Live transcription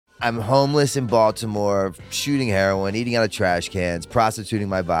I'm homeless in Baltimore, shooting heroin, eating out of trash cans, prostituting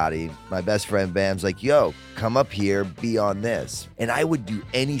my body. My best friend Bam's like, yo, come up here, be on this. And I would do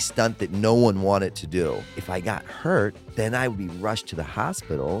any stunt that no one wanted to do. If I got hurt, then I would be rushed to the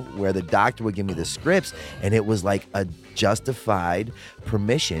hospital where the doctor would give me the scripts, and it was like a justified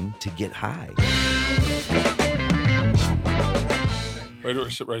permission to get high.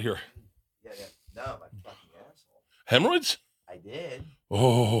 Sit right here. Yeah. No, my fucking asshole. Hemorrhoids? I did.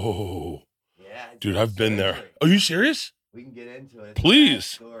 Oh. Yeah. Dude, I've been there. Are you serious? We can get into it.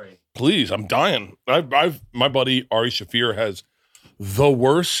 Please. Please, I'm dying. My buddy Ari Shafir has the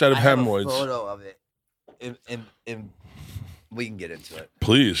worst set of hemorrhoids. I have a photo of it. And we can get into it.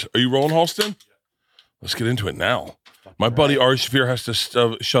 Please. Are you rolling, Halston? Let's get into it now. My buddy Ari Shafir has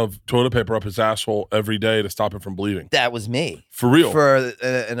to shove toilet paper up his asshole every day to stop it from bleeding. That was me. For real. For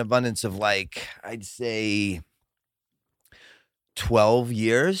an abundance of like, I'd say 12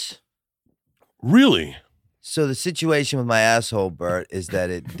 years. Really? So the situation with my asshole, Bert, is that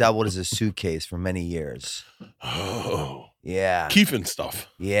it doubled as a suitcase for many years. Oh. Yeah. Keefing stuff.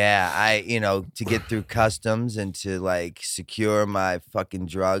 Yeah. To get through customs and to like secure my fucking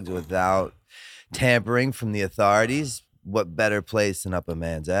drugs without tampering from the authorities, what better place than up a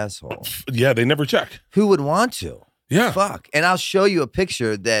man's asshole? Yeah, they never check. Who would want to? Yeah. Fuck. And I'll show you a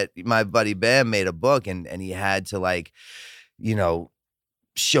picture that my buddy Bam made a book and he had to like,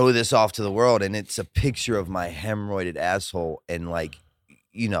 show this off to the world. And it's a picture of my hemorrhoided asshole. And like,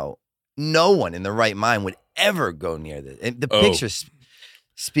 no one in the right mind would ever go near this. And the picture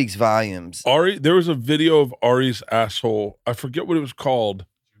speaks volumes. Ari, there was a video of Ari's asshole. I forget what it was called.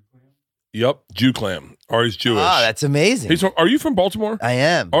 Yep, Jew clam. Ari's Jewish. Oh, that's amazing. Are you from Baltimore? I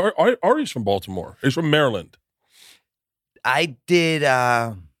am. Ari's from Baltimore. He's from Maryland. I did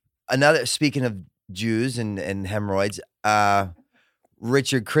speaking of Jews and hemorrhoids,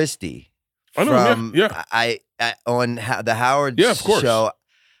 Richard Christie. I know him, yeah. I on the Howard show,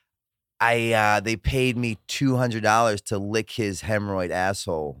 they paid me $200 to lick his hemorrhoid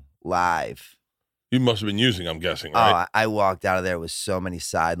asshole live. You must have been using, I'm guessing, right? Oh, I walked out of there with so many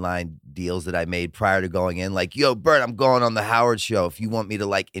sideline deals that I made prior to going in. Like, yo, Bert, I'm going on the Howard show. If you want me to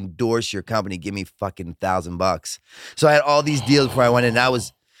like endorse your company, give me fucking $1,000. So I had all these deals before I went in. And I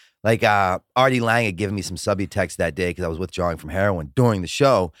was like, Artie Lang had given me some subtext that day because I was withdrawing from heroin during the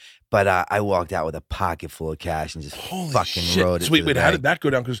show. But I walked out with a pocket full of cash and just rode it. So wait, how did that go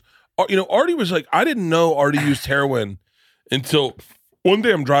down? Because Artie was like, I didn't know Artie used heroin until one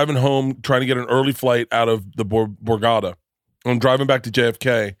day I'm driving home trying to get an early flight out of the Borgata. I'm driving back to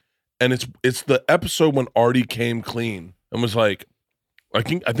JFK, and it's the episode when Artie came clean and was like, I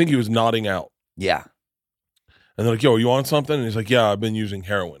think he was nodding out. Yeah. And they're like, yo, are you on something? And he's like, yeah, I've been using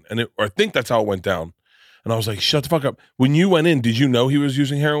heroin. I think that's how it went down. And I was like, shut the fuck up. When you went in, did you know he was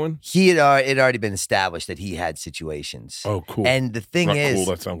using heroin? It had already been established that he had situations. Oh, cool. And the thing is, cool.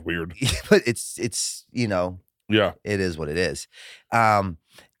 That sounds weird. But it's yeah, it is what it is. And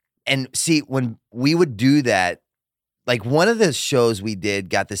see, when we would do that, like one of the shows we did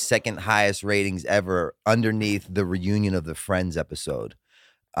got the second highest ratings ever underneath the Reunion of the Friends episode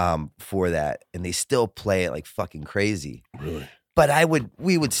for that. And they still play it like fucking crazy. Really? But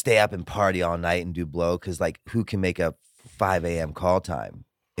we would stay up and party all night and do blow because like who can make a 5 a.m. call time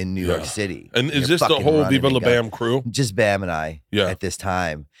in New York City? And is this the whole Viva La Bam crew? Just Bam and I at this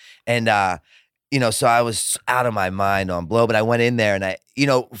time. And so I was out of my mind on blow, but I went in there and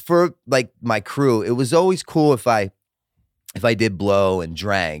for like my crew, it was always cool if I did blow and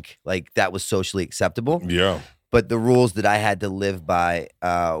drank, like that was socially acceptable. Yeah. But the rules that I had to live by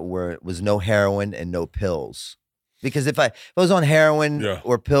was no heroin and no pills. Because if I was on heroin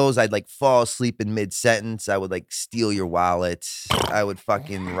or pills, I'd like fall asleep in mid-sentence. I would like steal your wallet. I would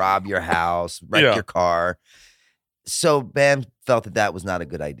fucking rob your house, wreck your car. So Bam felt that was not a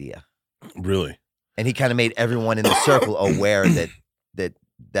good idea. Really? And he kind of made everyone in the circle aware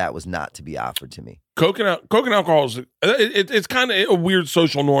that was not to be offered to me. Coke and alcohol is it's kind of a weird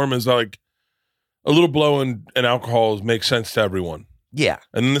social norm. Is like a little blow and alcohol makes sense to everyone. Yeah.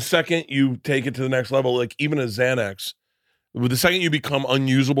 And then the second you take it to the next level, like even a Xanax, the second you become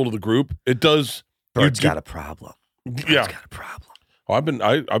unusable to the group, it does. Bert's got a problem. Bert's got a problem. Oh, I've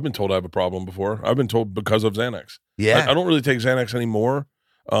been told I have a problem before. I've been told because of Xanax. Yeah. I don't really take Xanax anymore.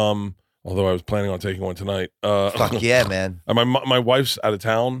 Although I was planning on taking one tonight. Fuck yeah, man. And my wife's out of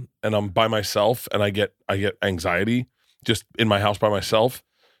town and I'm by myself and I get anxiety just in my house by myself.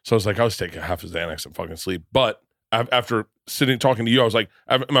 So I was like, I'll just take half a Xanax and fucking sleep. But after talking to you, I was like,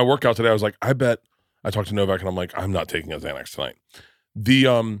 in my workout today, I was like, I talked to Novak and I'm like, I'm not taking a Xanax tonight.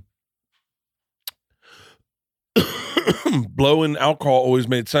 blow and alcohol always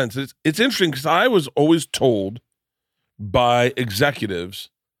made sense. It's interesting because I was always told by executives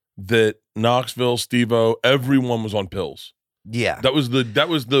that Knoxville, Steve-O, everyone was on pills. Yeah. That was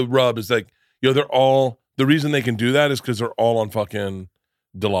the rub. Is like, they're all, the reason they can do that is because they're all on fucking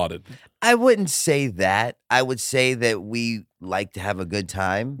Dilaudid. I wouldn't say that. I would say that we like to have a good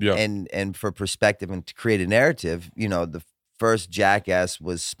time. Yeah. And for perspective and to create a narrative, the first Jackass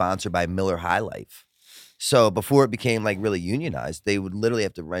was sponsored by Miller High Life. So before it became like really unionized, they would literally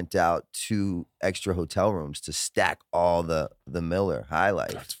have to rent out 2 extra hotel rooms to stack all the Miller High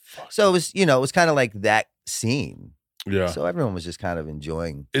Life. So it was, it was kind of like that scene. Yeah. So everyone was just kind of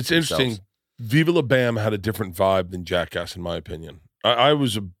enjoying. It's themselves. interesting. Viva La Bam had a different vibe than Jackass, in my opinion. I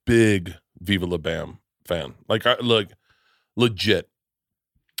was a big Viva La Bam fan. Like legit.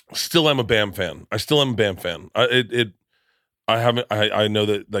 Still am a Bam fan. I still am a Bam fan. I know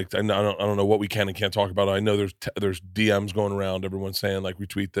that, like, I don't know what we can and can't talk about. I know there's DMs going around. Everyone's saying, like,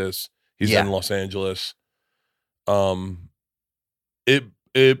 retweet this. He's in Los Angeles.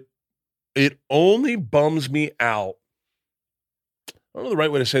 It only bums me out. I don't know the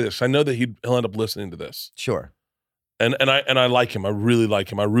right way to say this. I know that he'll end up listening to this. Sure. And I like him. I really like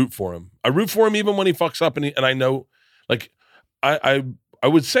him. I root for him. I root for him even when he fucks up. And I know, like, I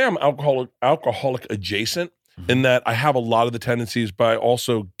would say I'm alcoholic adjacent. In that I have a lot of the tendencies, but I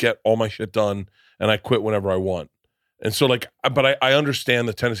also get all my shit done and I quit whenever I want. And so, like, but I understand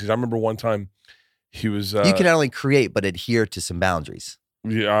the tendencies. I remember one time he was. You can not only create, but adhere to some boundaries.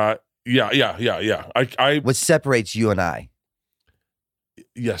 Yeah. What separates you and I?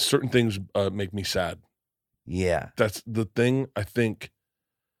 Yes, certain things make me sad. Yeah. That's the thing I think.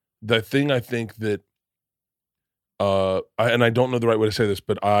 The thing I think that. And I don't know the right way to say this,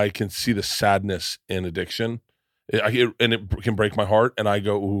 but I can see the sadness in addiction. It can break my heart, and I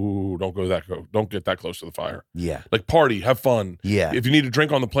go, ooh, don't get that close to the fire. Yeah. Like, party, have fun. Yeah. If you need a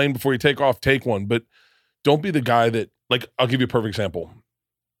drink on the plane before you take off, take one. But don't be the guy that, like, I'll give you a perfect example.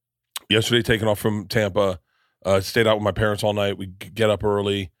 Yesterday, taking off from Tampa, stayed out with my parents all night. We get up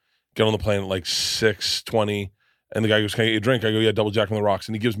early, get on the plane at like 6:20, and the guy goes, "Can I get you a drink?" I go, "Yeah, double Jack on the rocks."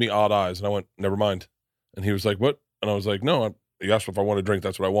 And he gives me odd eyes, and I went, "Never mind." And he was like, "What?" And I was like, "No, you asked if I want a drink.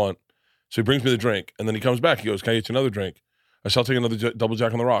 That's what I want." So he brings me the drink, and then he comes back. He goes, "Can I get you another drink?" I said, "I'll take another double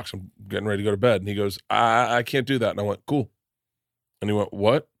Jack on the rocks. I'm getting ready to go to bed." And he goes, I can't do that." And I went, "Cool." And he went,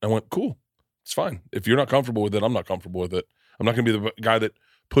 "What?" I went, "Cool. It's fine. If you're not comfortable with it, I'm not comfortable with it. I'm not going to be the guy that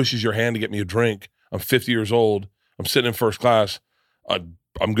pushes your hand to get me a drink. I'm 50 years old. I'm sitting in first class. I'm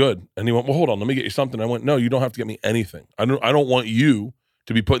good." And he went, "Well, hold on. Let me get you something." I went, "No, you don't have to get me anything. I don't want you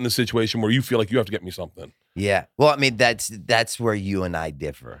to be put in the situation where you feel like you have to get me something." Yeah. Well, I mean, that's where you and I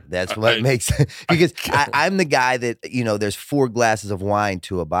differ. That's what makes, because I'm the guy that, there's 4 glasses of wine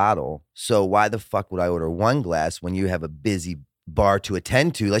to a bottle. So why the fuck would I order 1 glass when you have a busy bar to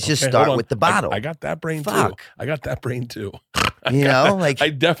attend to? Let's just start with the bottle. I got that brain too. I got that brain too. I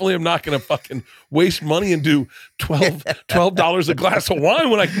definitely am not going to fucking waste money and do $12 a glass of wine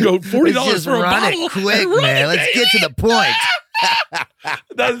when I can go $40 for a bottle. Run it quick, man. Let's get to the point.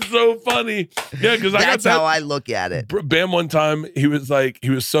 That's so funny. Yeah, because that's how I look at it. Bam, one time he was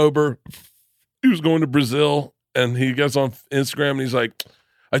sober. He was going to Brazil, and he gets on Instagram and he's like,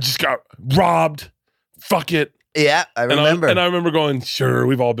 "I just got robbed. Fuck it." Yeah, I remember. And I remember going, "Sure,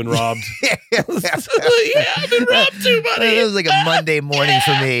 we've all been robbed." Yeah, I've been robbed too, buddy. It was like a Monday morning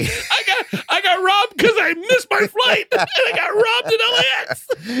for me. I got robbed because I missed my flight, and I got robbed in LAX.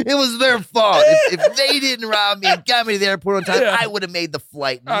 It was their fault. If they didn't rob me and got me to the airport on time, I would have made the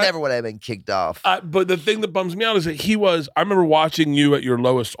flight. Never would I have been kicked off. But the thing that bums me out is that I remember watching you at your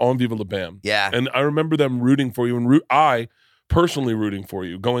lowest on Viva La Bam. Yeah. And I remember them rooting for you, and I personally rooting for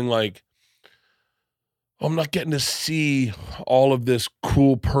you, going like, "I'm not getting to see all of this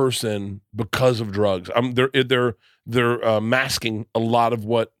cool person because of drugs." They're masking a lot of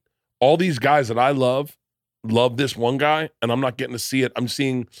what all these guys that I love this one guy, and I'm not getting to see it. I'm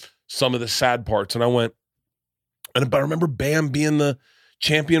seeing some of the sad parts. And I went, but I remember Bam being the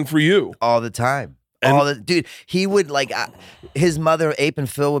champion for you all the time. Dude, he would his mother, Ape and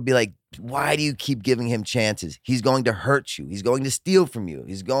Phil, would be like, "Why do you keep giving him chances? He's going to hurt you. He's going to steal from you.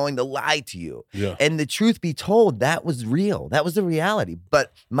 He's going to lie to you." Yeah. And the truth be told, that was real. That was the reality.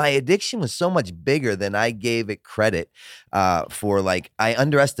 But my addiction was so much bigger than I gave it credit for. I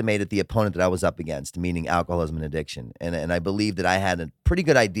underestimated the opponent that I was up against, meaning alcoholism and addiction. And I believe that I had a pretty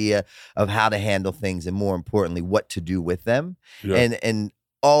good idea of how to handle things, and more importantly, what to do with them. Yeah. And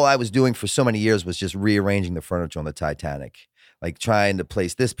all I was doing for so many years was just rearranging the furniture on the Titanic. like trying to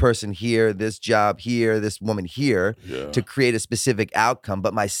place this person here, this job here, this woman here to create a specific outcome.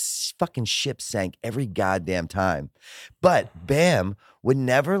 But my fucking ship sank every goddamn time. But Bam would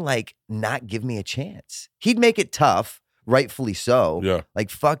never like not give me a chance. He'd make it tough. Rightfully so. Yeah.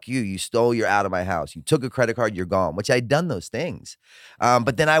 Like, fuck you. You stole, you're out of my house. You took a credit card, you're gone, which I'd done those things.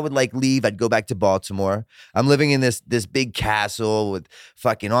 But then I would like leave. I'd go back to Baltimore. I'm living in this big castle with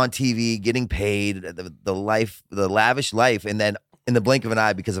fucking on TV, getting paid, the lavish life. And then in the blink of an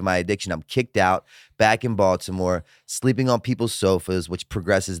eye, because of my addiction, I'm kicked out, back in Baltimore, sleeping on people's sofas, which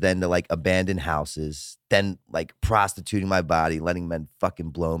progresses then to like abandoned houses, then like prostituting my body, letting men fucking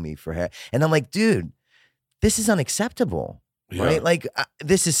blow me for hair. And I'm like, dude, this is unacceptable, right? Like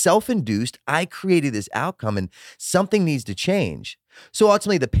this is self-induced. I created this outcome and something needs to change. So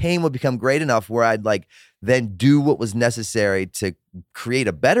ultimately the pain would become great enough where I'd like then do what was necessary to create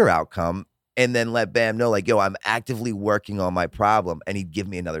a better outcome and then let Bam know like, yo, I'm actively working on my problem, and he'd give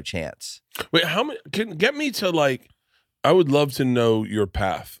me another chance. Wait, how many, get me to like, I would love to know your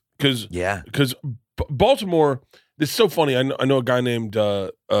path. Because Baltimore, it's so funny. I know a guy named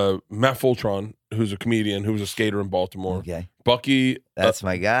Matt Fultron, who's a comedian, who was a skater in Baltimore. Okay. Bucky. That's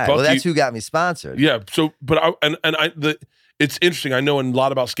my guy. Bucky, well, that's who got me sponsored. Yeah. So, but it's interesting. I know a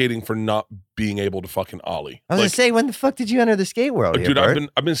lot about skating for not being able to fucking ollie. I was gonna say, when the fuck did you enter the skate world? Dude, Bert?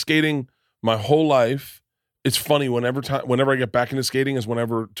 I've been skating my whole life. It's funny whenever I get back into skating is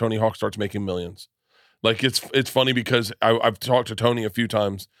whenever Tony Hawk starts making millions. Like it's funny because I've talked to Tony a few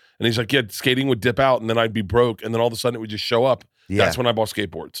times and he's like, yeah, skating would dip out and then I'd be broke and then all of a sudden it would just show up. Yeah. That's when I bought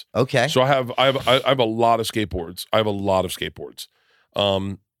skateboards. Okay. So I have a lot of skateboards.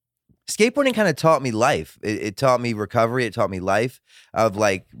 Skateboarding kind of taught me life. It taught me recovery. It taught me life of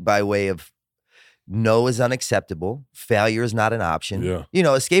like by way of no is unacceptable. Failure is not an option. Yeah. You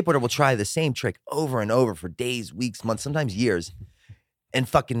know, a skateboarder will try the same trick over and over for days, weeks, months, sometimes years, and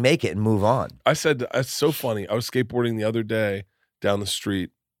fucking make it and move on. I said, that's so funny. I was skateboarding the other day down the street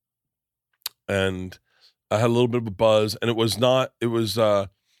and I had a little bit of a buzz and and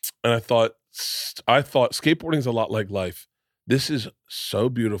I thought skateboarding is a lot like life. This is so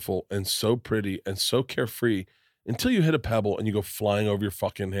beautiful and so pretty and so carefree until you hit a pebble and you go flying over your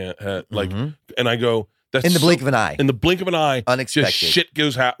fucking head. Like, and I go, that's in the blink of an eye. In the blink of an eye. Unexpected. Just shit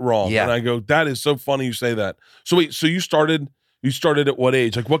goes wrong. Yeah. And I go, that is so funny you say that. So wait, so you started at what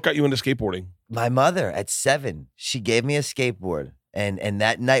age? Like what got you into skateboarding? My mother at 7, she gave me a skateboard. And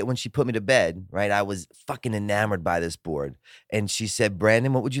that night when she put me to bed, right, I was fucking enamored by this board. And she said,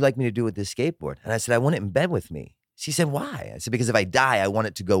 Brandon, what would you like me to do with this skateboard? And I said, I want it in bed with me. She said, why? I said, because if I die, I want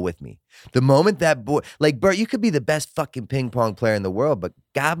it to go with me. The moment that board, like, Bert, you could be the best fucking ping pong player in the world, but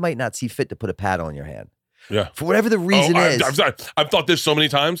God might not see fit to put a paddle in your hand. Yeah. For whatever the reason is. I've thought this so many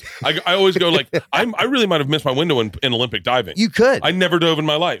times. I always go like, I really might have missed my window in Olympic diving. You could. I never dove in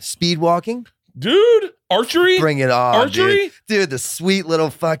my life. Speed walking? Dude, archery? Bring it on, archery? Dude, the sweet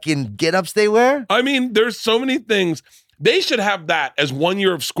little fucking get-ups they wear? I mean, there's so many things. They should have that as 1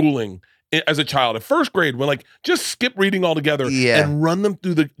 year of schooling as a child. At first grade, when like, just skip reading altogether and run them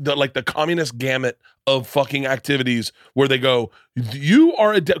through the communist gamut of fucking activities where they go, you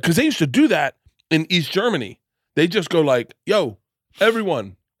are a... Because they used to do that in East Germany. They just go like, yo,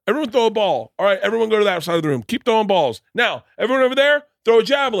 everyone throw a ball. All right, everyone go to that side of the room. Keep throwing balls. Now, everyone over there, throw a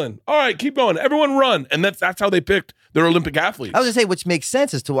javelin. All right, keep going. Everyone run. And that's how they picked their Olympic athletes. I was going to say, which makes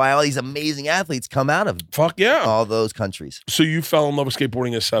sense as to why all these amazing athletes come out of all those countries. So you fell in love with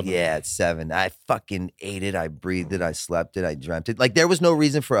skateboarding at 7? Yeah, at 7. I fucking ate it. I breathed it. I slept it. I dreamt it. Like, there was no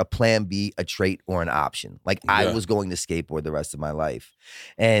reason for a plan B, a trait, or an option. Like, I was going to skateboard the rest of my life.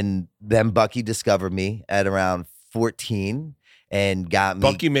 And then Bucky discovered me at around 14 and got me.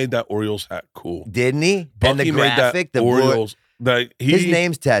 Bucky made that Orioles hat cool. Didn't he? Bucky and the graphic, made that Orioles. His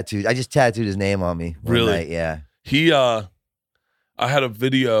name's tattooed. I just tattooed his name on me. Really? Night, yeah. I had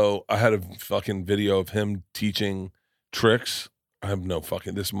a fucking video of him teaching tricks. I have no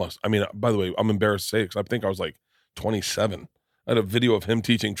fucking, by the way, I'm embarrassed to say it because I think I was like 27. I had a video of him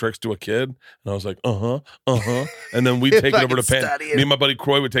teaching tricks to a kid, and I was like, and then we'd take it over to Pan. Me and my buddy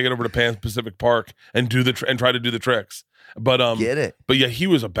Croy would take it over to Pan Pacific Park and try to do the tricks. But get it. But yeah, he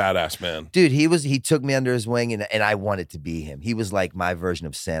was a badass man. Dude, he took me under his wing and I wanted to be him. He was like my version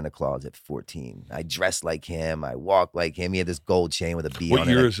of Santa Claus at 14. I dressed like him, I walked like him. He had this gold chain with a bee on it. What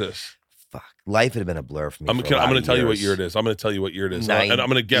year is this? Fuck. Life had been a blur for me. I'm going to tell you what year it is. I'm going to tell you what year it is. And I'm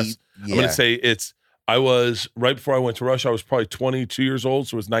going to guess. Yeah. I'm going to say I was, right before I went to Russia, I was probably 22 years old.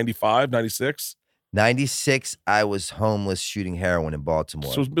 So it was 95, 96. 96, I was homeless shooting heroin in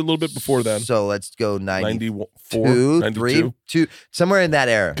Baltimore. So it's been a little bit before then. So let's go 94, 92, 3, 2, somewhere in that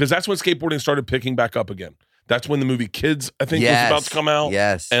era. Because that's when skateboarding started picking back up again. That's when the movie Kids, I think, was about to come out.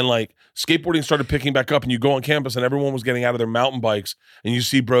 Yes. And like skateboarding started picking back up, and you go on campus and everyone was getting out of their mountain bikes and you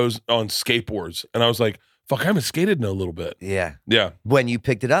see bros on skateboards. And I like, fuck, I haven't skated in a little bit. Yeah. Yeah. When you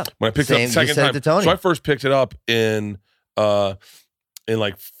picked it up. When I picked it up the second time. To Tony. So I first picked it up in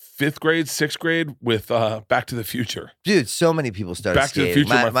like 5th grade, 6th grade with Back to the Future. Dude, so many people started Back skating. to the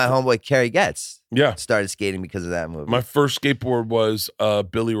Future. My homeboy Kerry Getz Yeah. started skating because of that movie. My first skateboard was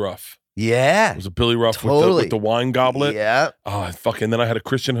Billy Ruff. Yeah. It was a Billy Ruff Totally. with the wine goblet. Yeah. Oh, fucking. Then I had a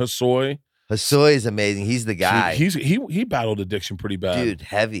Christian Hosoi. Hosoi is amazing. He's the guy. He battled addiction pretty bad. Dude,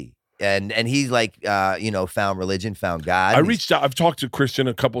 heavy. And he's like, found religion, found God. I reached out. I've talked to Christian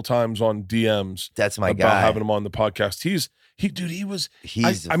a couple times on DMs. That's my about guy. having him on the podcast. He's He's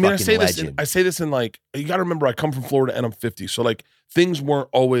a I say legend. I say this in like, you got to remember, I come from Florida and I'm 50. So like things weren't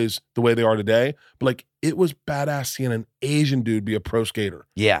always the way they are today, but like it was badass seeing an Asian dude be a pro skater.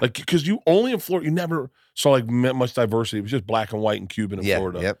 Yeah. Like, because you only in Florida, you never saw like much diversity. It was just black and white and Cuban in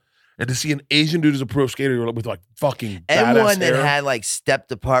Florida. Yep. And to see an Asian dude as a pro skater with like fucking and badass one that hair. had like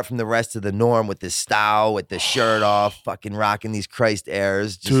stepped apart from the rest of the norm with his style, with the shirt off, fucking rocking these Christ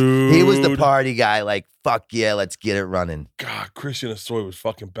airs. Dude. He was the party guy. Like, fuck yeah, let's get it running. God, Christian Hosoi was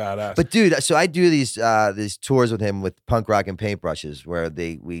fucking badass. But dude, so I do these tours with him with punk rock and paintbrushes, where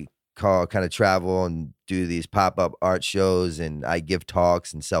we call kind of travel and do these pop-up art shows, and I give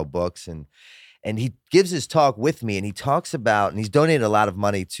talks and sell books, and he gives his talk with me, and he talks about, and he's donated a lot of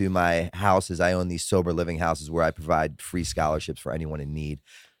money to my houses. I own these sober living houses where I provide free scholarships for anyone in need.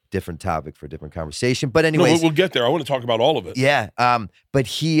 Different topic for a different conversation. But anyways. No, we'll get there. I want to talk about all of it. Yeah. But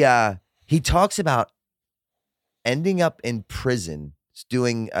he talks about ending up in prison,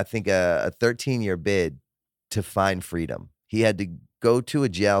 doing, I think, a 13-year bid to find freedom. He had to go to a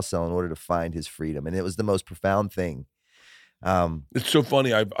jail cell in order to find his freedom. And it was the most profound thing. It's so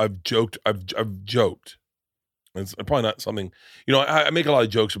funny. I've joked. It's probably not something, I make a lot of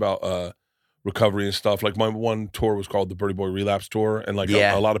jokes about recovery and stuff. Like my one tour was called the Birdie Boy Relapse Tour, and like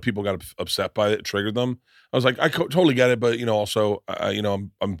a lot of people got upset by it. It triggered them. I was like, I totally get it, but also,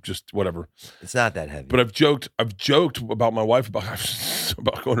 I'm just whatever. It's not that heavy. But I've joked about my wife about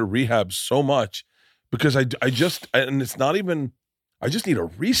going to rehab so much because and it's not even. I just need a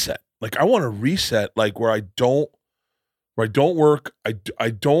reset. Like I want a reset, like where I don't work. I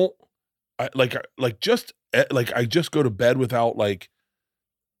just go to bed without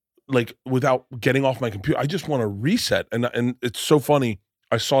without getting off my computer. I just want to reset. And it's so funny.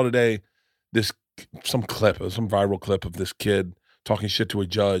 I saw today some viral clip of this kid talking shit to a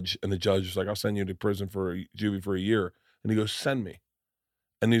judge, and the judge was like, I'll send you to prison for juvie for a year. And he goes, send me.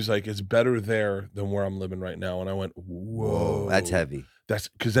 And he's like, it's better there than where I'm living right now. And I went, whoa. That's heavy. That's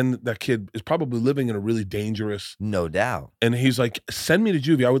because then that kid is probably living in a really dangerous. No doubt. And he's like, send me to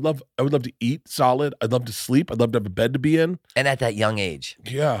juvie. I would love to eat solid. I'd love to sleep. I'd love to have a bed to be in. And at that young age.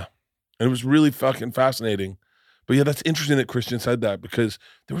 Yeah. And it was really fucking fascinating. But yeah, that's interesting that Christian said that because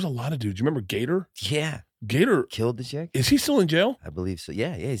there was a lot of dudes. You remember Gator? Yeah. Gator. Killed the chick? Is he still in jail? I believe so.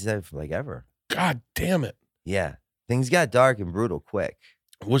 Yeah, he's there for like ever. God damn it. Yeah. Things got dark and brutal quick.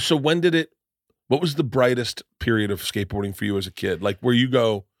 So what was the brightest period of skateboarding for you as a kid? Like where you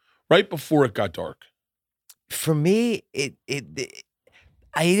go right before it got dark? For me, I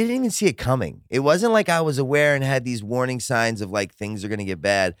didn't even see it coming. It wasn't like I was aware and had these warning signs of like things are going to get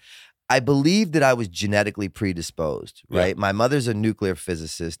bad. I believe that I was genetically predisposed, right? Yeah. My mother's a nuclear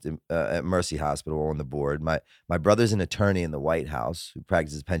physicist at Mercy Hospital on the board. My brother's an attorney in the White House who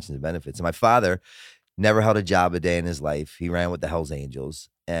practices pensions and benefits. And my father never held a job a day in his life. He ran with the Hells Angels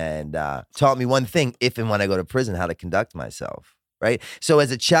and taught me one thing, if and when I go to prison, how to conduct myself, right? So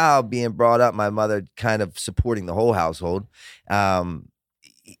as a child being brought up, my mother kind of supporting the whole household,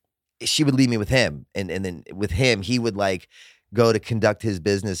 she would leave me with him. And then with him, he would like go to conduct his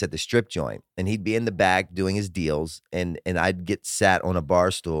business at the strip joint. And he'd be in the back doing his deals. And I'd get sat on a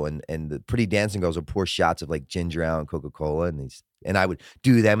bar stool and the pretty dancing girls would pour shots of like ginger ale and Coca-Cola. And I would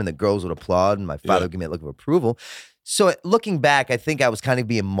do them and the girls would applaud and my father would give me a look of approval. So looking back, I think I was kind of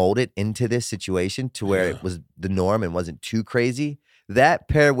being molded into this situation to where it was the norm and wasn't too crazy. That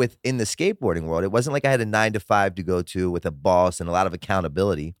paired with in the skateboarding world, it wasn't like I had a 9 to 5 to go to with a boss and a lot of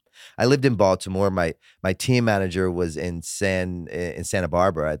accountability. I lived in Baltimore. My team manager was in Santa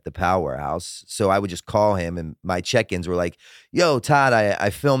Barbara at the Powerhouse. So I would just call him and my check-ins were like, yo, Todd,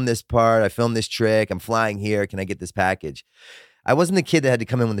 I filmed this part. I filmed this trick. I'm flying here. Can I get this package? I wasn't the kid that had to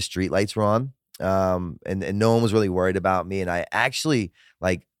come in when the street lights were on. And no one was really worried about me. And I actually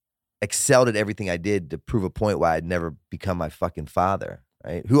like excelled at everything I did to prove a point why I'd never become my fucking father,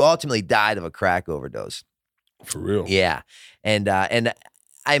 right? Who ultimately died of a crack overdose. For real. Yeah. And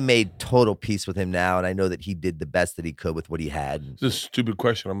I made total peace with him now, and I know that he did the best that he could with what he had. It's a stupid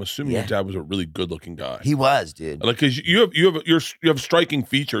question. I'm assuming your dad was a really good-looking guy. He was, dude. Like, cause you have striking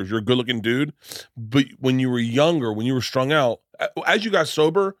features. You're a good-looking dude, but when you were younger, when you were strung out, as you got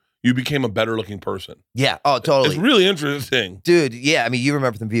sober, you became a better-looking person. Yeah. Oh, totally. It's really interesting, dude. Yeah. I mean, you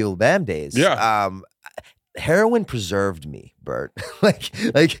remember the Viva Bam days. Yeah. Heroin preserved me, Bert.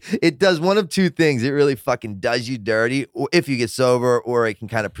 like it does one of two things. It really fucking does you dirty, or if you get sober, or it can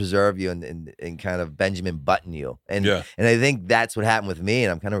kind of preserve you and kind of Benjamin Button you. And I think that's what happened with me,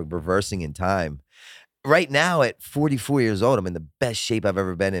 and I'm kind of reversing in time. Right now, at 44 years old, I'm in the best shape I've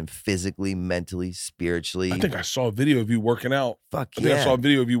ever been in, physically, mentally, spiritually. I think I saw a video of you working out. Fuck I think I saw a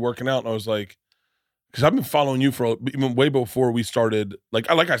video of you working out, and I was like, because I've been following you for even way before we started. Like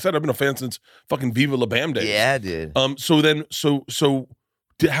I said, I've been a fan since fucking Viva La Bam days. Yeah, dude.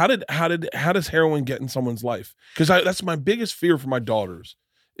 How does heroin get in someone's life? Because that's my biggest fear for my daughters.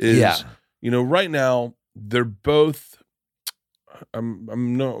 Is right now they're both.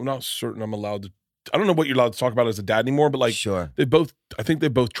 I'm not certain I'm allowed to. I don't know what you're allowed to talk about as a dad anymore. But like, sure, I think they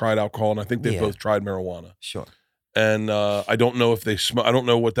both tried alcohol, and I think they both tried marijuana. Sure. And I don't know if they smoke. I don't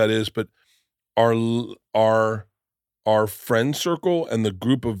know what that is, but. Our friend circle and the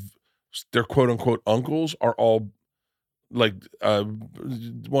group of their quote unquote uncles are all like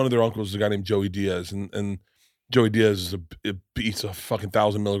one of their uncles is a guy named Joey Diaz, and Joey Diaz is eats a fucking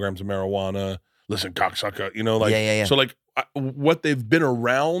 1,000 milligrams of marijuana. Listen, cocksucker, like so like what they've been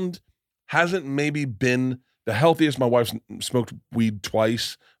around hasn't maybe been the healthiest. My wife's smoked weed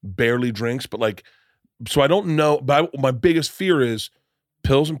twice, barely drinks, but like so I don't know. But my biggest fear is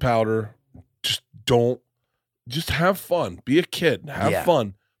pills and powder. Just have fun. Be a kid. Have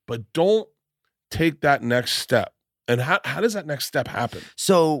fun. But don't take that next step. And how does that next step happen?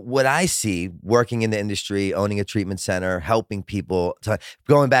 So what I see working in the industry, owning a treatment center, helping people,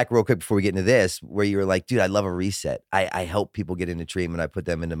 going back real quick before we get into this, where you were like, dude, I love a reset. I help people get into treatment. I put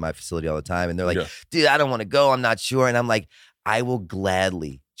them into my facility all the time. And they're like, dude, I don't want to go. I'm not sure. And I'm like, I will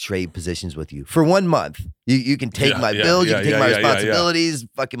gladly trade positions with you for 1 month. You can take my bills, you can take my responsibilities,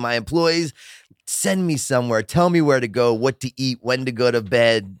 fucking my employees. Send me somewhere. Tell me where to go, what to eat, when to go to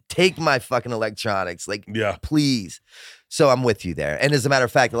bed. Take my fucking electronics. Like, please. So I'm with you there. And as a matter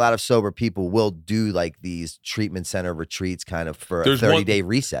of fact, a lot of sober people will do like these treatment center retreats kind of for 30-day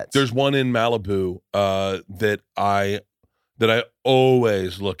resets. There's one in Malibu that I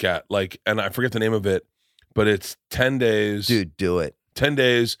always look at, like, and I forget the name of it, but it's 10 days. Dude, do it. 10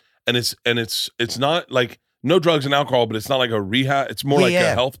 days. And it's not like no drugs and alcohol, but it's not like a rehab. It's more like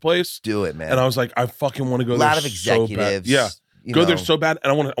a health place. Do it, man. And I was like, I fucking want to go there. A lot of executives. So bad. Go there so bad.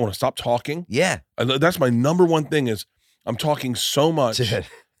 And I want to stop talking. Yeah. That's my number one thing is I'm talking so much. Dude.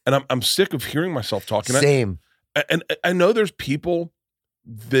 And I'm sick of hearing myself talking. Same. And I know there's people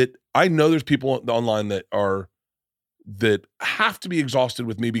online that have to be exhausted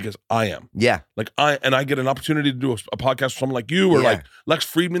with me because I am. Yeah. Like I get an opportunity to do a podcast with someone like you or like Lex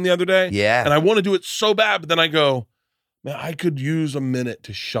Friedman the other day. Yeah. And I want to do it so bad, but then I go, man, I could use a minute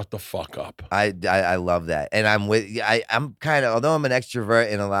to shut the fuck up. I love that. And I'm kind of, although I'm an extrovert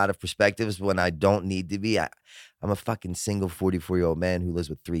in a lot of perspectives, when I don't need to be, I'm a fucking single 44-year-old man who lives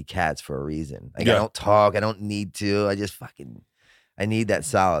with 3 cats for a reason. Like I don't talk. I don't need to. I need that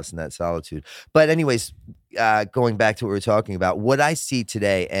solace and that solitude. But anyways, going back to what we were talking about, what I see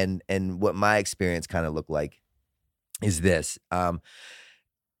today and what my experience kind of looked like is this.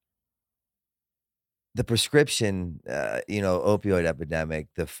 The prescription, opioid epidemic,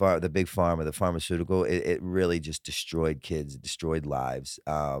 the big pharma, the pharmaceutical, it really just destroyed kids, it destroyed lives.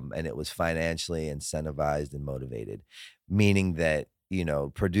 And it was financially incentivized and motivated, meaning that,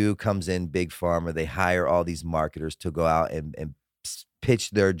 Purdue comes in, big pharma, they hire all these marketers to go out and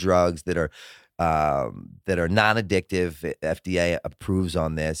pitch their drugs that are non-addictive. FDA approves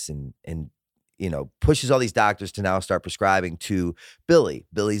on this and pushes all these doctors to now start prescribing to Billy.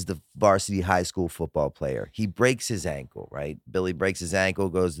 Billy's the varsity high school football player. He breaks his ankle, right? Billy breaks his ankle,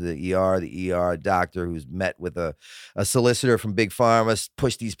 goes to the ER doctor who's met with a solicitor from Big Pharma,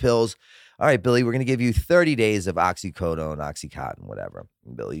 push these pills. All right, Billy, we're going to give you 30 days of oxycodone, Oxycontin, whatever.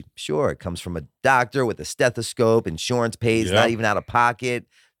 And Billy, sure, it comes from a doctor with a stethoscope, insurance pays, not even out of pocket.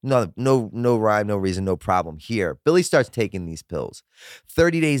 No rhyme, no reason, no problem here. Billy starts taking these pills.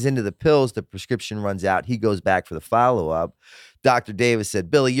 30 days into the pills, the prescription runs out. He goes back for the follow-up. Dr. Davis said,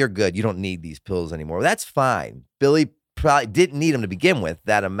 Billy, you're good. You don't need these pills anymore. Well, that's fine. Billy probably didn't need them to begin with,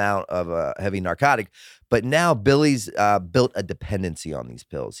 that amount of a heavy narcotic. But now Billy's built a dependency on these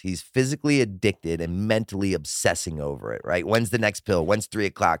pills. He's physically addicted and mentally obsessing over it, right? When's the next pill? When's 3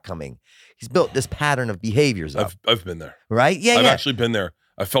 o'clock coming? He's built this pattern of behaviors up. I've been there. Right? Yeah, I've actually been there.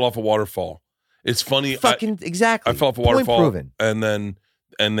 I fell off a waterfall. It's funny. Fucking exactly. I fell off a Point waterfall, proven.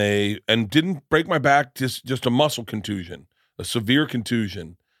 and didn't break my back, just a muscle contusion, a severe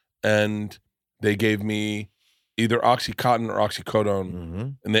contusion, and they gave me either Oxycontin or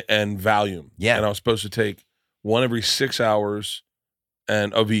oxycodone and Valium. Yeah, and I was supposed to take one every 6 hours,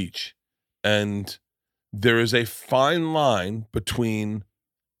 and of each. And there is a fine line between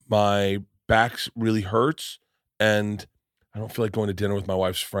my back's really hurts and I don't feel like going to dinner with my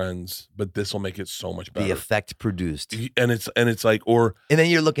wife's friends, but this will make it so much better. The effect produced. And it's like, and then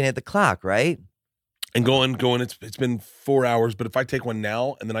you're looking at the clock, right? And going, it's been 4 hours, but if I take one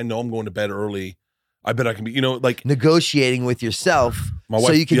now and then I know I'm going to bed early, I bet I can be, like negotiating with yourself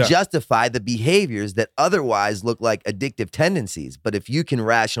so you can justify the behaviors that otherwise look like addictive tendencies. But if you can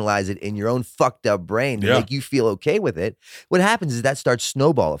rationalize it in your own fucked up brain to make you feel okay with it, what happens is that starts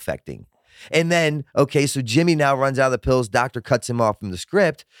snowball affecting. And then, okay, so Jimmy now runs out of the pills. Doctor cuts him off from the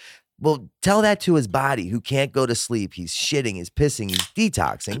script. Well, tell that to his body who can't go to sleep. He's shitting, he's pissing, he's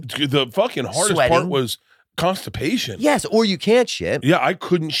detoxing. The fucking hardest part was constipation. Yes, or you can't shit. Yeah, I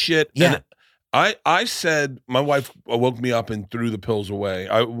couldn't shit. Yeah. And I said, my wife woke me up and threw the pills away.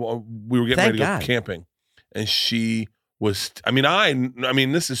 We were getting ready to go camping. And she was, I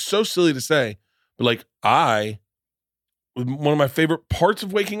mean, this is so silly to say, but like one of my favorite parts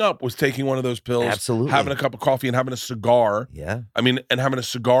of waking up was taking one of those pills, absolutely, having a cup of coffee and having a cigar. Yeah. And having a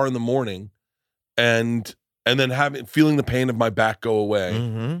cigar in the morning and then feeling the pain of my back go away.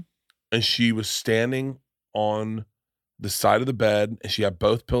 Mm-hmm. And she was standing on the side of the bed and she had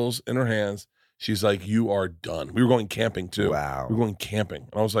both pills in her hands. She's like, "You are done." We were going camping too. Wow. We were going camping.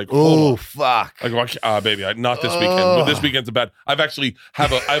 And I was like, "Oh, fuck." I go, baby, not this weekend. But this weekend's a bad. I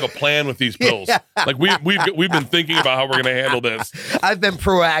have a plan with these pills. Yeah. Like we've been thinking about how we're going to handle this. I've been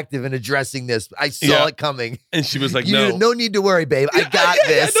proactive in addressing this. I saw it coming. And she was like, no need to worry, babe. I got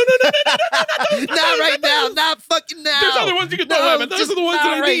this. No. Not right now. Not fucking now. There's other ones you can throw at, but those are the ones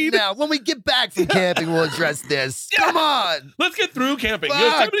that I need. Now. When we get back from camping, we'll address this. Come on. Let's get through camping.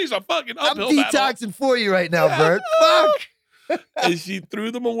 Yosemite's a fucking uphill battle. I'm detoxing for you right now, Bert. Fuck. And she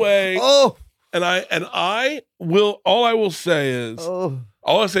threw them away. Oh. And I will. All I will say is,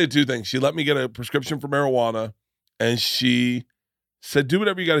 I'll say two things. She let me get a prescription for marijuana, and she said, "Do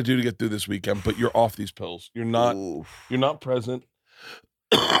whatever you got to do to get through this weekend, but you're off these pills. You're not present.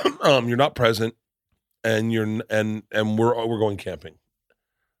 You're not present, and we're going camping."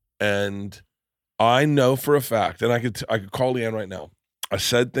 And I know for a fact, and I could call Leanne right now. I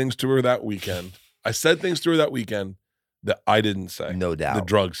said things to her that weekend. That I didn't say. No doubt. The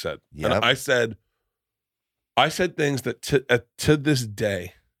drug said. Yep. And I said things that to this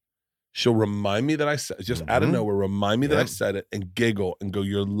day, she'll remind me that I said, just out of nowhere, remind me that I said it and giggle and go,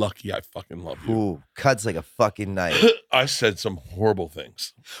 "You're lucky I fucking love you." Ooh, cuts like a fucking knife. I said some horrible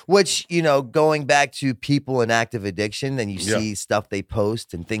things. Which, going back to people in active addiction and you see stuff they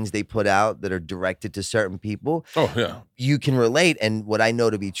post and things they put out that are directed to certain people. Oh, yeah. You can relate. And what I know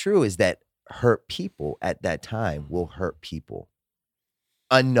to be true is that hurt people at that time will hurt people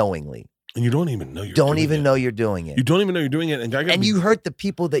unknowingly. And you don't even know you're know you're doing it. You don't even know you're doing it. And you hurt the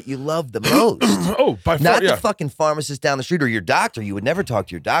people that you love the most. By far, not the fucking pharmacist down the street or your doctor. You would never talk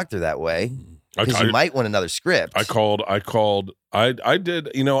to your doctor that way because you might want another script. I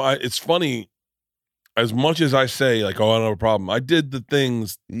did, it's funny. As much as I say, like, "Oh, I don't have a problem," I did the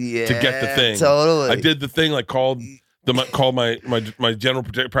things to get the thing. Totally. I did the thing, like called my general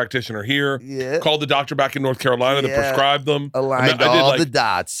practitioner here. Yeah. Called the doctor back in North Carolina that prescribed them. Aligned all the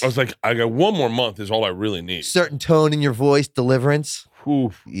dots. I was like, I got one more month is all I really need. Certain tone in your voice, deliverance.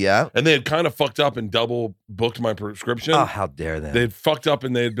 Oof. Yeah. And they had kind of fucked up and double booked my prescription. Oh, how dare them. They had fucked up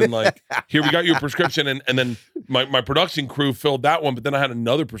and they had been like, "Here, we got your prescription." And then my production crew filled that one, but then I had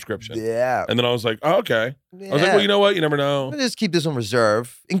another prescription. Yeah. And then I was like, "Oh, okay." Yeah. I was like, "Well, you know what? You never know. We'll just keep this on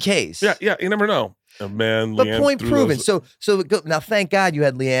reserve in case." Yeah, you never know. Man, but Leanne point proven. So now, thank God you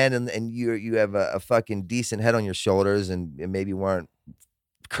had Leanne and you have a fucking decent head on your shoulders and maybe weren't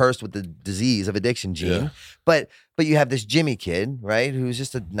cursed with the disease of addiction gene. Yeah. But you have this Jimmy kid, right, who's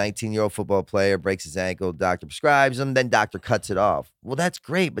just a 19-year-old football player, breaks his ankle, doctor prescribes him, then doctor cuts it off. Well, that's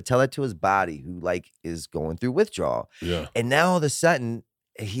great, but tell that to his body who is going through withdrawal. Yeah. And now all of a sudden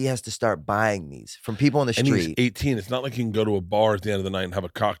he has to start buying these from people on the street. And he's 18. It's not like he can go to a bar at the end of the night and have a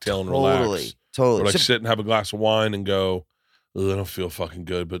cocktail and relax. Totally. Or sit and have a glass of wine and go, "I don't feel fucking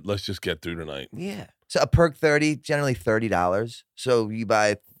good, but let's just get through tonight." Yeah. So a perk 30, generally $30. So you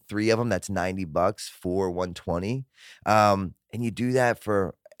buy 3 of them, that's $90 for 120. And you do that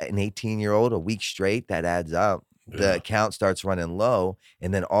for an 18-year-old a week straight, that adds up. Yeah. The account starts running low,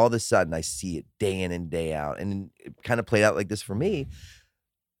 and then all of a sudden I see it day in and day out. And it kind of played out like this for me.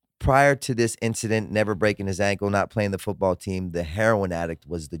 prior to this incident, never breaking his ankle, not playing the football team, the heroin addict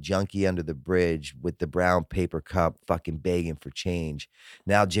was the junkie under the bridge with the brown paper cup fucking begging for change.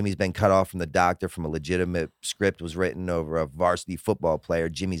 Now Jimmy's been cut off from the doctor, from a legitimate script was written over a varsity football player.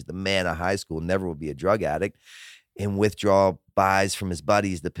 Jimmy's the man of high school, never will be a drug addict. In withdrawal, buys from his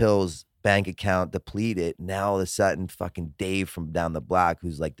buddies the pills, bank account depleted. Now all of a sudden, fucking Dave from down the block,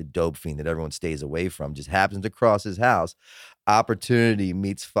 who's like the dope fiend that everyone stays away from, just happens to cross his house. Opportunity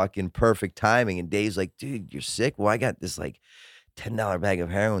meets fucking perfect timing. And Dave's like, dude, you're sick? Well, I got this like $10 bag of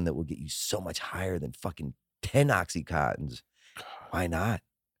heroin that will get you so much higher than fucking 10 Oxycontins. Why not?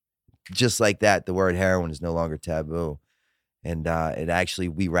 Just like that, the word heroin is no longer taboo. And it actually,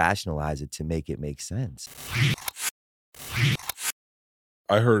 we rationalize it to make it make sense.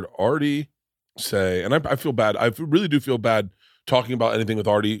 I heard Artie say, and I feel bad. I really do feel bad talking about anything with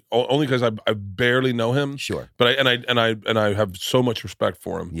Artie, only because I barely know him. Sure. But I have so much respect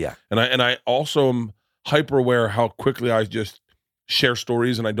for him. Yeah. And I also am hyper aware how quickly I just share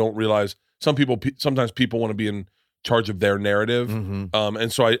stories, and I don't realize sometimes people want to be in charge of their narrative. Mm-hmm.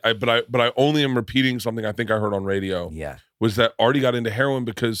 And so I only am repeating something I think I heard on radio. Yeah. Was that Artie got into heroin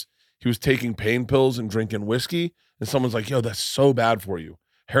because he was taking pain pills and drinking whiskey, and someone's like, yo, that's so bad for you.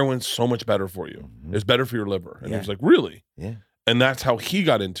 Heroin's so much better for you. Mm-hmm. It's better for your liver. And Yeah. he was like, really? Yeah. And that's how he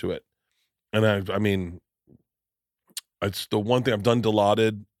got into it. And I mean, it's the one thing I've done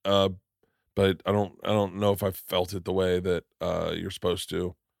Dilaudid, but I don't know if I felt it the way that you're supposed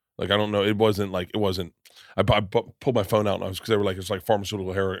to. Like, I don't know. It wasn't. I pulled my phone out, and because they were like, it's like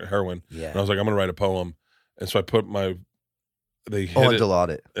pharmaceutical heroin. Yeah. And I was like, I'm gonna write a poem, and so I put they hit On it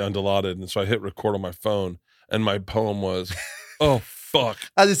Dilaudid. and so I hit record on my phone, and my poem was, oh fuck.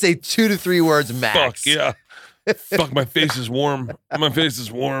 I was gonna say 2 to 3 words max. Fuck yeah. Fuck, my face is warm. My face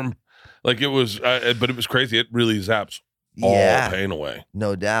is warm. Like it was, but it was crazy. It really zaps all pain away.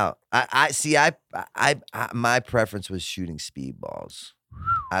 No doubt. I my preference was shooting speedballs.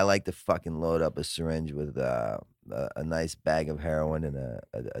 I like to fucking load up a syringe with a nice bag of heroin and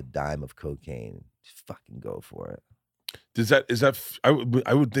a dime of cocaine. Just fucking go for it.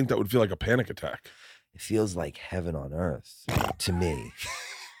 I would think that would feel like a panic attack. It feels like heaven on earth to me.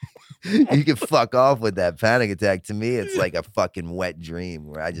 You can fuck off with that panic attack. To me, it's like a fucking wet dream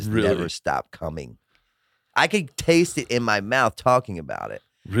where I just never stop coming. I could taste it in my mouth talking about it.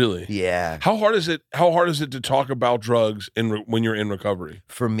 Really? Yeah. How hard is it to talk about drugs when you're in recovery?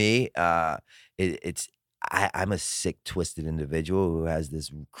 For me, I'm a sick, twisted individual who has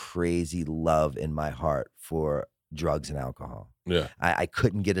this crazy love in my heart for drugs and alcohol. Yeah. I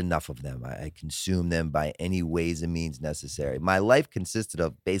couldn't get enough of them. I consumed them by any ways and means necessary. My life consisted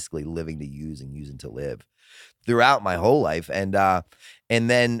of basically living to use and using to live throughout my whole life. And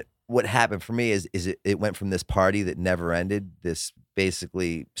then what happened for me is it went from this party that never ended, this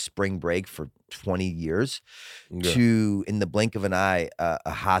basically spring break for 20 years, to, in the blink of an eye,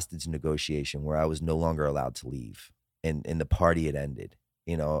 a hostage negotiation where I was no longer allowed to leave, and the party had ended,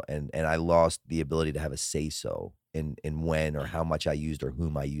 and I lost the ability to have a say-so in when or how much I used or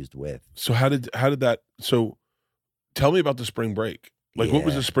whom I used with. So how did that? So tell me about the spring break. Like, what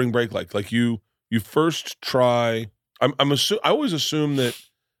was the spring break like? Like you first try. I always assume that.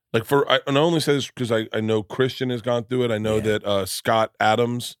 Like and I only say this because I know Christian has gone through it. I know that Scott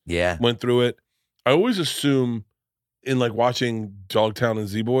Adams went through it. I always assume in like watching Dogtown and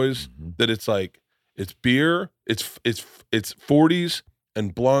Z-Boys that it's like it's beer, it's 40s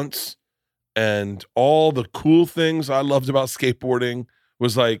and blunts, and all the cool things I loved about skateboarding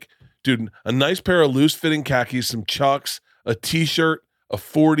was like, dude, a nice pair of loose fitting khakis, some Chucks, a t-shirt, a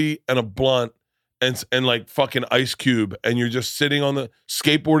 40, and a blunt. And like fucking Ice Cube, and you're just sitting on the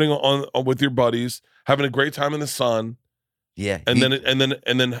skateboarding on with your buddies, having a great time in the sun. Yeah. And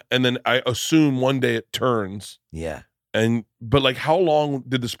then I assume one day it turns. Yeah. But like, how long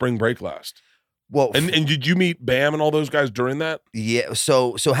did the spring break last? Well, and did you meet Bam and all those guys during that? Yeah.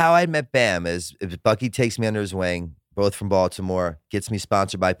 So how I met Bam is Bucky takes me under his wing, both from Baltimore, gets me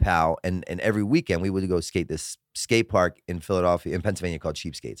sponsored by POW, and every weekend we would go skate this skate park in Pennsylvania called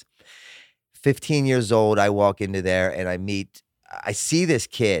Cheapskates. 15 years old, I walk into there and I see this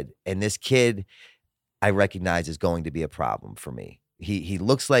kid, and this kid I recognize is going to be a problem for me. He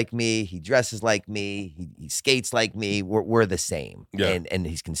looks like me, he dresses like me, he skates like me. We're the same. Yeah. And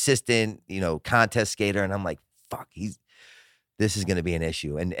he's consistent, contest skater, and I'm like, fuck, this is gonna be an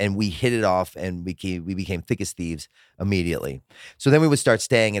issue. And we hit it off, and we became thick as thieves immediately. So then we would start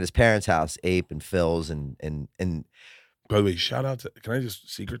staying at his parents' house, Ape and Phil's, and by the way, shout out to, can I just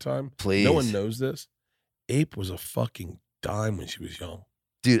secret time? Please. No one knows this. Ape was a fucking dime when she was young.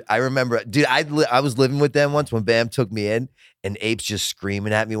 Dude, I remember, dude, I was living with them once when Bam took me in, and Ape's just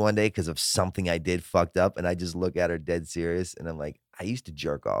screaming at me one day because of something I did fucked up, and I just look at her dead serious, and I'm like, I used to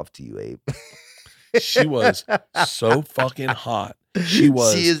jerk off to you, Ape. She was so fucking hot. She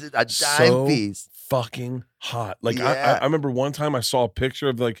is a dime so piece. fucking hot. Like Yeah. I remember one time I saw a picture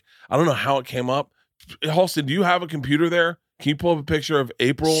of like, I don't know how it came up. Halston, do you have a computer there? Can you pull up a picture of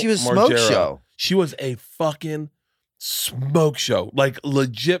April She was a Margera? smoke show. She was a fucking smoke show. Like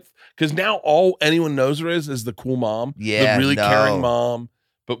legit. Because now all anyone knows her is the cool mom. Yeah, The really no. caring mom.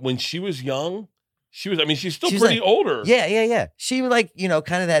 But when she was young, she's still She was pretty like- older. Yeah. She was like,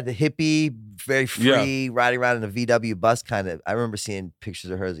 kind of had the hippie, very free, riding around in a VW bus kind of. I remember seeing pictures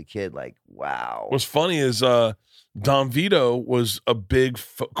of her as a kid, like, wow. What's funny is Don Vito was a big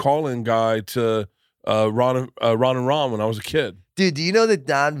call-in guy to Ron and Ron when I was a kid. Dude, do you know that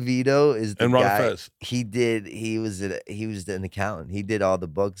Don Vito is the And Ron guy? Fez. He was an accountant. He did all the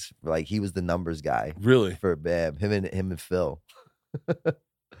books. Like, he was the numbers guy Really? for Bam. Him and Phil.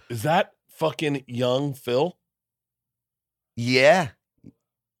 Is that fucking young Phil? Yeah.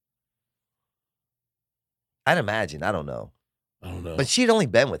 I'd imagine. I don't know. I don't know. But she'd only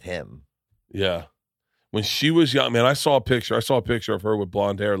been with him. Yeah. When she was young, man, I saw a picture of her with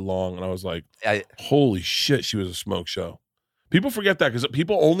blonde hair long, and I was like, holy shit, she was a smoke show. People forget that because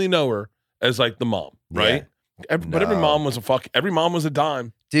people only know her as like the mom, right? Yeah. But every mom was a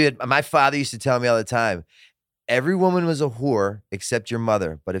dime. Dude, my father used to tell me all the time, every woman was a whore except your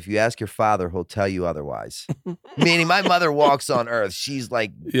mother. But if you ask your father, he'll tell you otherwise. Meaning my mother walks on earth. She's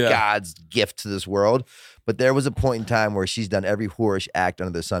like God's gift to this world. But there was a point in time where she's done every whorish act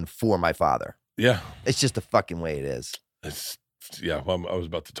under the sun for my father. Yeah. It's just the fucking way it is. Well, I was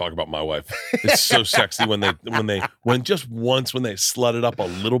about to talk about my wife. It's so sexy when just once when they slut it up a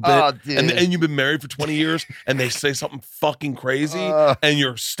little bit, Oh, dude. and you've been married for 20 years, and they say something fucking crazy, and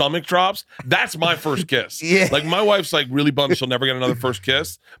your stomach drops. That's my first kiss. Yeah. Like my wife's like really bummed she'll never get another first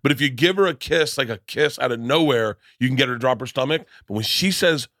kiss. But if you give her a kiss, like a kiss out of nowhere, you can get her to drop her stomach. But when she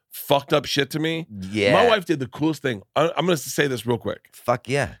says fucked up shit to me, my wife did the coolest thing. I'm going to say this real quick. Fuck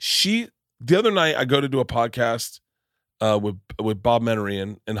yeah. The other night I go to do a podcast with Bob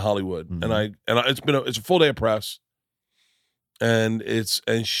Menery in Hollywood, Mhm. and it's a full day of press, and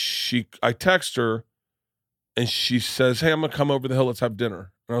I text her, and she says, "Hey, I'm gonna come over the hill. Let's have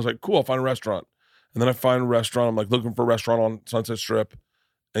dinner." And I was like, "Cool, I'll find a restaurant." And then I find a restaurant. I'm like looking for a restaurant on Sunset Strip,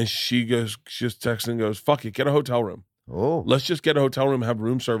 and she just texts and goes, "Fuck it, get a hotel room. Oh, Let's just get a hotel room, have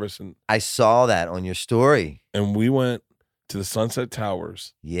room service." And I saw that on your story. we went to the Sunset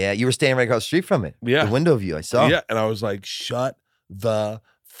Towers. Yeah, you were staying right across the street from it. Yeah. The window view, I saw. Yeah, and I was like, shut the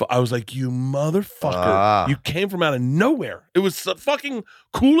I was like, you motherfucker. You came from out of nowhere. It was the fucking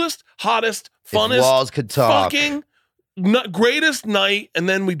coolest, hottest, If funnest, walls could talk. fucking greatest night. And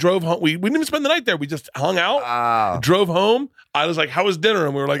then we drove home. We didn't even spend the night there. We just hung out, Wow. drove home. I was like, how was dinner?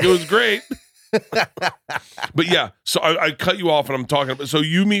 And we were like, it was great. But yeah, so I cut you off and I'm talking about, so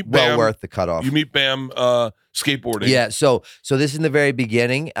you meet Bam. Well worth the cutoff. You meet Bam skateboarding. Yeah, so this is in the very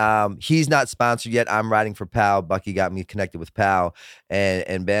beginning. He's not sponsored yet. I'm riding for Pal. Bucky got me connected with Pal,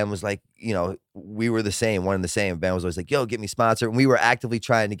 and Bam was like, we were the same, one and the same. Bam was always like, yo, get me sponsored. And we were actively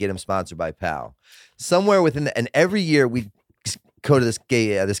trying to get him sponsored by Pal. Somewhere within and every year we go to this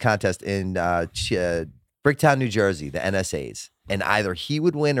contest in Bricktown, New Jersey, the NSAs. And either he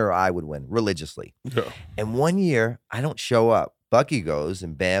would win or I would win religiously. Yeah. And one year I don't show up. Bucky goes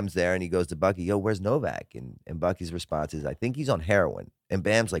and Bam's there and he goes to Bucky, yo, where's Novak? And Bucky's response is, I think he's on heroin. And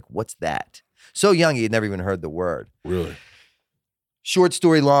Bam's like, what's that? So young, he had never even heard the word. Really? Short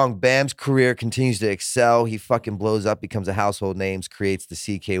story long, Bam's career continues to excel. He fucking blows up, becomes a household name, creates the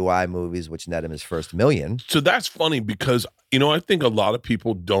CKY movies, which net him his first $1 million. So that's funny because, I think a lot of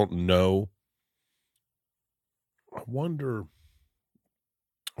people don't know. I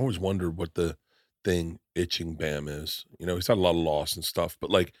always wondered what the thing itching Bam is. He's had a lot of loss and stuff, but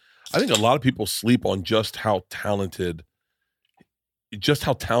like, I think a lot of people sleep on just how talented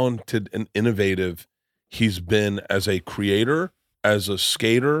and innovative he's been as a creator, as a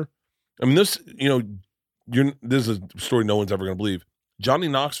skater. I mean, this is a story no one's ever going to believe. Johnny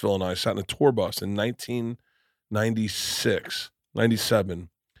Knoxville and I sat in a tour bus in 1996, 97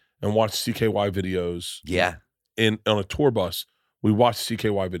 and watched CKY videos. Yeah. On a tour bus. We watched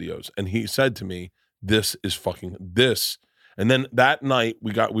CKY videos, and he said to me, "This is fucking this." And then that night,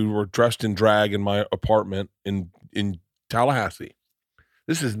 we were dressed in drag in my apartment in Tallahassee.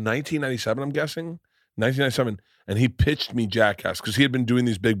 This is 1997, I'm guessing, 1997, and he pitched me Jackass because he had been doing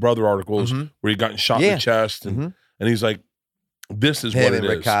these Big Brother articles where he gotten shot in the chest, and he's like, "This is Him what and it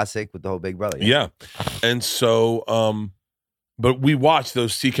Rick is." Cossack with the whole Big Brother. Yeah, and so But we watched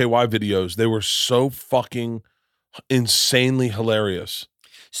those CKY videos. They were so fucking insanely hilarious.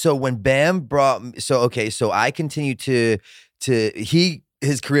 So when Bam brought, so I continue to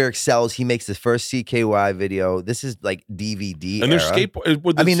his career excels. He makes the first CKY video. This is like DVD And era. there's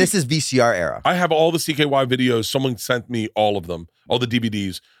skateboard. This is VCR era. I have all the CKY videos. Someone sent me all of them, all the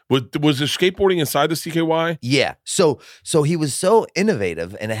DVDs. Was there skateboarding inside the CKY? Yeah. So he was so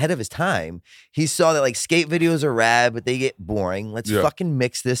innovative and ahead of his time. He saw that like skate videos are rad, but they get boring. Let's fucking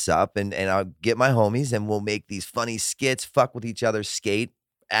mix this up and I'll get my homies and we'll make these funny skits, fuck with each other, skate,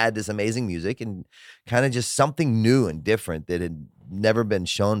 add this amazing music and kind of just something new and different that had never been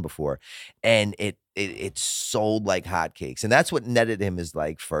shown before. And it sold like hotcakes. And that's what netted him his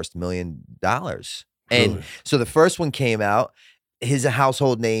like first $1 million. And so the first one came out. His a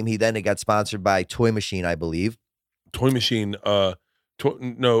household name. He then got sponsored by Toy Machine, I believe. Toy Machine. Toy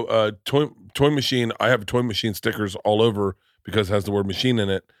Machine. I have Toy Machine stickers all over because it has the word machine in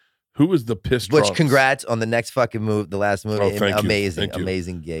it. Who was the Piss Drunks? Which, congrats on the next fucking move, the last movie. Oh, thank you.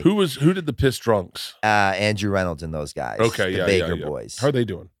 Amazing gig. Who did the Piss Drunks? Andrew Reynolds and those guys. Okay, the Baker Boys. How are they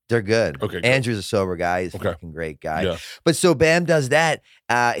doing? They're good. Okay, good. Andrew's a sober guy. He's a fucking great guy. Yeah. But so Bam does that.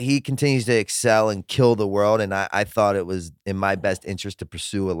 He continues to excel and kill the world. And I thought it was in my best interest to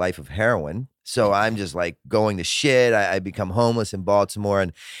pursue a life of heroin. So I'm just like going to shit. I become homeless in Baltimore.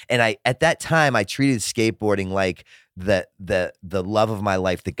 And I at that time I treated skateboarding like the love of my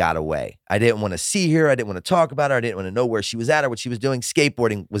life that got away. I didn't want to see her. I didn't want to talk about her. I didn't want to know where she was at or what she was doing.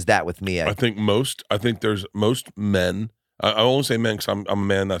 Skateboarding was that with me. I think there's most men. I won't say men because I'm a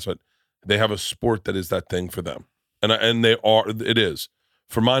man. That's what they have, a sport that is that thing for them, and it is.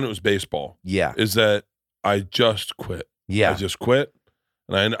 For mine, it was baseball. Yeah, is that I just quit. Yeah, I just quit,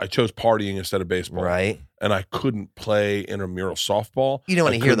 and I chose partying instead of baseball. Right, and I couldn't play intramural softball. You don't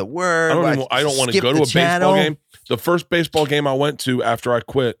want to hear the word. I don't want to go to a baseball game. The first baseball game I went to after I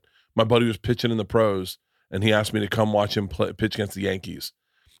quit, my buddy was pitching in the pros, and he asked me to come watch him pitch against the Yankees.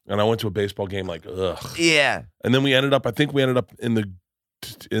 And I went to a baseball game like, ugh. Yeah. And then we ended up in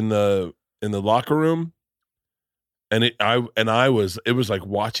the locker room. And it was like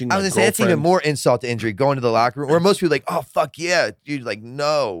watching my I was gonna say that's even more insult to injury, going to the locker room where most people are like, oh fuck yeah. Dude, like,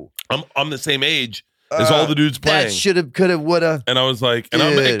 no. I'm the same age as all the dudes playing. That should have, could have, would have. And I was like,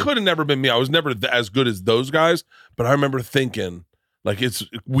 it could have never been me. I was never as good as those guys, but I remember thinking, like, it's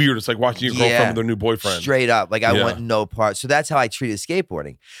weird. It's like watching your girlfriend with their new boyfriend. Straight up. Like, I want no part. So that's how I treated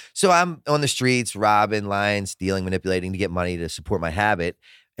skateboarding. So I'm on the streets, robbing, lying, stealing, manipulating to get money to support my habit.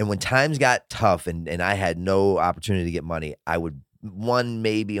 And when times got tough and I had no opportunity to get money, I would,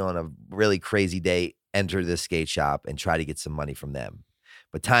 maybe on a really crazy day, enter this skate shop and try to get some money from them.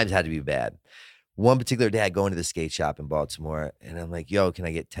 But times had to be bad. One particular day I go into the skate shop in Baltimore and I'm like, yo, can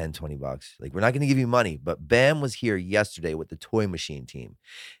I get 10, 20 bucks? Like, we're not going to give you money, but Bam was here yesterday with the Toy Machine team.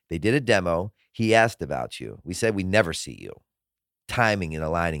 They did a demo. He asked about you. We said we never see you. Timing and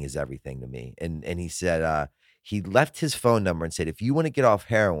aligning is everything to me. And he said, he left his phone number and said, if you want to get off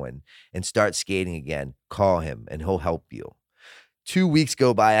heroin and start skating again, call him and he'll help you. 2 weeks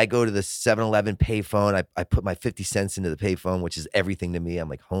go by. I go to the 7-Eleven payphone. I put my 50 cents into the payphone, which is everything to me. I'm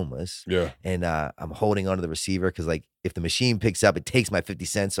like homeless. Yeah. And I'm holding onto the receiver because like if the machine picks up, it takes my 50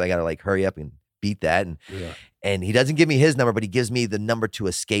 cents. So I got to like hurry up and beat that. And he doesn't give me his number, but he gives me the number to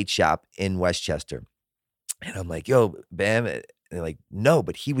a skate shop in Westchester. And I'm like, yo, Bam. And they're like, no,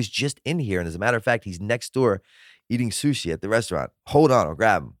 but he was just in here. And as a matter of fact, he's next door eating sushi at the restaurant. Hold on, I'll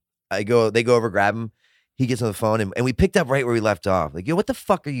grab him. They go over, grab him. He gets on the phone and we picked up right where we left off. Like, yo, what the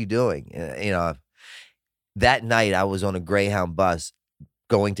fuck are you doing? That night I was on a Greyhound bus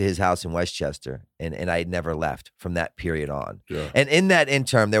going to his house in Westchester and I had never left from that period on. Yeah. And in that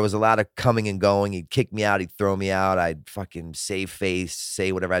interim, there was a lot of coming and going. He'd kick me out. He'd throw me out. I'd fucking save face,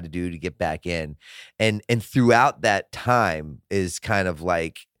 say whatever I had to do to get back in. And throughout that time is kind of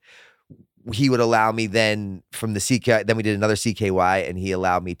like, he would allow me then from the CK, then we did another CKY and he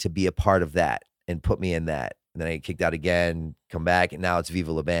allowed me to be a part of that. And put me in that. And then I get kicked out again, come back, and now it's Viva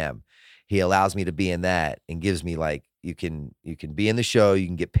La Bam. He allows me to be in that and gives me like, you can be in the show, you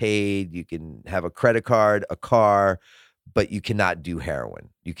can get paid, you can have a credit card, a car, but you cannot do heroin.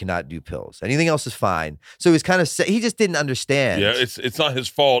 You cannot do pills. Anything else is fine. So he's kind of, he just didn't understand. Yeah, it's not his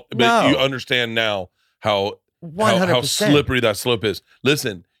fault, but No. you understand now how 100%. slippery that slope is.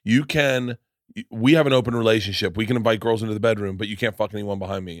 Listen, we have an open relationship. We can invite girls into the bedroom, but you can't fuck anyone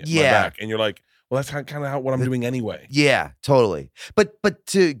behind me. My back. And you're like, well, that's kind of what I'm doing anyway. Yeah, totally. But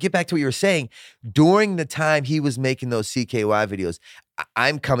to get back to what you were saying, during the time he was making those CKY videos,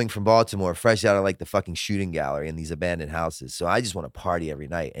 I'm coming from Baltimore, fresh out of like the fucking shooting gallery in these abandoned houses. So I just want to party every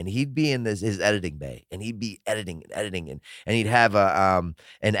night. And he'd be in his editing bay, and he'd be editing and editing, and he'd have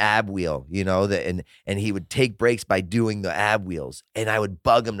an ab wheel, you know, and he would take breaks by doing the ab wheels. And I would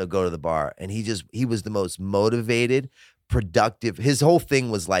bug him to go to the bar. And he was the most motivated, productive. His whole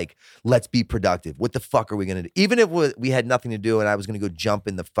thing was like, let's be productive. What the fuck are we gonna do? Even if we had nothing to do and I was gonna go jump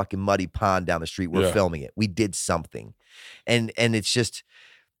in the fucking muddy pond down the street, we're filming it. We did something. And it's just,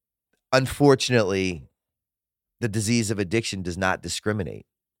 unfortunately, the disease of addiction does not discriminate.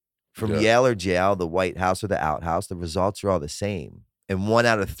 From Yale or jail, the White House or the outhouse, the results are all the same. And 1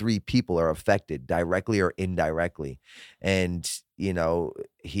 out of 3 people are affected directly or indirectly. And, you know,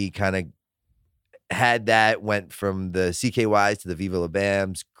 he kind of had that, went from the CKYs to the Viva La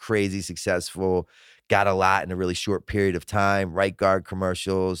Bams, crazy successful, got a lot in a really short period of time, Right Guard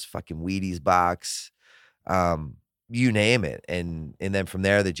commercials, fucking Wheaties box, you name it. And then from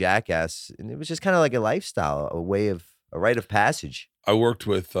there, the Jackass. And it was just kind of like a lifestyle, a rite of passage. I worked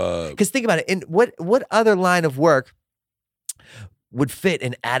with... Because think about it. In what other line of work would fit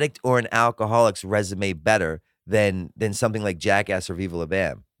an addict or an alcoholic's resume better than something like Jackass or Viva La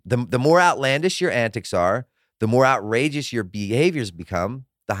Bam? The more outlandish your antics are, the more outrageous your behaviors become,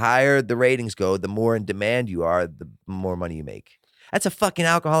 the higher the ratings go, the more in demand you are, the more money you make. That's a fucking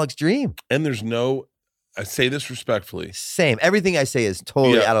alcoholic's dream. And there's no... I say this respectfully. Same. Everything I say is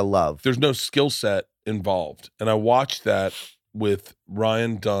totally out of love. There's no skill set involved. And I watched that with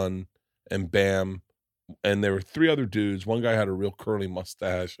Ryan Dunn and Bam. And there were 3 other dudes. One guy had a real curly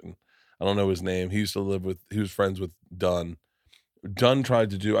mustache, and I don't know his name. He was friends with Dunn. Dunn tried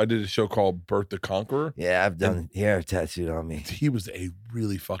to do, I did a show called Bert the Conqueror. Yeah, I've done hair tattooed on me. He was a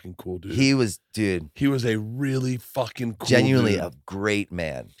really fucking cool dude. He was a really fucking cool genuinely dude. A great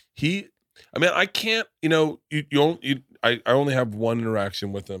man. I can't, I only have one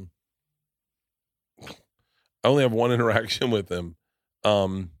interaction with him.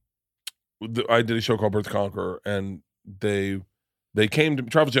 I did a show called Bert the Conqueror, and they came to,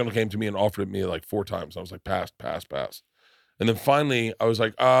 Travel Channel came to me and offered it me like 4 times. I was like, pass. And then finally I was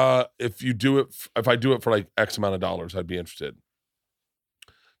like, if I do it for like X amount of dollars, I'd be interested.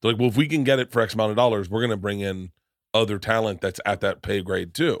 They're like, well, if we can get it for X amount of dollars, we're going to bring in other talent that's at that pay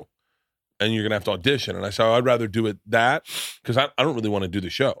grade too. And you're going to have to audition. And I said, I'd rather do it that, because I don't really want to do the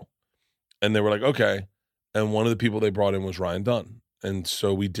show. And they were like, okay. And one of the people they brought in was Ryan Dunn. And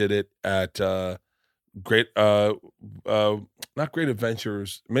so we did it at not Great Adventures,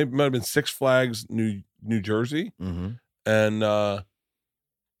 might have been Six Flags, New Jersey. Mm-hmm.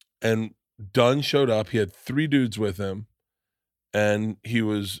 And Dunn showed up. He had 3 dudes with him, and he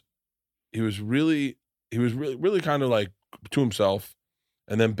was really kind of like to himself.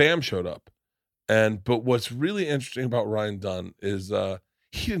 And then Bam showed up. But what's really interesting about Ryan Dunn is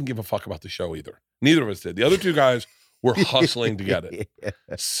he didn't give a fuck about the show either. Neither of us did. The other 2 guys were hustling to get it.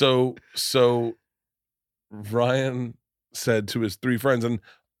 So Ryan said to his 3 friends, and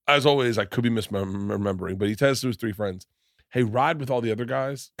as always, I could be misremembering, but he says to his 3 friends, hey, ride with all the other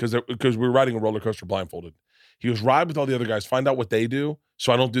guys, because we were riding a roller coaster blindfolded. He goes, ride with all the other guys, find out what they do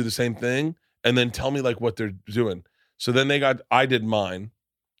so I don't do the same thing, and then tell me like what they're doing. So then I did mine,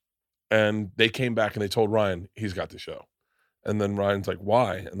 and they came back and they told Ryan, he's got the show. And then Ryan's like,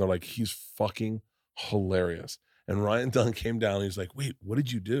 why? And they're like, he's fucking hilarious. And Ryan Dunn came down and he's like, wait, what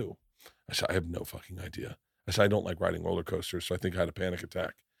did you do? I said, I have no fucking idea. I said, I don't like riding roller coasters, so I think I had a panic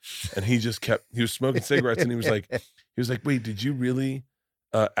attack. And he was smoking cigarettes, and he was like, wait, did you really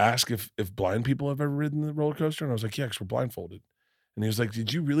ask if blind people have ever ridden the roller coaster? And I was like, yeah, because we're blindfolded. And he was like,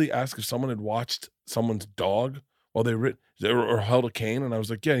 did you really ask if someone had watched someone's dog while they or held a cane? And I was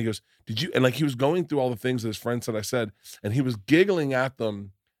like, yeah. And he goes, did you? And like, he was going through all the things that his friend said I said, and he was giggling at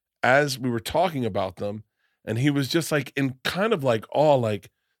them as we were talking about them. And he was just like in kind of like, oh,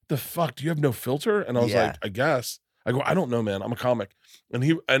 like, the fuck, do you have no filter? And I was like, I guess. I go, I don't know, man. I'm a comic.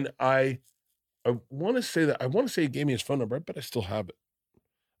 And I want to say he gave me his phone number, but I still have it.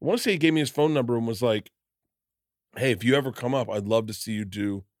 I want to say he gave me his phone number and was like, hey, if you ever come up, I'd love to see you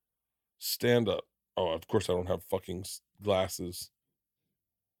do stand up. Oh, of course I don't have fucking glasses.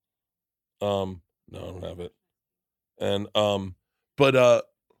 No, I don't have it. And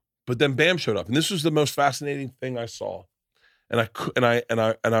but then Bam showed up, and this was the most fascinating thing I saw. And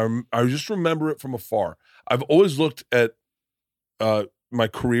I just remember it from afar. I've always looked at my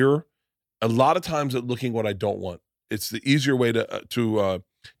career a lot of times at looking what I don't want. It's the easier way to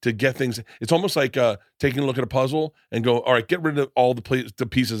get things. It's almost like taking a look at a puzzle and go, all right, get rid of all the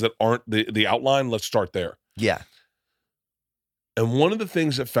pieces that aren't the outline. Let's start there. Yeah. And one of the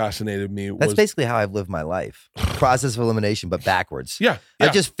things that fascinated me That's was basically how I've lived my life. Process of elimination, but backwards. yeah. I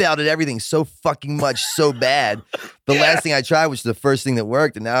just failed at everything so fucking much, so bad. The last thing I tried was the first thing that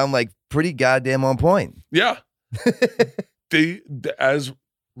worked, and now I'm like pretty goddamn on point. Yeah. As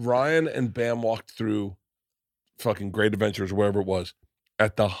Ryan and Bam walked through fucking Great Adventures, wherever it was,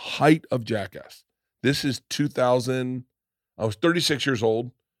 at the height of Jackass. This is 2000. I was 36 years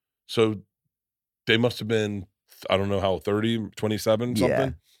old. So they must have been, I don't know how, 30, 27, something. Yeah.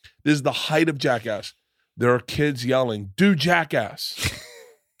 This is the height of Jackass. There are kids yelling, do Jackass.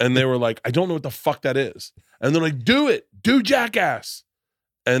 And they were like, I don't know what the fuck that is. And they're like, do it, do Jackass.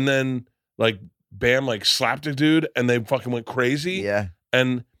 And then like Bam like slapped a dude and they fucking went crazy. Yeah.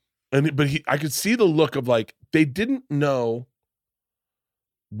 But I could see the look of like, they didn't know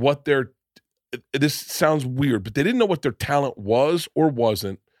what this sounds weird, but they didn't know what their talent was or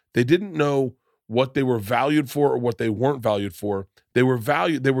wasn't. They didn't know what they were valued for or what they weren't valued for. They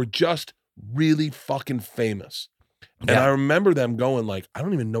were just really fucking famous. And I remember them going like, I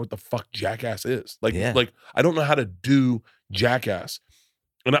don't even know what the fuck Jackass is. Like I don't know how to do Jackass.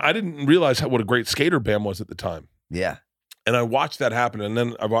 And I didn't realize what a great skater Bam was at the time. Yeah. And I watched that happen. And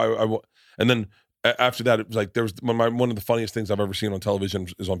then after that, it was like there was one of the funniest things I've ever seen on television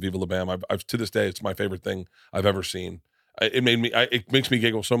is on Viva La Bam. I've to this day, it's my favorite thing I've ever seen. It makes me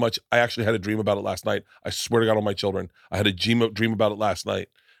giggle so much. I actually had a dream about it last night. I swear to God on my children, I had a dream about it last night.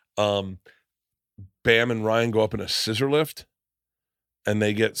 Bam and Ryan go up in a scissor lift, and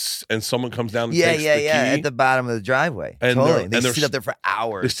someone comes down and takes the key at the bottom of the driveway. And totally. They sit up there for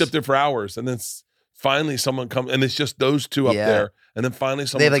hours. They sit up there for hours, and then finally someone comes, and it's just those two up there. And then finally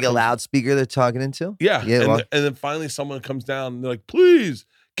someone they have like a loudspeaker they're talking into. Yeah. And then finally someone comes down and they're like, please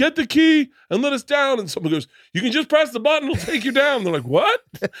get the key and let us down. And someone goes, you can just press the button, it'll take you down. They're like, what?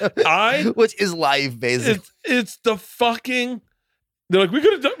 Which is life, basically. It's the fucking. They're like, we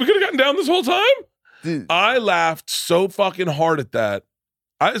could have gotten down this whole time. Dude. I laughed so fucking hard at that.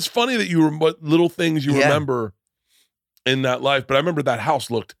 It's funny that what little things you remember in that life, but I remember that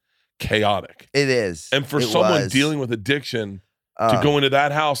house looked chaotic. It is. And for someone dealing with addiction to go into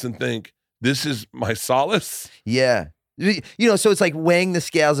that house and think, this is my solace. Yeah. So it's like weighing the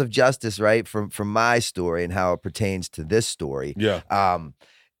scales of justice, right? From my story and how it pertains to this story. Yeah.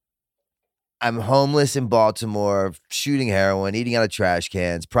 I'm homeless in Baltimore, shooting heroin, eating out of trash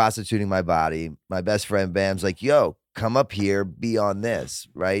cans, prostituting my body. My best friend Bam's like, yo, come up here, be on this,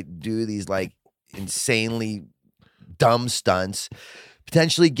 right? Do these like insanely dumb stunts,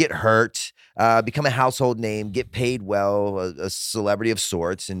 potentially get hurt, become a household name, get paid well, a celebrity of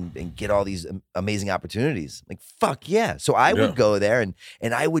sorts, and get all these amazing opportunities. Like, fuck yeah. So I would go there and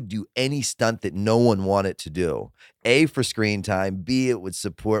I would do any stunt that no one wanted to do. A, for screen time. B, it would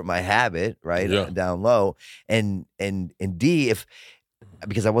support my habit, right? Down low. And D,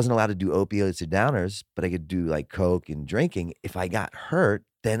 because I wasn't allowed to do opioids or downers, but I could do like coke and drinking. If I got hurt,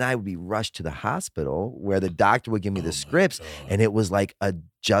 then I would be rushed to the hospital where the doctor would give me the scripts, and it was like a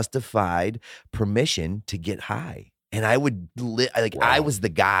justified permission to get high. And I would I was the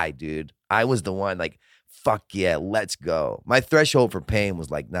guy, dude. I was the one like, fuck yeah, let's go. My threshold for pain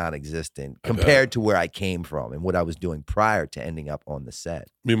was like non-existent compared to where I came from and what I was doing prior to ending up on the set.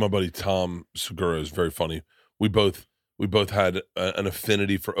 Me and my buddy Tom Segura is very funny. We both had an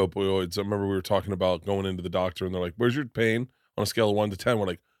affinity for opioids. I remember we were talking about going into the doctor, and they're like, "Where's your pain on a scale of 1 to 10?" We're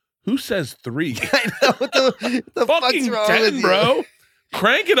like, "Who says 3?" I know what the fucking fuck's wrong 10, with you? bro.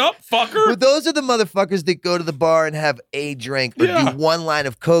 Crank it up, fucker. But those are the motherfuckers that go to the bar and have a drink or do one line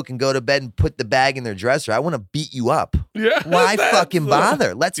of coke and go to bed and put the bag in their dresser. I want to beat you up. Yeah. Why fucking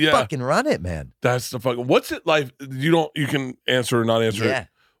bother? Let's fucking run it, man. That's the fucking. What's it like? You can answer or not answer it.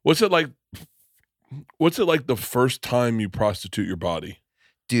 What's it like? What's it like the first time you prostitute your body?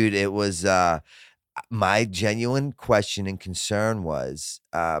 Dude, it was my genuine question and concern was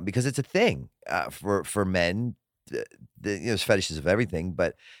because it's a thing for men. There's fetishes of everything,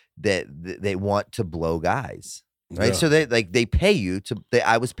 but that they want to blow guys, right? Yeah. So they pay you to.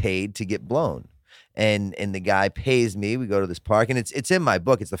 I was paid to get blown, and the guy pays me. We go to this park, and it's in my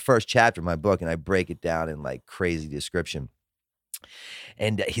book. It's the first chapter of my book, and I break it down in like crazy description.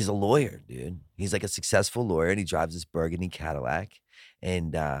 And he's a lawyer, dude. He's like a successful lawyer, and he drives this burgundy Cadillac.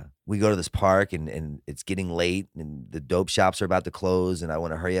 And we go to this park, and it's getting late, and the dope shops are about to close, and I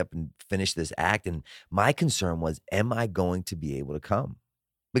want to hurry up and finish this act. And my concern was, am I going to be able to come?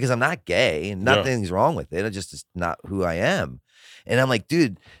 Because I'm not gay, and nothing's wrong with it. It's not who I am. And I'm like,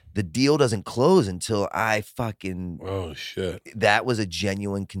 dude, the deal doesn't close until I fucking... Oh, shit. That was a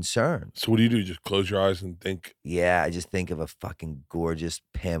genuine concern. So what do? Just close your eyes and think? Yeah, I just think of a fucking gorgeous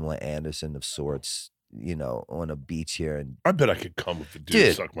Pamela Anderson of sorts on a beach here. And I bet I could come if the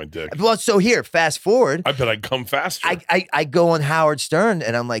dude sucked my dick. Well, so here, fast forward. I bet I'd come faster. I go on Howard Stern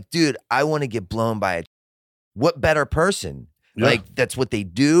and I'm like, dude, I want to get blown by a. What better person? Yeah. Like, that's what they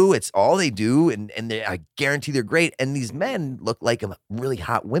do. It's all they do. And I guarantee they're great. And these men look like really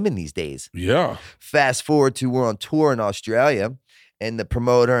hot women these days. Yeah. Fast forward to we're on tour in Australia. And the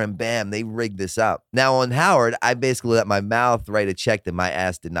promoter and bam, they rigged this up. Now on Howard, I basically let my mouth write a check that my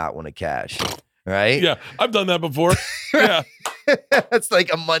ass did not want to cash. Right? Yeah, I've done that before. Yeah. It's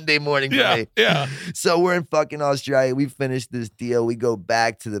like a Monday morning for me. Yeah. So we're in fucking Australia. We finished this deal. We go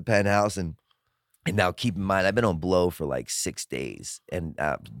back to the penthouse and now keep in mind, I've been on blow for like 6 days and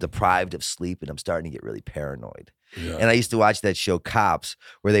deprived of sleep, and I'm starting to get really paranoid. Yeah. And I used to watch that show Cops,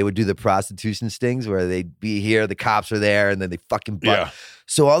 where they would do the prostitution stings, where they'd be here, the cops are there, and then they fucking butt. Yeah.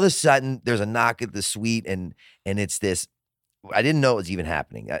 So all of a sudden, there's a knock at the suite, and it's this. I didn't know it was even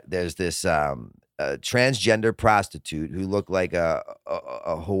happening. There's this transgender prostitute who looked like a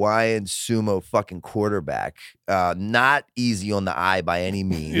Hawaiian sumo fucking quarterback, not easy on the eye by any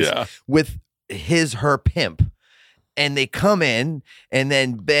means. Yeah. With her pimp. And they come in and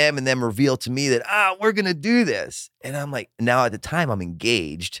then bam, and then reveal to me that, we're going to do this. And I'm like, now at the time I'm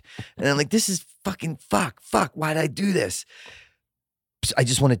engaged. And I'm like, this is fucking fuck. Why'd I do this? So I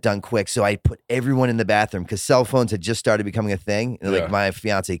just want it done quick. So I put everyone in the bathroom because cell phones had just started becoming a thing. And like my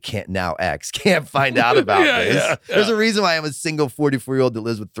fiance can't find out about this. Yeah. There's a reason why I'm a single 44-year-old that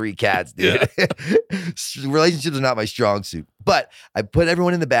lives with 3 cats, dude. Yeah. Relationships are not my strong suit. But I put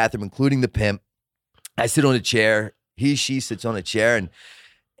everyone in the bathroom, including the pimp. I sit on a chair. She sits on a chair,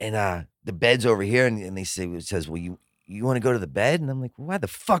 and the bed's over here, and it says, well, you want to go to the bed? And I'm like, why the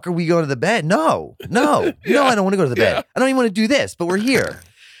fuck are we going to the bed? No, I don't want to go to the bed. I don't even want to do this, but we're here.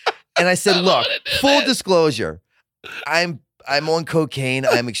 And I said, look, full disclosure, I'm on cocaine.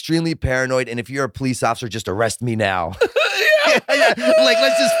 I'm extremely paranoid, and if you're a police officer, just arrest me now. Like,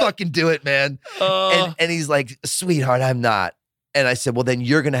 let's just fucking do it, man. And he's like, sweetheart, I'm not. And I said, well, then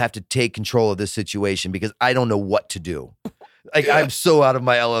you're going to have to take control of this situation because I don't know what to do. Like, I'm so out of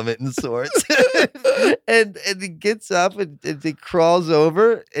my element in sorts. and he gets up and he crawls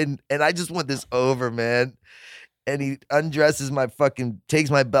over and I just want this over, man. And he undresses takes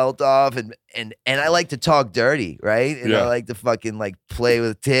my belt off and I like to talk dirty, right? And I like to fucking like play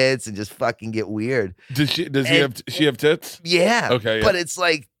with tits and just fucking get weird. Does she have tits? Yeah. Okay. Yeah. But it's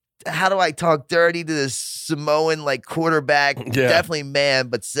like, how do I talk dirty to this Samoan like quarterback, definitely man,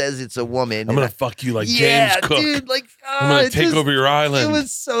 but says it's a woman? I'm gonna fuck you like James Cook. Dude, like I'm gonna take over your island. It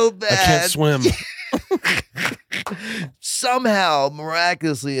was so bad. I can't swim. Somehow,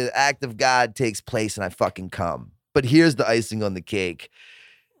 miraculously, an act of God takes place and I fucking come. But here's the icing on the cake.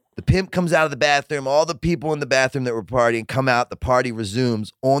 The pimp comes out of the bathroom. All the people in the bathroom that were partying come out. The party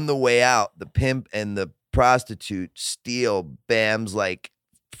resumes. On the way out, the pimp and the prostitute steal Bam's like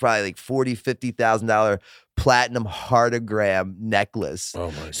probably like $40,000-$50,000 platinum heartogram necklace.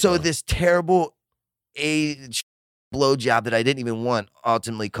 Oh my God. So this terrible age blowjob that I didn't even want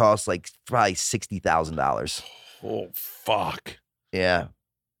ultimately cost like probably $60,000. Oh fuck. Yeah.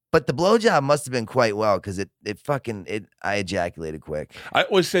 But the blowjob must have been quite well because I ejaculated quick. I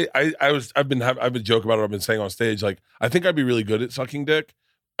always say I've been joking about it. I've been saying on stage, like, I think I'd be really good at sucking dick.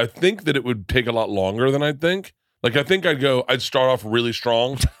 I think that it would take a lot longer than I'd think. Like, I think I'd start off really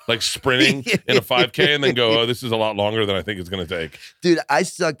strong, like sprinting in a 5K, and then go, oh, this is a lot longer than I think it's going to take. Dude, I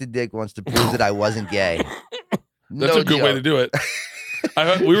sucked a dick once to prove that I wasn't gay. That's a good way to do it.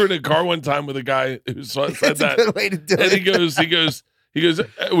 We were in a car one time with a guy who said That's that. a good way to do and it. He goes,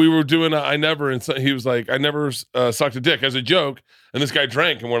 we were doing I never, and so he was like, I never sucked a dick as a joke. And this guy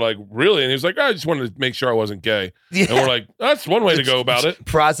drank, and we're like, really? And he was like, I just wanted to make sure I wasn't gay. Yeah. And we're like, that's one way to go about it.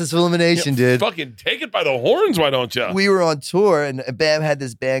 Process of elimination, dude. Fucking take it by the horns, why don't you? We were on tour, and Bam had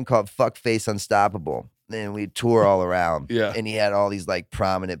this band called Fuckface Unstoppable. And we'd tour all around. Yeah. And he had all these like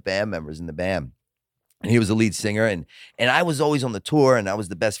prominent band members in the band. And he was the lead singer, and I was always on the tour, and I was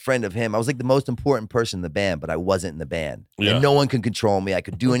the best friend of him. I was like the most important person in the band, but I wasn't in the band. Yeah. And no one could control me. I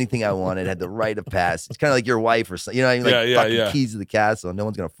could do anything I wanted, had the right of pass. It's kind of like your wife or something. You know what I mean? Like fucking keys to the castle. No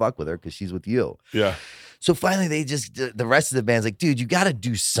one's going to fuck with her because she's with you. Yeah. So finally, the rest of the band's like, dude, you got to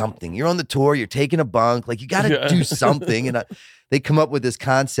do something. You're on the tour. You're taking a bunk. Like, you got to do something. And they come up with this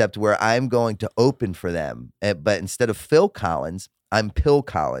concept where I'm going to open for them. But instead of Phil Collins, I'm Pill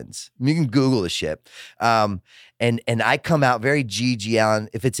Collins. You can Google the shit. And I come out very GG Allen.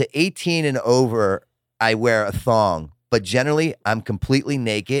 If it's at 18 and over, I wear a thong. But generally, I'm completely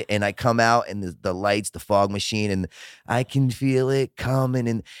naked, and I come out, and the lights, the fog machine, and I can feel it coming,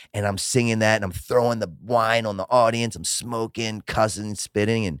 and I'm singing that, and I'm throwing the wine on the audience. I'm smoking, cussing,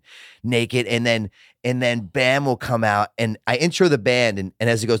 spitting, and naked, and then Bam will come out, and I intro the band, and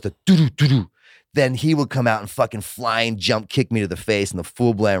as it goes to doo doo doo doo, then he would come out and fucking flying jump kick me to the face, and the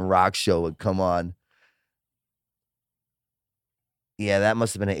Full Bland Rock Show would come on. Yeah, that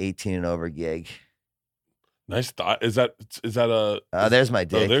must have been an 18 and over gig. Nice thought. Is that a? There's my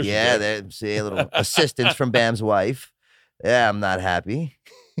dick. there's your Yeah, dick. there's see, a little assistance from Bam's wife. Yeah, I'm not happy.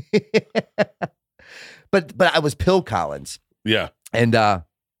 but I was Pill Collins, Yeah. and I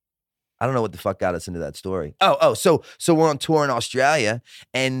don't know what the fuck got us into that story. So we're on tour in Australia,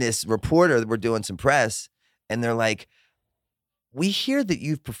 and this reporter, we're doing some press, and they're like, "We hear that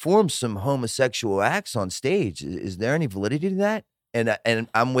you've performed some homosexual acts on stage. Is there any validity to that?" And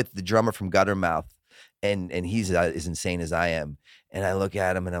I'm with the drummer from Guttermouth. And he's as insane as I am. And I look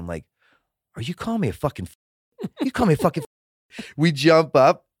at him and I'm like, "Are you calling me a fucking you call me a fucking We jump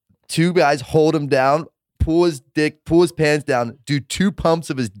up, two guys hold him down, pull his pants down, do 2 pumps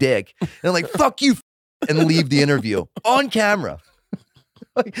of his dick. And I'm like, "Fuck you," and leave the interview on camera.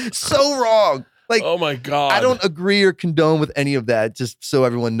 Like, so wrong. Like, oh my God. I don't agree or condone with any of that, just so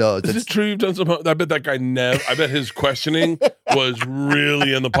everyone knows. Is it true you've done some? I bet that guy I bet his questioning was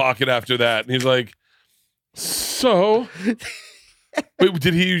really in the pocket after that. And he's like, "So, wait,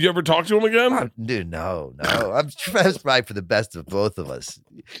 did you ever talk to him again?" Dude, no. That's probably for the best of both of us.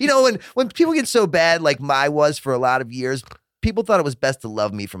 You know, when people get so bad, like I was for a lot of years, people thought it was best to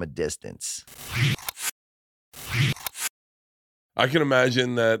love me from a distance. I can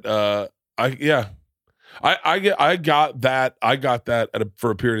imagine that. I got that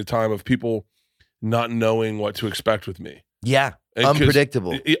for a period of time of people not knowing what to expect with me. Yeah,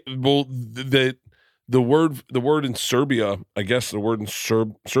 unpredictable. Well, the word in Serbia, I guess the word in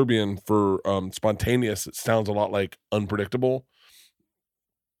Serbian for spontaneous, it sounds a lot like unpredictable.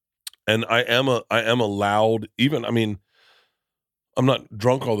 And I am a loud, even, I mean, I'm not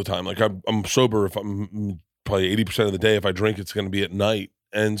drunk all the time. Like I'm sober if I'm probably 80% of the day. If I drink, it's going to be at night.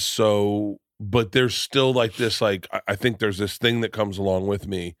 And so, but there's still like this, like, I think there's this thing that comes along with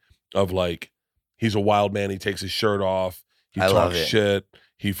me of like, he's a wild man. He takes his shirt off. He talks shit.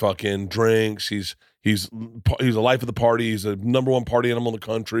 He fucking drinks. He's the life of the party. He's a #1 party animal in the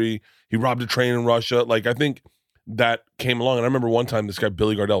country. He robbed a train in Russia. Like, I think that came along. And I remember one time this guy,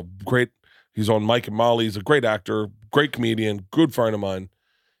 Billy Gardell, great. He's on Mike and Molly. He's a great actor, great comedian, good friend of mine.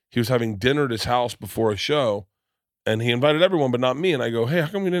 He was having dinner at his house before a show, and he invited everyone, but not me. And I go, "Hey, how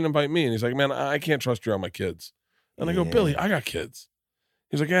come you didn't invite me?" And he's like, "Man, I can't trust you around my kids." And I go, "Billy, I got kids."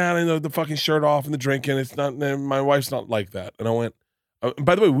 He's like, "Yeah, I know, the fucking shirt off and the drinking. It's not, my wife's not like that." And I went,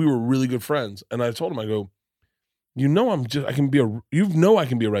 by the way, we were really good friends. And I told him, I go, "You know, I can be a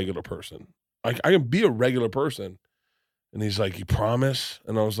regular person. I can be a regular person." And he's like, "You promise?"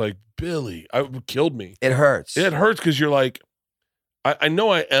 And I was like, "Billy," it killed me. It hurts. It hurts because you're like, I know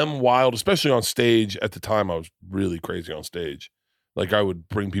I am wild, especially on stage. At the time, I was really crazy on stage. Like, I would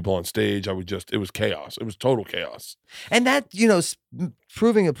bring people on stage. It was chaos. It was total chaos. And that,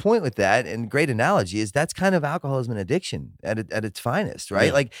 proving a point with that, and great analogy, is that's kind of alcoholism and addiction at its finest, right?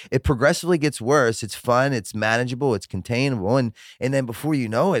 Yeah. Like, it progressively gets worse. It's fun, it's manageable, it's containable, and then before you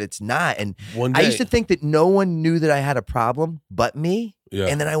know it, it's not. And One day, I used to think that no one knew that I had a problem but me. Yeah.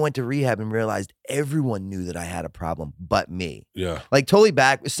 And then I went to rehab and realized everyone knew that I had a problem but me. Yeah. Like, totally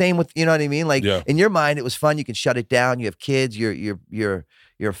back. Same with, you know what I mean? Like, Yeah. in your mind, it was fun. You can shut it down. You have kids. You're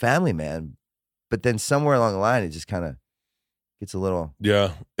a family man. But then somewhere along the line, it just kind of gets a little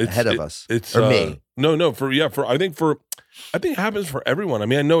ahead of us. It's or me. No, I think it happens for everyone. I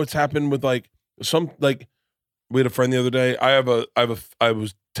mean, I know it's happened with we had a friend the other day. I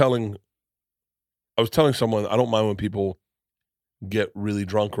was telling someone, I don't mind when people get really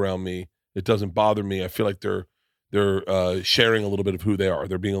drunk around me. It doesn't bother me. I feel like they're sharing a little bit of who they are.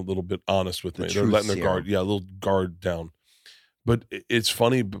 They're being a little bit honest with me. They're letting their guard, a little guard down. But it's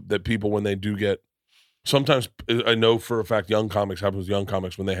funny that people, when they do get, sometimes I know for a fact, young comics, happens with young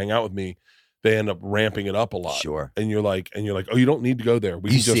comics, when they hang out with me, they end up ramping it up a lot. Sure. And you're like, "Oh, you don't need to go there.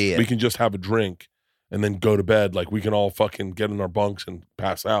 We can just have a drink and then go to bed. Like, we can all fucking get in our bunks and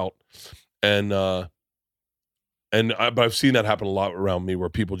pass out." But I've seen that happen a lot around me, where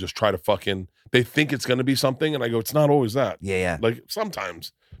people just try to they think it's going to be something. And I go, "It's not always that." Yeah. Like,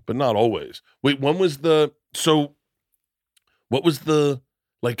 sometimes, but not always. Wait, what was the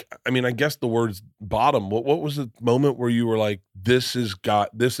like, I mean, I guess the word's bottom. What was the moment where you were like, this has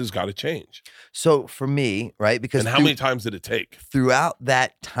got to change? So for me, right, because And how many times did it take? throughout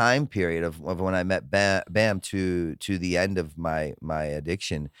that time period of when I met Bam to the end of my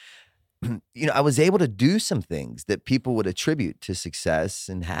addiction, I was able to do some things that people would attribute to success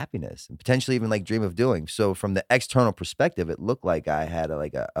and happiness and potentially even like dream of doing. So from the external perspective, it looked like I had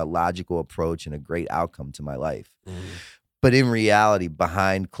a logical approach and a great outcome to my life. But in reality,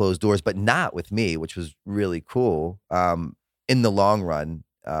 behind closed doors, but not with me, which was really cool in the long run,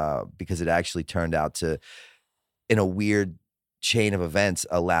 because it actually turned out to, in a weird chain of events,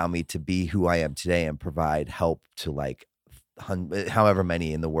 allow me to be who I am today and provide help to like however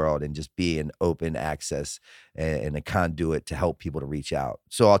many in the world, and just be an open access and a conduit to help people to reach out.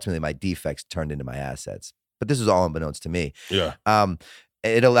 So ultimately my defects turned into my assets, but this is all unbeknownst to me. Yeah.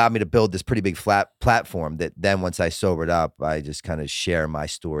 It allowed me to build this pretty big flat platform that then once I sobered up, I just kind of share my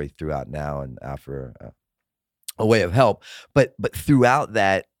story throughout now and offer a way of help. But throughout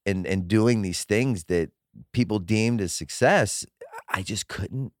that and doing these things that people deemed as success, I just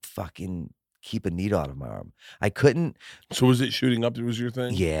couldn't fucking keep a needle out of my arm. I couldn't. So was it shooting up that was your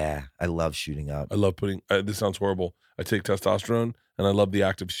thing? Yeah, I love shooting up. I love putting, this sounds horrible. I take testosterone and I love the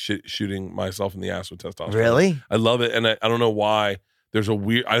act of shooting myself in the ass with testosterone. Really? I love it. And I don't know why. There's a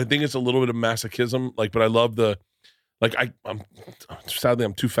weird, I think it's a little bit of masochism, like, but I love the, like, I'm sadly,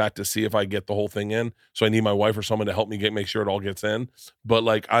 I'm too fat to see if I get the whole thing in. So I need my wife or someone to help me make sure it all gets in. But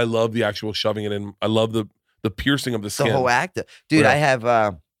like, I love the actual shoving it in. I love the piercing of the skin. The whole act. Dude, Yeah. I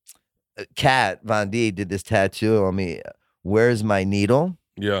have, Kat Von D did this tattoo on me. Where's my needle?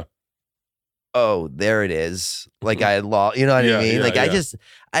 Yeah. Oh, there it is. Like I had lost, you know what I mean? Yeah, like yeah.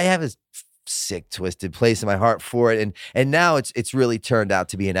 I have a sick, twisted place in my heart for it. And now it's really turned out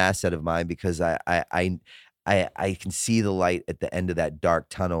to be an asset of mine because I can see the light at the end of that dark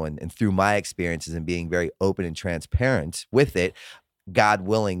tunnel, and through my experiences and being very open and transparent with it, God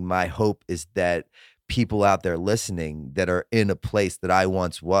willing, my hope is that people out there listening that are in a place that I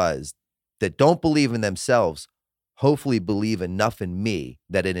once was, that don't believe in themselves, hopefully believe enough in me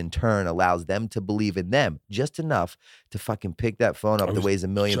that it in turn allows them to believe in them just enough to fucking pick that phone up that weighs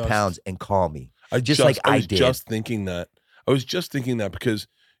 1 million pounds and call me. I was just thinking that. I was just thinking that because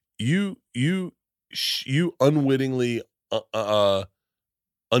you unwittingly,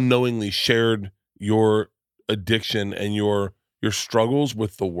 unknowingly shared your addiction and your struggles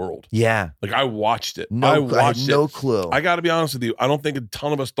with the world. Yeah. Like I watched it. I had no clue. I got to be honest with you. I don't think a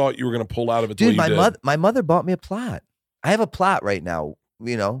ton of us thought you were going to pull out of it. Dude, my mother bought me a plot. I have a plot right now,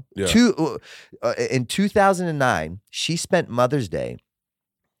 Yeah. In 2009, she spent Mother's Day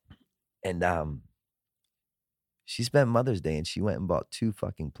and she went and bought 2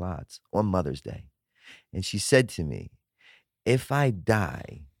 fucking plots on Mother's Day. And she said to me, if I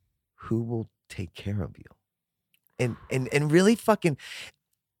die, who will take care of you? And really fucking,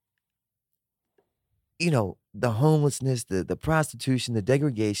 the homelessness, the prostitution, the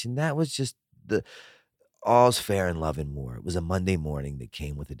degradation, that was just all's fair in love and war. It was a Monday morning that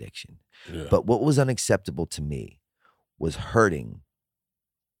came with addiction. Yeah. But what was unacceptable to me was hurting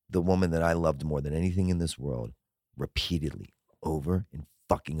the woman that I loved more than anything in this world repeatedly, over and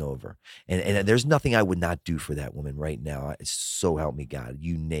fucking over. And there's nothing I would not do for that woman right now. So help me God.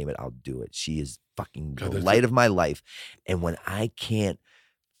 You name it, I'll do it. She is fucking the light of my life. And when I can't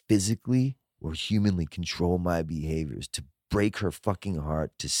physically or humanly control my behaviors to break her fucking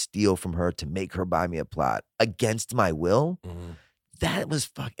heart, to steal from her, to make her buy me a plot against my will, that was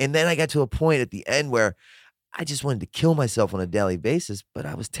fuck. And then I got to a point at the end where I just wanted to kill myself on a daily basis, but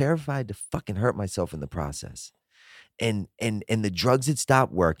I was terrified to fucking hurt myself in the process. And the drugs had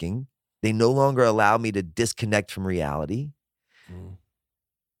stopped working. They no longer allow me to disconnect from reality.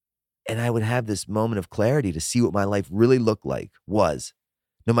 And I would have this moment of clarity to see what my life really looked like was.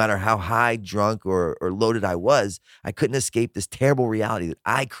 No matter how high, drunk, or loaded I was, I couldn't escape this terrible reality that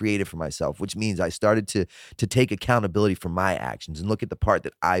I created for myself, which means I started to take accountability for my actions and look at the part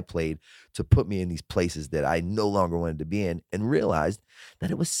that I played to put me in these places that I no longer wanted to be in, and realized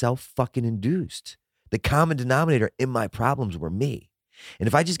that it was self-fucking induced. The common denominator in my problems were me. And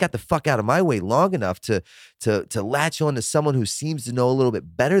if I just got the fuck out of my way long enough to latch on to someone who seems to know a little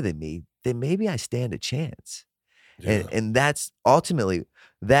bit better than me, then maybe I stand a chance. Yeah. And that's ultimately,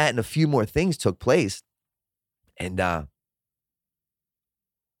 that and a few more things took place. And now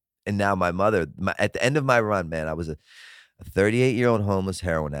my mother, at the end of my run, man, I was a 38-year-old homeless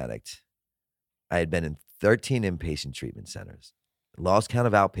heroin addict. I had been in 13 inpatient treatment centers, lost count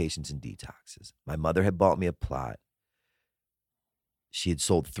of outpatients and detoxes. My mother had bought me a plot. She had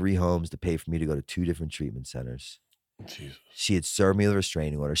sold 3 homes to pay for me to go to 2 different treatment centers. Jesus. She had served me with a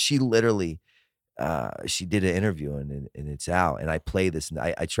restraining order. She literally, she did an interview and it's out. And I play this, and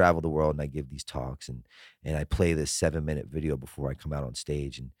I travel the world and I give these talks, and I play this 7-minute video before I come out on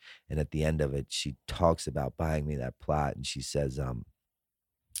stage. And at the end of it, she talks about buying me that plot. And she says,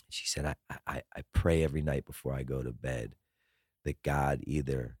 she said, I pray every night before I go to bed that God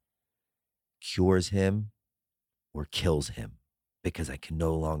either cures him or kills him, because I can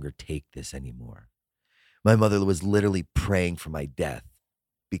no longer take this anymore. My mother was literally praying for my death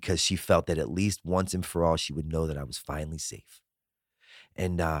because she felt that at least once and for all, she would know that I was finally safe.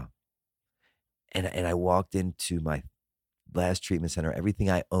 And I walked into my last treatment center. Everything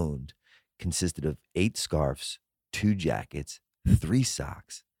I owned consisted of 8 scarves, 2 jackets, 3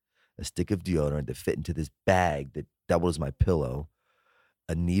 socks, a stick of deodorant that fit into this bag that doubled as my pillow,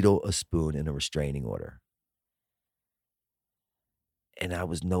 a needle, a spoon, and a restraining order. And I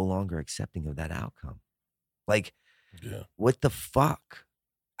was no longer accepting of that outcome. Like, what the fuck?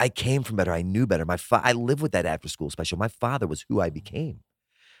 I came from better. I knew better. I lived with that after school special. My father was who I became.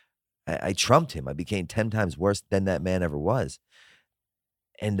 I trumped him. I became 10 times worse than that man ever was.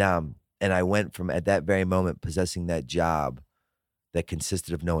 And I went from, at that very moment, possessing that job that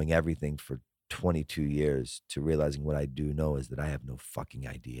consisted of knowing everything for 22 years to realizing what I do know is that I have no fucking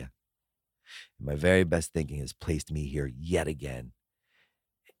idea. And my very best thinking has placed me here yet again.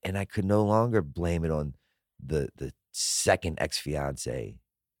 And I could no longer blame it on the second ex-fiance.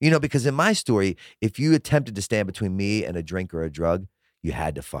 You know, because in my story, if you attempted to stand between me and a drink or a drug, you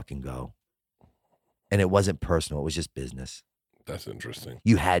had to fucking go. And it wasn't personal. It was just business. That's interesting.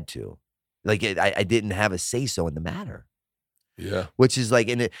 You had to. Like, I didn't have a say-so in the matter. Yeah. Which is like,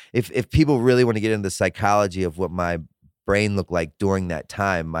 and if people really want to get into the psychology of what my brain looked like during that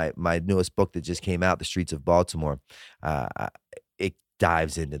time, my newest book that just came out, The Streets of Baltimore, it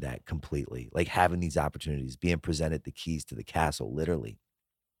dives into that completely. Like, having these opportunities, being presented the keys to the castle, literally,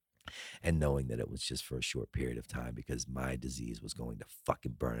 and knowing that it was just for a short period of time because my disease was going to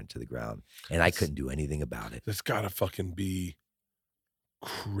fucking burn into the ground and I couldn't do anything about it. That's gotta fucking be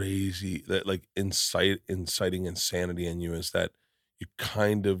crazy. That, like, inciting insanity in you is that you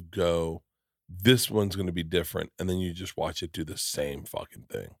kind of go, this one's going to be different, and then you just watch it do the same fucking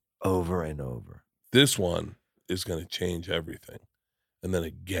thing over and over. This one is going to change everything, and then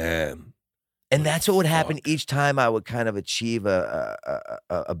again. And that's what would happen each time I would kind of achieve a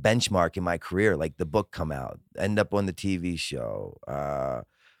benchmark in my career, like the book come out, end up on the TV show,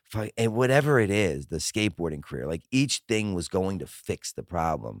 and whatever it is, the skateboarding career, like each thing was going to fix the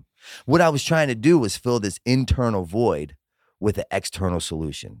problem. What I was trying to do was fill this internal void with an external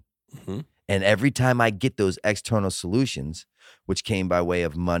solution. Mm-hmm. And every time I get those external solutions, which came by way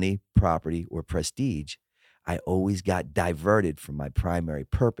of money, property, or prestige, I always got diverted from my primary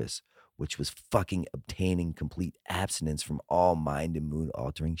purpose, which was fucking obtaining complete abstinence from all mind and mood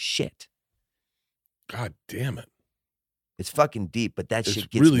altering shit. God damn it. It's fucking deep, but that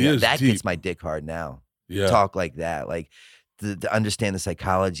shit gets really me. Is that deep. Gets my dick hard now. Yeah. Talk like that, like to understand the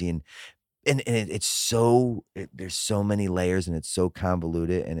psychology and it's so there's so many layers and it's so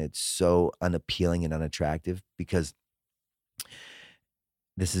convoluted and it's so unappealing and unattractive because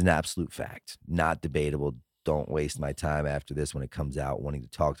this is an absolute fact, not debatable. Don't waste my time after this when it comes out wanting to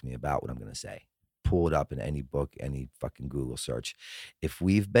talk to me about what I'm going to say. Pull it up in any book, any fucking Google search. If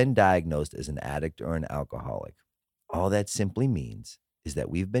we've been diagnosed as an addict or an alcoholic, all that simply means is that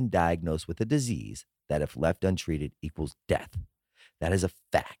we've been diagnosed with a disease that, if left untreated, equals death. That is a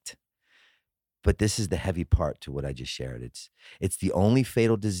fact. But this is the heavy part to what I just shared. It's the only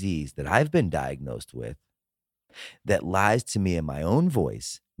fatal disease that I've been diagnosed with that lies to me in my own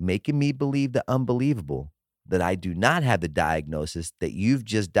voice, making me believe the unbelievable, that I do not have the diagnosis that you've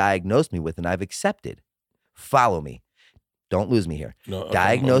just diagnosed me with and I've accepted. Follow me. Don't lose me here. No,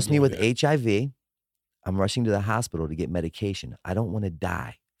 Diagnose me with HIV. I'm rushing to the hospital to get medication. I don't want to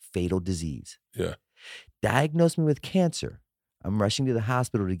die. Fatal disease. Yeah. Diagnose me with cancer. I'm rushing to the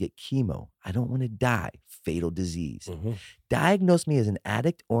hospital to get chemo. I don't want to die. Fatal disease. Mm-hmm. Diagnose me as an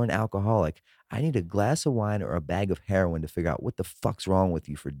addict or an alcoholic. I need a glass of wine or a bag of heroin to figure out what the fuck's wrong with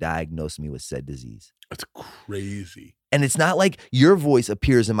you for diagnosing me with said disease. That's crazy. And it's not like your voice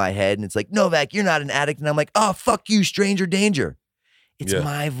appears in my head and it's like, Novak, you're not an addict. And I'm like, oh, fuck you, stranger danger. It's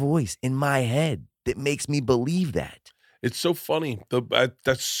my voice in my head that makes me believe that. It's so funny.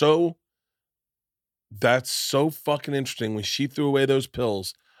 That's so fucking interesting. When she threw away those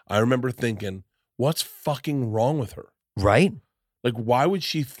pills, I remember thinking, what's fucking wrong with her? Right? Like, why would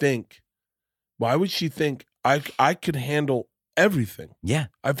she think I could handle everything? Yeah.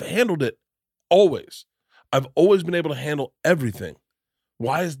 I've handled it always. I've always been able to handle everything.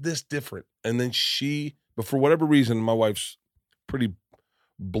 Why is this different? And then she but for whatever reason, my wife's pretty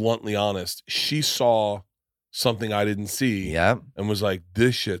bluntly honest. She saw something I didn't see, Yeah, and was like,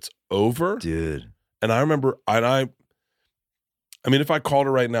 "This shit's over, dude." And I remember, I mean, if I called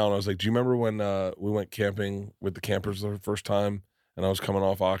her right now and I was like, "Do you remember when we went camping with the campers the first time, and I was coming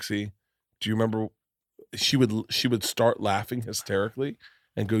off Oxy? Do you remember?" She would start laughing hysterically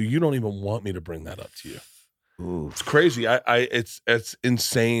and go, "You don't even want me to bring that up to you." Ooh. It's crazy. It's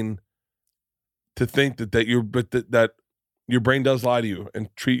insane to think that your brain does lie to you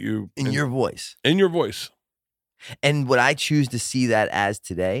and treat you In your voice. In your voice. And what I choose to see that as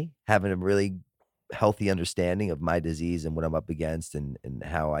today, having a really healthy understanding of my disease and what I'm up against and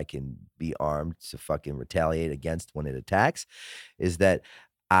how I can be armed to fucking retaliate against when it attacks, is that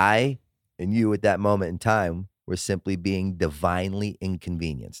I and you at that moment in time were simply being divinely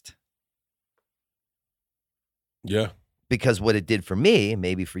inconvenienced. Yeah. Because what it did for me, and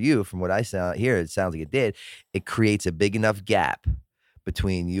maybe for you, from what I hear, it sounds like it did, it creates a big enough gap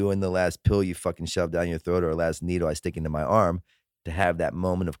between you and the last pill you fucking shoved down your throat or last needle I stick into my arm, to have that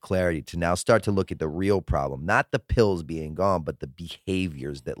moment of clarity, to now start to look at the real problem, not the pills being gone, but the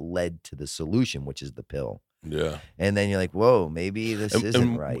behaviors that led to the solution, which is the pill. Yeah. And then you're like, whoa, maybe this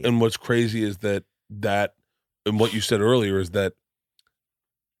isn't right. And what's crazy is that and what you said earlier is that,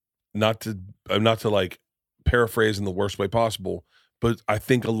 not to like paraphrase in the worst way possible, but I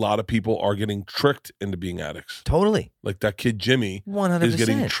think a lot of people are getting tricked into being addicts. Totally. Like that kid Jimmy 100%. is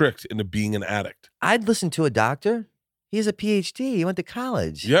getting tricked into being an addict. I'd listen to a doctor. He has a PhD. He went to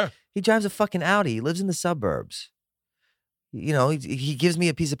college. Yeah. He drives a fucking Audi. He lives in the suburbs. You know, he gives me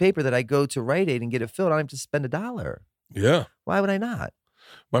a piece of paper that I go to Rite Aid and get it filled. I don't have to spend $1. Yeah. Why would I not?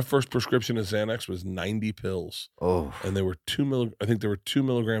 My first prescription of Xanax was 90 pills. Oh. And they were 2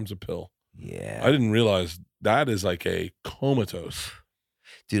 milligrams a pill. Yeah. I didn't realize that is like a comatose.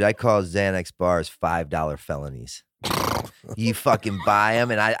 Dude, I call Xanax bars $5 felonies. You fucking buy them,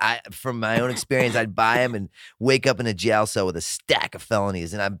 and I from my own experience, I'd buy them and wake up in a jail cell with a stack of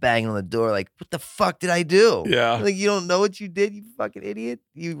felonies, and I'm banging on the door like, what the fuck did I do? Yeah. Like, you don't know what you did, you fucking idiot?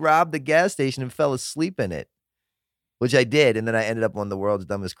 You robbed the gas station and fell asleep in it, which I did, and then I ended up one of the world's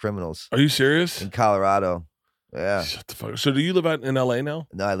dumbest criminals. Are you serious? In Colorado. Yeah. Shut the fuck up. So do you live out in LA now?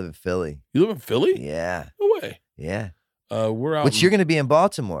 No, I live in Philly. You live in Philly? Yeah. No way. Yeah. We're out. Which you're going to be in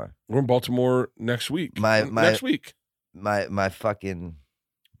Baltimore. We're in Baltimore next week. Next week. My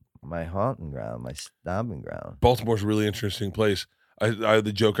haunting ground, my stomping ground. Baltimore's a really interesting place.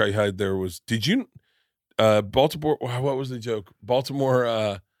 The joke I had there was, did you, Baltimore, what was the joke?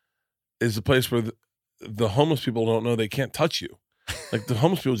 Baltimore is a place where the homeless people don't know they can't touch you. Like the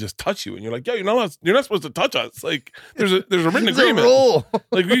homeless people just touch you, and you're like, "Yo, you're not supposed to touch us." Like there's a written agreement. A rule.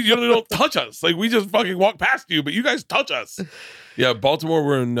 Like you don't touch us. Like we just fucking walk past you, but you guys touch us. Yeah, Baltimore.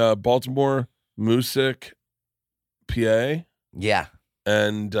 We're in Baltimore, Moosic, PA. Yeah,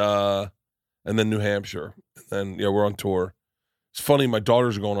 and then New Hampshire. And then we're on tour. It's funny. My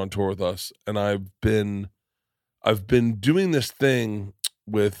daughters are going on tour with us, and I've been doing this thing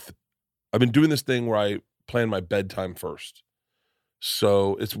where I plan my bedtime first.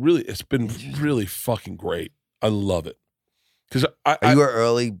 So it's been really fucking great. I love it. Because are you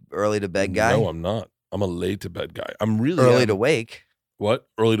an early to bed guy? No, I'm not. I'm a late to bed guy. I'm really early to wake. What?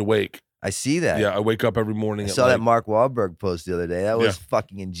 Early to wake. I see that. Yeah, I wake up every morning. I saw that Mark Wahlberg post the other day. That was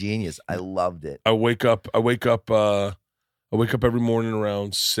fucking ingenious. I loved it. I wake up every morning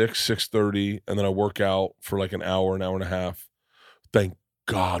around 6:30, and then I work out for like an hour and a half. Thank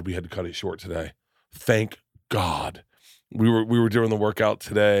God we had to cut it short today. Thank God. We were doing the workout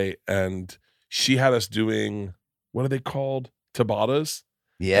today, and she had us doing, what are they called? Tabatas.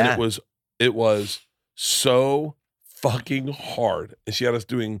 Yeah. And it was so fucking hard. And she had us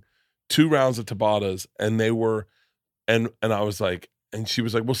doing 2 rounds of Tabatas, and they were, and I was like, and she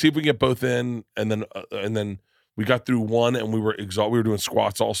was like, "We'll see if we can get both in." And then we got through one, and we were exhausted. We were doing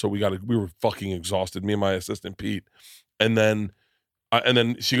squats also. We were fucking exhausted. Me and my assistant Pete, and then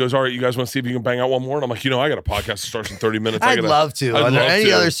she goes, "All right, you guys want to see if you can bang out one more?" And I'm like, I got a podcast that starts in 30 minutes. I'd love to under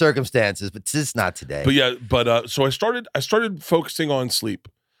any other circumstances, but just not today. But yeah, so I started focusing on sleep.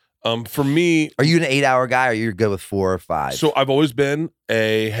 For me, are you an 8-hour guy, or you're good with 4 or 5? So I've always been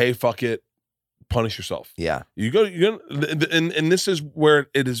hey, fuck it, punish yourself. Yeah, you go, and this is where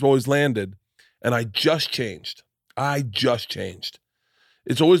it has always landed. And I just changed.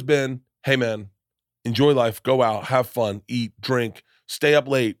 It's always been, hey man, enjoy life, go out, have fun, eat, drink, stay up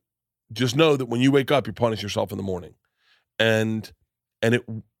late. Just know that when you wake up, you punish yourself in the morning. And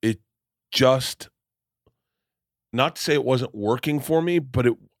it just, not to say it wasn't working for me, but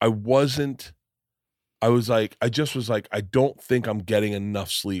I was like, I don't think I'm getting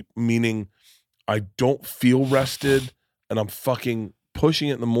enough sleep. Meaning I don't feel rested, and I'm fucking pushing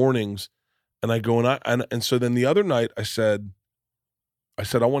it in the mornings, and I go and so then the other night I said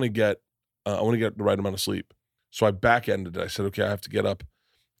I want to get the right amount of sleep. So I back ended it. I said, okay, I have to get up.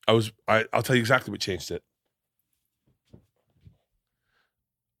 I'll tell you exactly what changed it.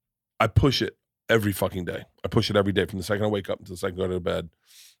 I push it every fucking day. I push it every day from the second I wake up until the second I go to bed.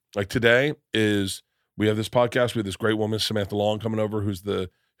 Like today we have this podcast. We have this great woman, Samantha Long, coming over,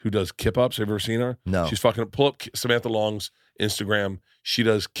 who does kip ups. Have you ever seen her? No. She's fucking, pull up Samantha Long's Instagram. She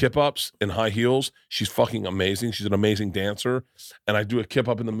does kip ups in high heels. She's fucking amazing. She's an amazing dancer. And I do a kip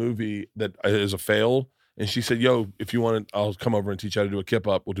up in the movie that is a fail. And she said, yo, if you want, I'll come over and teach you how to do a kip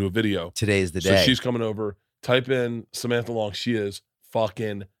up. We'll do a video. Today's the day. So she's coming over. Type in Samantha Long. She is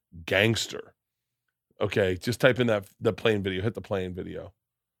fucking gangster. Okay, just type in the plane video. Hit the plane video.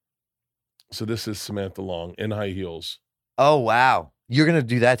 So this is Samantha Long in high heels. Oh, wow. You're going to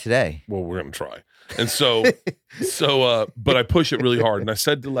do that today. Well, we're going to try. And so, but I push it really hard. And I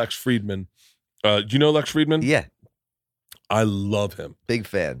said to Lex Friedman, do you know Lex Friedman? Yeah. I love him. Big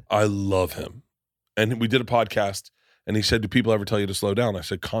fan. I love him. And we did a podcast, and he said, do people ever tell you to slow down? I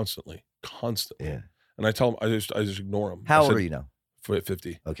said, constantly. Yeah. And I tell him, I just ignore him. How old are you now?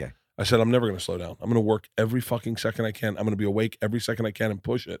 50. Okay. I said, I'm never going to slow down. I'm going to work every fucking second I can. I'm going to be awake every second I can and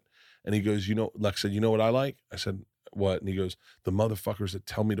push it. And he goes, Lex said, you know what I like? I said, what? And he goes, the motherfuckers that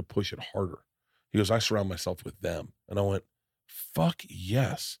tell me to push it harder. He goes, I surround myself with them. And I went, fuck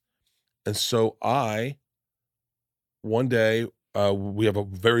yes. And so one day, we have a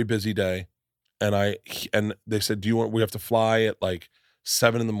very busy day. And they said, we have to fly at like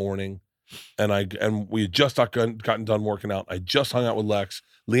 7 a.m. And we had just gotten done working out. I just hung out with Lex.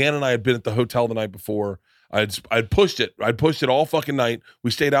 Leanne and I had been at the hotel the night before. I'd pushed it. I'd pushed it all fucking night.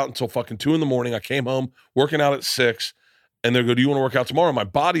 We stayed out until fucking 2 a.m. I came home, working out at 6. And they go, do you want to work out tomorrow? My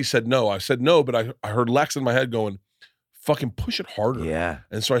body said no. I said no, but I heard Lex in my head going, fucking push it harder. Yeah.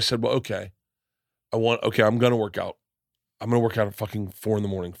 And so I said, well, okay. I'm going to work out. I'm going to work out at fucking 4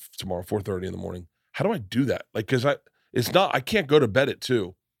 a.m. tomorrow, 4:30 in the morning. How do I do that? Like, cause I can't go to bed at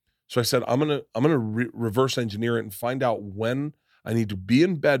 2. So I said, I'm going to reverse engineer it and find out when I need to be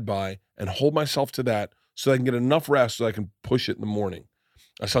in bed by and hold myself to that so I can get enough rest so I can push it in the morning.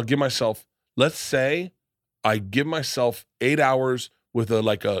 I said, I'll give myself, let's say I give myself 8 hours with a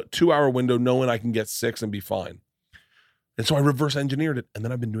 2-hour window, knowing I can get 6 and be fine. And so I reverse engineered it. And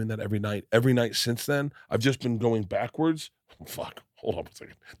then I've been doing that every night since then. I've just been going backwards. Oh, fuck. Hold on a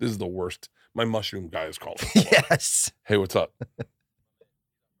second. This is the worst. My mushroom guy is calling. Yes. Hey, what's up?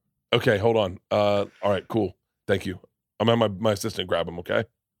 Okay, hold on. All right, cool. Thank you. I'm having my assistant grab him, okay? All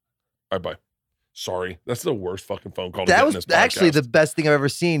right, bye. Sorry. That's the worst fucking phone call to get That in was this podcast. actually the best thing I've ever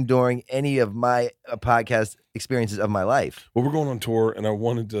seen during any of my podcast experiences of my life. Well, we're going on tour, and I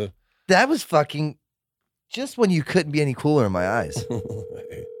wanted to... That was fucking just when you couldn't be any cooler in my eyes.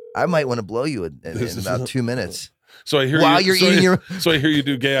 I might want to blow you in about 2 minutes. So I hear So I hear you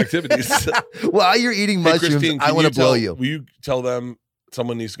do gay activities. While you're eating mushrooms, Christine, I want to blow you. Will you tell them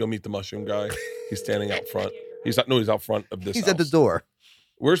someone needs to go meet the mushroom guy? He's standing out front. He's out front of this He's house. at the door.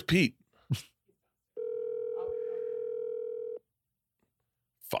 Where's Pete?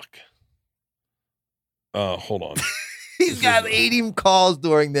 Fuck. Hold on. He's got 80 calls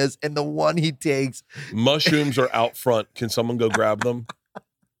during this, and the one he takes. Mushrooms are out front. Can someone go grab them?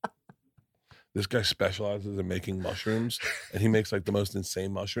 This guy specializes in making mushrooms, and he makes like the most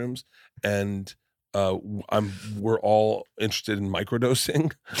insane mushrooms. And we're all interested in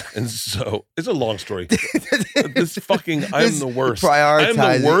microdosing, and so it's a long story. I'm the worst. I am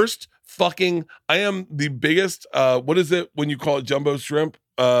the worst. I am the biggest. What is it when you call it jumbo shrimp?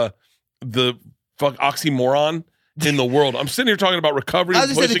 The fuck oxymoron in the world. I'm sitting here talking about recovery. I was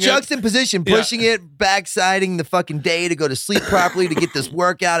just in the juxtaposition, pushing it, backsiding the fucking day to go to sleep properly to get this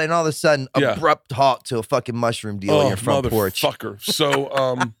workout, and all of a sudden, abrupt halt to a fucking mushroom deal on your front porch. Fucker.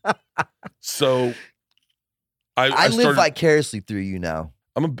 So, I live vicariously through you now.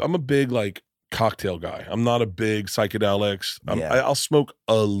 I'm a big like cocktail guy. I'm not a big psychedelics. I'll smoke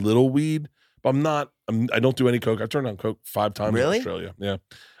a little weed, but I don't do any coke. I turned down coke 5 times in Australia. Yeah.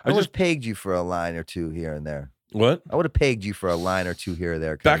 I just pegged you for a line or two here and there. What? I would have pegged you for a line or two here or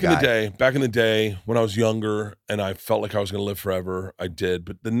there. Back in the day when I was younger and I felt like I was going to live forever, I did.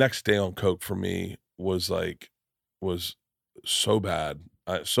 But the next day on coke for me was so bad.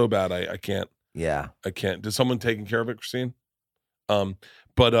 I can't. Yeah. I can't. Did someone taking care of it, Christine? And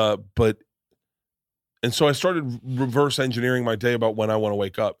so I started reverse engineering my day about when I want to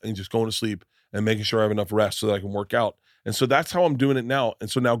wake up and just going to sleep and making sure I have enough rest so that I can work out. And so that's how I'm doing it now. And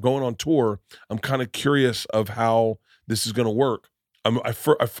so now going on tour, I'm kind of curious of how this is going to work.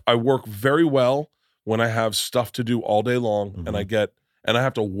 I work very well when I have stuff to do all day long, and I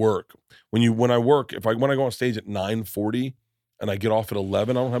have to work. When I work, when I go on stage at 9:40 and I get off at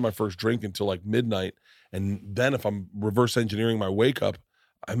 11, I don't have my first drink until like midnight. And then if I'm reverse engineering my wake up,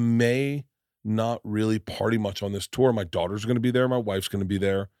 I may not really party much on this tour. My daughter's going to be there. My wife's going to be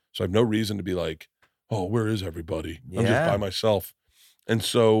there. So I have no reason to be like, oh, where is everybody? I'm just by myself. And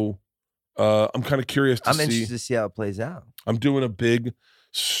so I'm kind of curious to see. I'm interested to see how it plays out. I'm doing a big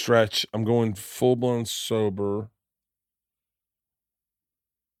stretch. I'm going full-blown sober.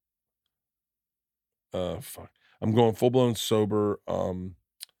 I'm going full-blown sober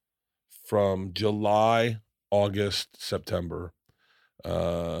from July, August, September,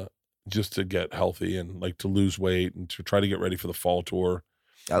 just to get healthy and like to lose weight and to try to get ready for the fall tour.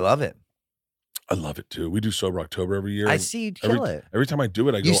 I love it. I love it too. We do Sober October every year. I see you kill it. Every time I do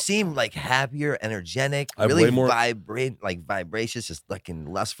it, I go. You seem like happier, energetic, I have really way more- vibracious, just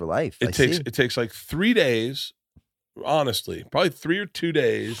looking less for life. It takes like 3 days, honestly, probably 3 or 2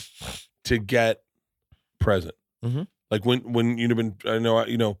 days to get present. Mhm. Like when you've been,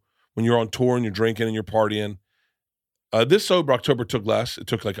 when you're on tour and you're drinking and you're partying. This Sober October took less. It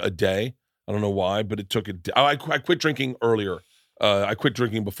took like a day. I don't know why, but it took a day. I quit drinking earlier. I quit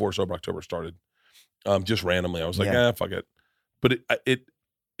drinking before Sober October started. Just randomly. I was like, fuck it. But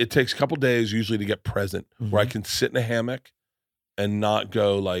it takes a couple days usually to get present where I can sit in a hammock and not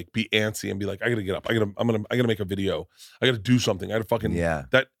go like be antsy and be like, I gotta get up. I gotta make a video. I gotta do something. I gotta fucking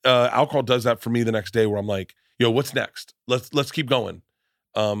that alcohol does that for me the next day where I'm like, yo, what's next? Let's keep going.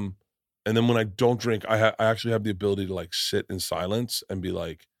 And then when I don't drink, I actually have the ability to like sit in silence and be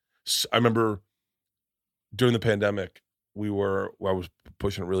like, I remember during the pandemic, I was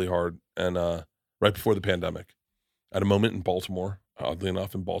pushing it really hard. And right before the pandemic, at a moment in Baltimore, oddly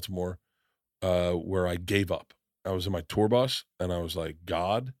enough, where I gave up. I was in my tour bus and I was like,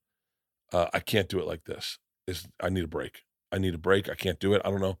 God, I can't do it like this. I need a break. I can't do it. I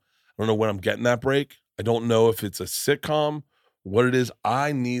don't know when I'm getting that break. I don't know if it's a sitcom, what it is.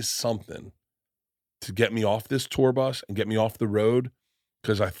 I need something to get me off this tour bus and get me off the road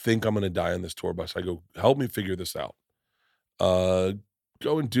because I think I'm going to die on this tour bus. I go, help me figure this out.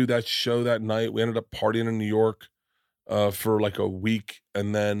 Go and do that show that night. We ended up partying in New York for like a week,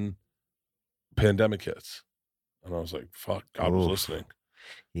 and then pandemic hits. And I was like, fuck, God was listening.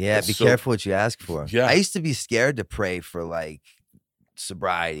 Yeah, be careful what you ask for. Yeah. I used to be scared to pray for like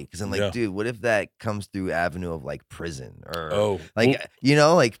sobriety because I'm like, dude, what if that comes through avenue of like prison or We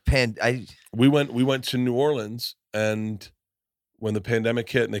went to New Orleans, and when the pandemic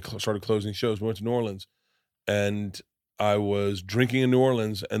hit and they started closing shows, we went to New Orleans, and I was drinking in New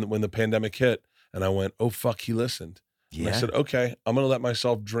Orleans, and when the pandemic hit, and I went, oh fuck, he listened. And I said, okay, I'm gonna let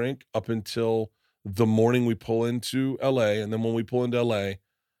myself drink up until the morning we pull into LA, and then when we pull into LA,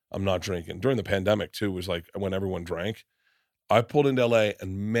 I'm not drinking. During the pandemic too, was like when everyone drank. I pulled into LA,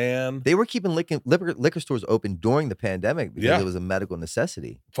 and man, they were keeping liquor stores open during the pandemic because it was a medical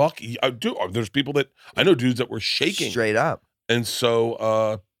necessity. Fuck, there's people that I know, dudes that were shaking straight up. And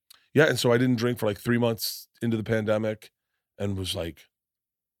so, and so I didn't drink for like 3 months into the pandemic, and was like,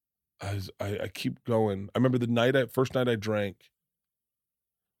 I keep going. I remember the first night I drank.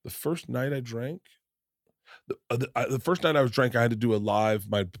 The first night I drank, the first night I was drank, I had to do a live.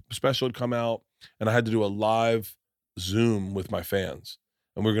 My special had come out, and I had to do a live Zoom with my fans,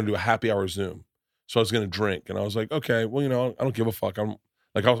 and we were gonna do a happy hour Zoom. So I was gonna drink, and I was like, okay, well, I don't give a fuck.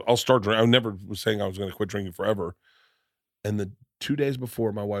 I'll start drinking. I never was saying I was gonna quit drinking forever. And the 2 days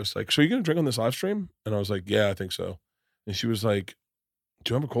before, my wife's like, so are you gonna drink on this live stream? And I was like, yeah, I think so. And she was like,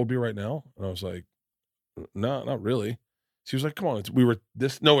 do you have a cold beer right now? And I was like, no, not really. She was like, come on. We were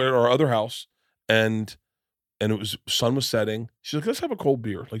at our other house, and it was, sun was setting. She's like, let's have a cold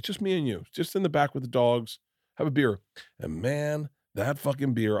beer. Like just me and you, just in the back with the dogs, have a beer. And man, that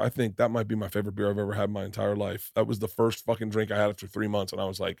fucking beer, I think that might be my favorite beer I've ever had in my entire life. That was the first fucking drink I had after 3 months. And I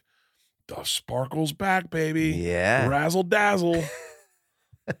was like, the sparkle's back, baby. Yeah. Razzle dazzle.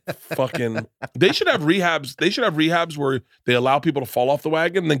 Fucking, they should have rehabs. They should have rehabs where they allow people to fall off the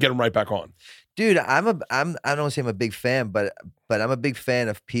wagon and then get them right back on. Dude, I don't want to say I'm a big fan, but I'm a big fan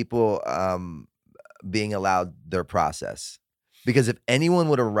of people being allowed their process. Because if anyone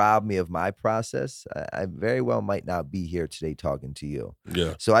would have robbed me of my process, I very well might not be here today talking to you.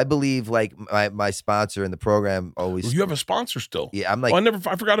 Yeah. So I believe like my sponsor in the program always. Well, you have a sponsor still. Yeah, I'm like.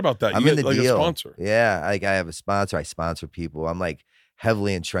 I forgot about that. I'm in the deal. A sponsor. Yeah, like I have a sponsor. I sponsor people. I'm like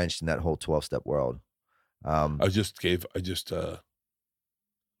heavily entrenched in that whole 12-step world.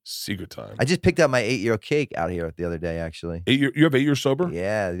 Secret time. I just picked up my 8-year cake out here the other day, actually. You have 8 years sober?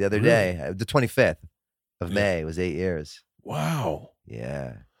 Yeah, the other day, the 25th of May was 8 years. Wow.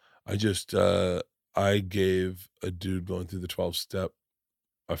 Yeah. I just, I gave a dude going through the 12-step,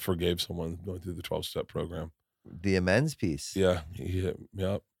 I forgave someone going through the 12-step program. The amends piece. Yeah, he hit me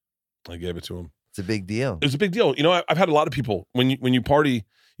up. I gave it to him. It's a big deal. It was a big deal. You know, I've had a lot of people, when you party,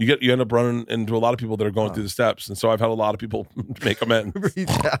 you end up running into a lot of people that are going through the steps. And so I've had a lot of people make amends.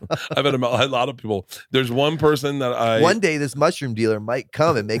 I've had a lot of people. There's one person that one day this mushroom dealer might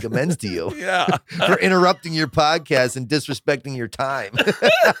come and make amends to you. Yeah. For interrupting your podcast and disrespecting your time.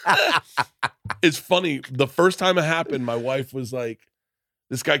 It's funny. The first time it happened, my wife was like,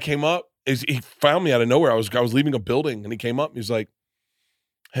 this guy came up. He found me out of nowhere. I was leaving a building and he came up and he's like,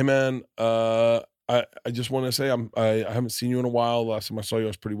 hey man, I just want to say I haven't seen you in a while. Last time I saw you, I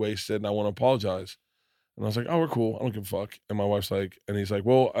was pretty wasted, and I want to apologize. And I was like, oh, we're cool. I don't give a fuck. And my wife's like, and he's like,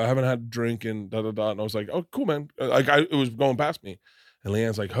 well, I haven't had a drink and da da da. And I was like, oh, cool, man. It was going past me. And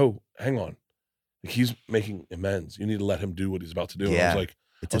Leanne's like, oh, hang on, like, he's making amends. You need to let him do what he's about to do. Yeah, and I was like,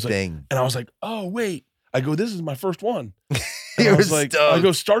 it's a thing. And I was like, oh wait. I go, this is my first one. I was like, I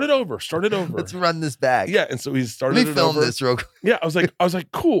go, start it over. Let's run this back. Yeah, and so he started. Let me film this real quick. Yeah, I was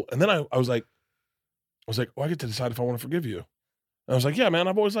like, cool. And then I was like, oh, I get to decide if I want to forgive you. And I was like, yeah, man,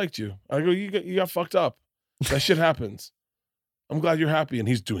 I've always liked you. I go, you got fucked up. That shit happens. I'm glad you're happy, and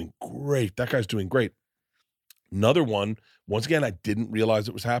he's doing great. That guy's doing great. Another one. Once again, I didn't realize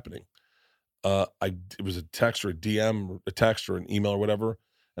it was happening. It was a text or a DM, or a text or an email or whatever,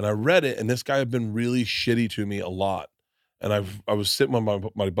 and I read it. And this guy had been really shitty to me a lot. And I was sitting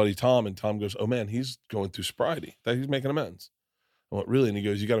with my buddy Tom, and Tom goes, oh man, he's going through sobriety. That he's making amends. I went, really? And he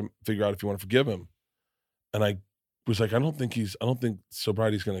goes, you got to figure out if you want to forgive him. And I was like, I don't think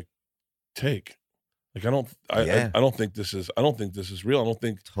sobriety's going to take. Like, I don't think this is real. I don't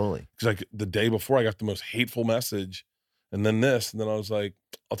think totally. Because like the day before I got the most hateful message, and then this, and then I was like,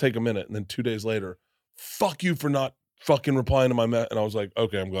 I'll take a minute. And then 2 days later, fuck you for not fucking replying to my and I was like,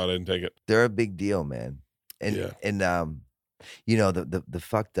 okay, I'm glad I didn't take it. They're a big deal, man. And you know, the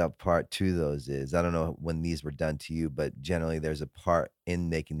fucked up part to those is, I don't know when these were done to you, but generally there's a part in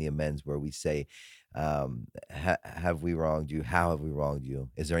making the amends where we say, have we wronged you? How have we wronged you?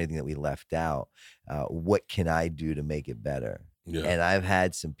 Is there anything that we left out? What can I do to make it better? Yeah. And I've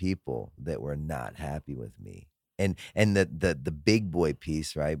had some people that were not happy with me. And the big boy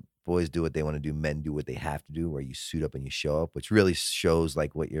piece, right? Boys do what they want to do, men do what they have to do, where you suit up and you show up, which really shows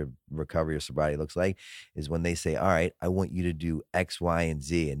like what your recovery or sobriety looks like, is when they say, all right, I want you to do X, Y, and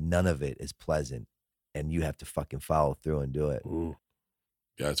Z, and none of it is pleasant, and you have to fucking follow through and do it. Ooh.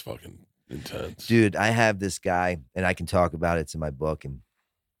 Yeah, it's fucking intense. Dude, I have this guy, and I can talk about it. It's in my book, and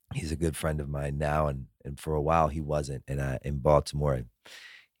he's a good friend of mine now, and for a while he wasn't. And in Baltimore,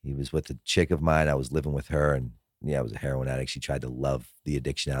 he was with a chick of mine. I was living with her, and yeah, I was a heroin addict. She tried to love the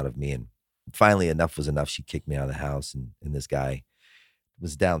addiction out of me. And finally, enough was enough. She kicked me out of the house. And this guy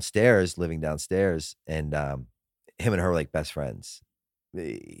was downstairs, living downstairs. And him and her were like best friends.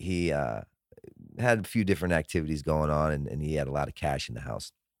 He had a few different activities going on, and he had a lot of cash in the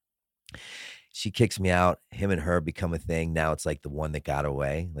house. She kicks me out. Him and her become a thing. Now it's like the one that got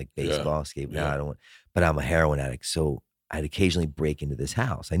away, like baseball, skateboard. Yeah. I don't want, but I'm a heroin addict. So I'd occasionally break into this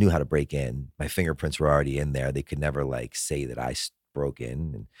house. I knew how to break in. My fingerprints were already in there. They could never like say that I broke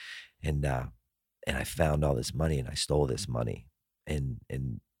in, and I found all this money, and I stole this money,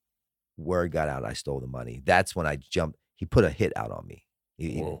 and word got out I stole the money. That's when I jumped. He put a hit out on me.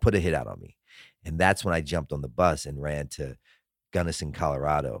 He put a hit out on me, and that's when I jumped on the bus and ran to Gunnison,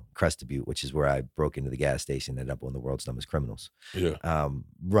 Colorado, Crested Butte, which is where I broke into the gas station, ended up one of the world's dumbest criminals. Yeah.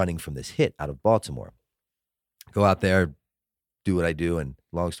 Running from this hit out of Baltimore. Go out there, do what I do, and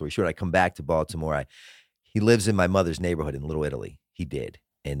long story short, I come back to Baltimore. He lives in my mother's neighborhood in Little Italy. He did.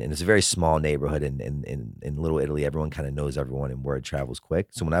 And it's a very small neighborhood, and in Little Italy, everyone kind of knows everyone, and word travels quick.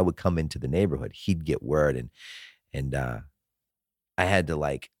 So when I would come into the neighborhood, he'd get word, and I had to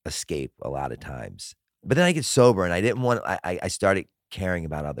like escape a lot of times. But then I get sober, and I didn't want, I started caring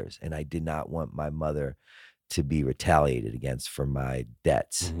about others, and I did not want my mother to be retaliated against for my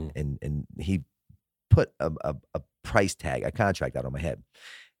debts. Mm-hmm. And he put a price tag, a contract out on my head.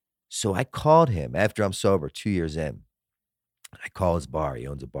 So I called him after I'm sober, 2 years in. I call his bar. He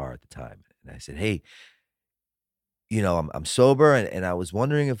owns a bar at the time. And I said, hey, you know, I'm sober, and I was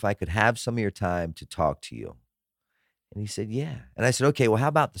wondering if I could have some of your time to talk to you. And he said, yeah. And I said, okay, well, how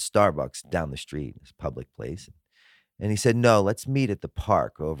about the Starbucks down the street, this public place? And he said, no, let's meet at the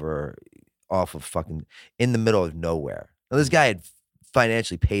park over off of fucking in the middle of nowhere. Now, this guy had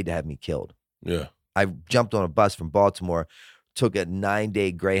financially paid to have me killed. Yeah. I jumped on a bus from Baltimore, took a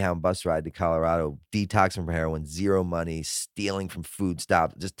 9-day Greyhound bus ride to Colorado, detoxing from heroin, zero money, stealing from food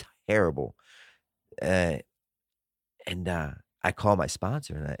stops, just terrible. And I call my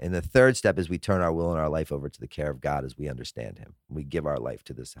sponsor, and the third step is we turn our will and our life over to the care of God as we understand him. We give our life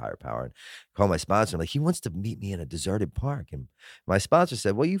to this higher power. And call my sponsor. I'm like, he wants to meet me in a deserted park. And my sponsor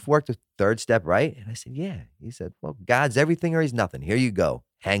said, well, you've worked with third step, right? And I said, yeah. He said, well, God's everything or he's nothing. Here you go.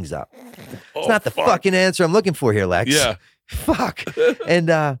 Hangs up. It's not the fucking answer I'm looking for here, Lex. Yeah. Fuck.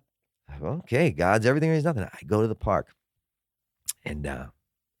 And okay, God's everything or he's nothing. I go to the park, and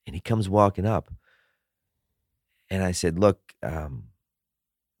he comes walking up. And I said, look,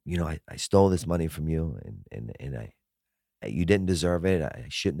 you know, I stole this money from you, and you didn't deserve it. I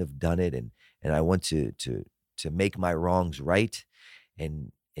shouldn't have done it. And I want to make my wrongs right.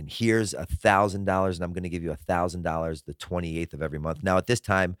 And here's $1,000, and I'm going to give you $1,000 the 28th of every month. Now at this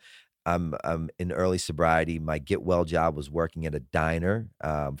time, I'm in early sobriety. My get well job was working at a diner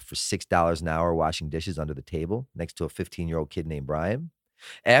for $6 an hour, washing dishes under the table next to a 15-year-old kid named Brian.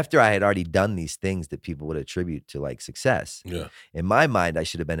 After I had already done these things that people would attribute to like success. Yeah. In my mind, I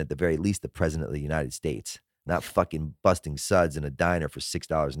should have been at the very least the president of the United States, not fucking busting suds in a diner for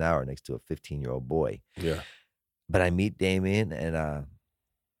 $6 an hour next to a 15-year-old boy. Yeah. But I meet Damien, and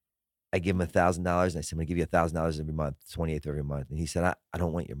I give him $1,000, and I said, I'm going to give you $1,000 every month, 28th every month. And he said, I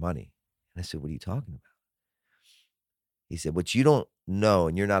don't want your money. And I said, what are you talking about? He said, what you don't know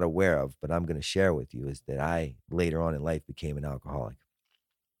and you're not aware of, but I'm going to share with you, is that I later on in life became an alcoholic.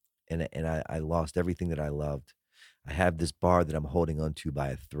 And I lost everything that I loved. I have this bar that I'm holding on to by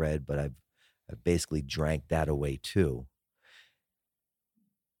a thread, but I've basically drank that away too.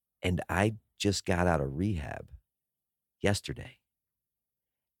 And I just got out of rehab yesterday.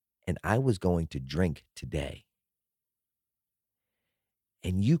 And I was going to drink today.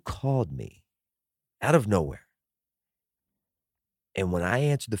 And you called me out of nowhere. And when I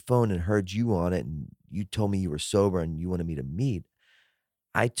answered the phone and heard you on it, and you told me you were sober and you wanted me to meet,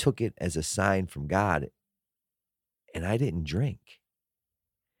 I took it as a sign from God, and I didn't drink.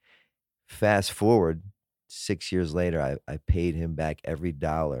 Fast forward 6 years later, I paid him back every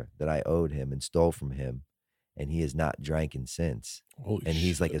dollar that I owed him and stole from him, and he has not drank since. Holy and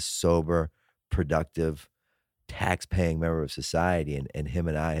he's shit. like a sober, productive, tax-paying member of society, and him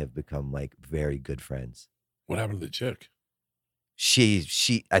and I have become like very good friends. What happened to the chick?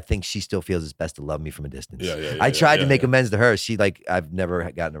 I think she still feels it's best to love me from a distance. Yeah, I tried to make amends to her. I've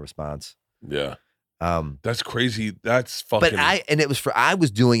never gotten a response. Yeah. That's crazy. That's fucking. But I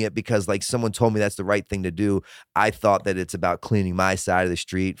was doing it because like someone told me that's the right thing to do. I thought that it's about cleaning my side of the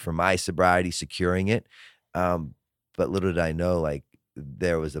street for my sobriety, securing it. But little did I know, like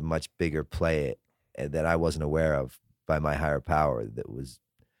there was a much bigger play that I wasn't aware of by my higher power.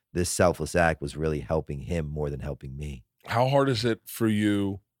 This selfless act was really helping him more than helping me. How hard is it for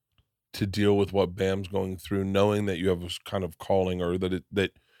you to deal with what Bam's going through, knowing that you have a kind of calling, or I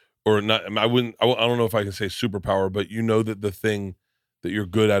don't know if I can say superpower, but you know that the thing that you're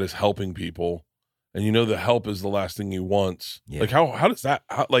good at is helping people, and you know that help is the last thing he wants. Yeah. Like how does that,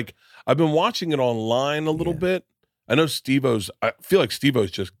 like I've been watching it online a little bit. I know I feel like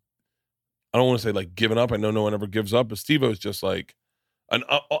Steve-O's just, I don't want to say like giving up. I know no one ever gives up, but Steve-O's just like, and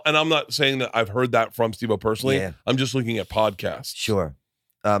I'm not saying that I've heard that from Steve-O personally. Yeah. I'm just looking at podcasts. Sure.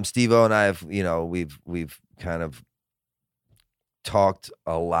 Steve-O and I have, we've kind of talked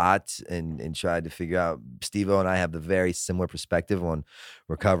a lot and tried to figure out. Steve-O and I have the very similar perspective on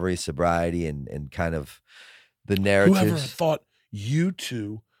recovery, sobriety, and kind of the narratives. Whoever thought you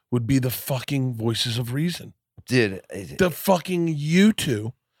two would be the fucking voices of reason? Dude. The fucking you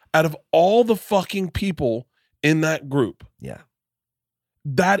two, out of all the fucking people in that group. Yeah.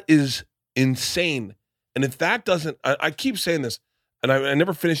 That is insane. And if that doesn't, I keep saying this, and I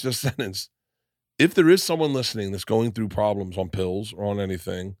never finished the sentence. If there is someone listening that's going through problems on pills or on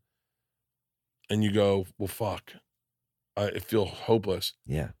anything, and you go, well, fuck, I feel hopeless.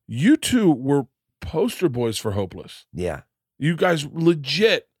 Yeah. You two were poster boys for hopeless. Yeah. You guys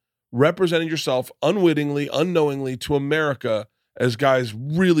legit represented yourself unwittingly, unknowingly to America as guys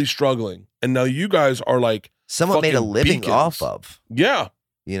really struggling. And now you guys are like, someone made a living beacons off of. Yeah.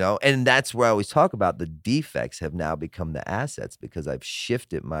 And that's where I always talk about the defects have now become the assets, because I've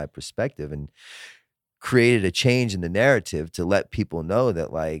shifted my perspective and created a change in the narrative to let people know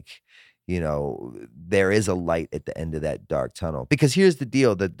that, like, there is a light at the end of that dark tunnel. Because here's the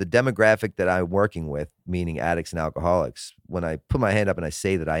deal, the demographic that I'm working with, meaning addicts and alcoholics, when I put my hand up and I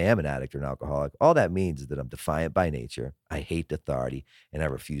say that I am an addict or an alcoholic, all that means is that I'm defiant by nature, I hate authority, and I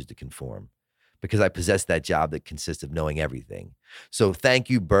refuse to conform. Because I possess that job that consists of knowing everything. So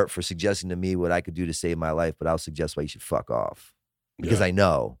thank you, Bert, for suggesting to me what I could do to save my life, but I'll suggest why you should fuck off. Because I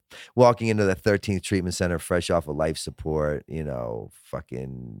know. Walking into the 13th treatment center, fresh off of life support,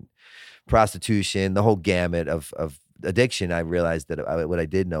 fucking prostitution, the whole gamut of addiction, I realized that what I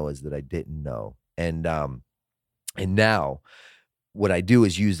did know is that I didn't know. And now what I do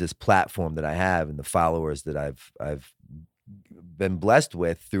is use this platform that I have and the followers that I've been blessed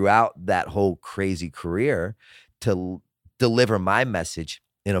with throughout that whole crazy career to deliver my message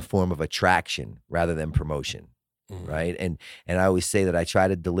in a form of attraction rather than promotion. Right. And I always say that I try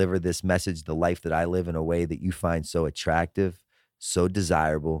to deliver this message, the life that I live, in a way that you find so attractive, so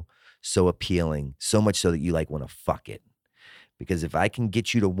desirable, so appealing, so much so that you like want to fuck it. Because if I can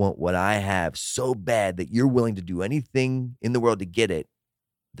get you to want what I have so bad that you're willing to do anything in the world to get it,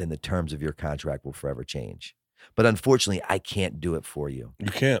 then the terms of your contract will forever change. But unfortunately, I can't do it for you.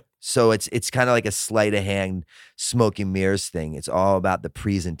 You can't. So it's kind of like a sleight of hand, smoke and mirrors thing. It's all about the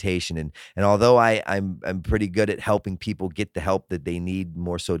presentation. And although I'm pretty good at helping people get the help that they need,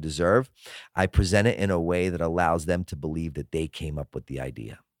 more so deserve, I present it in a way that allows them to believe that they came up with the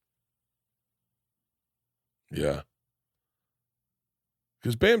idea. Yeah.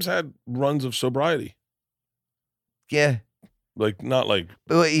 Because Bam's had runs of sobriety. Yeah. Like, not like.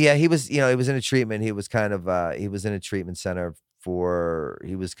 But yeah, he was in a treatment. He was kind of, he was in a treatment center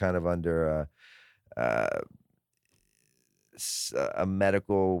he was kind of under a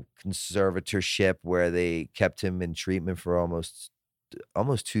medical conservatorship where they kept him in treatment for almost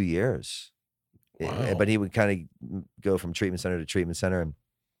 2 years. Wow. But he would kind of go from treatment center to treatment center. And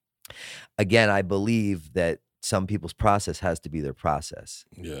again, I believe that some people's process has to be their process.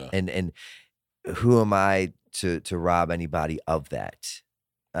 Yeah. And who am I to rob anybody of that?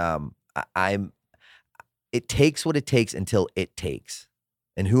 It takes what it takes until it takes.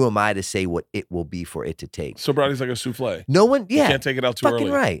 And who am I to say what it will be for it to take? Sobriety's like a souffle. No one, yeah. You can't take it out too fucking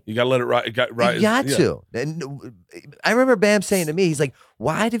early. Right. You got to let it ride. You got to. And I remember Bam saying to me, he's like,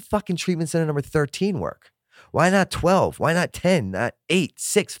 why did fucking treatment center number 13 work? Why not 12? Why not 10? Not 8,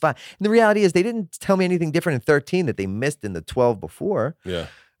 6, 5? And the reality is they didn't tell me anything different in 13 that they missed in the 12 before. Yeah.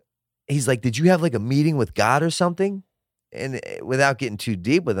 He's like, did you have like a meeting with God or something? And without getting too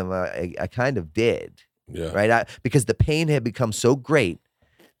deep with him, I kind of did. Yeah. Right. Because the pain had become so great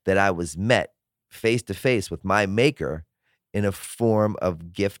that I was met face to face with my maker in a form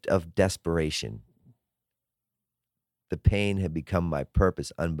of gift of desperation. The pain had become my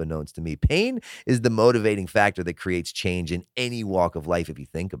purpose, unbeknownst to me. Pain is the motivating factor that creates change in any walk of life, if you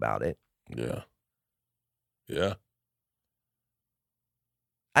think about it. Yeah. Yeah.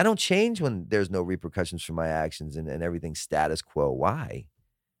 I don't change when there's no repercussions for my actions and everything's status quo. Why?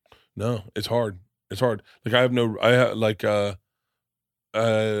 No, it's hard. It's hard. Like I don't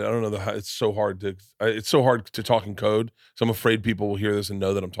know. It's so hard to talk in code. So I'm afraid people will hear this and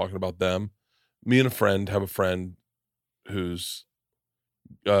know that I'm talking about them. Me and a friend have a friend who's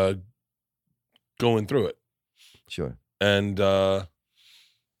going through it. Sure. And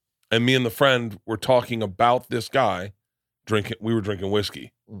me and the friend were talking about this guy drinking. We were drinking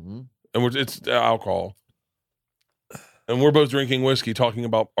whiskey, and it's alcohol, and we're both drinking whiskey, talking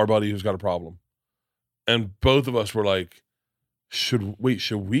about our buddy who's got a problem, and both of us were like, "Should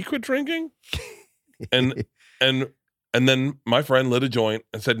we quit drinking?" and then my friend lit a joint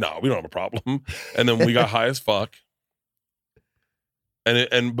and said, "No, we don't have a problem," and then we got high as fuck.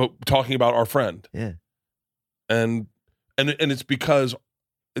 But talking about our friend, yeah, and it's because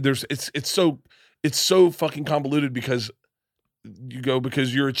it's so fucking convoluted because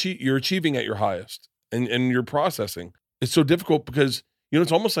you're achieving at your highest and you're processing. It's so difficult because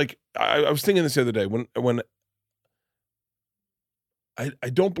it's almost like I was thinking this the other day when I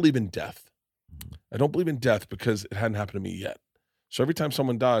don't believe in death. I don't believe in death because it hadn't happened to me yet. So every time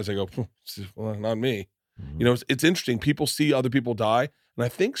someone dies, I go, well, not me. It's interesting. People see other people die, and I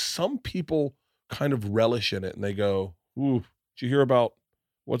think some people kind of relish in it, and they go, "Ooh, did you hear about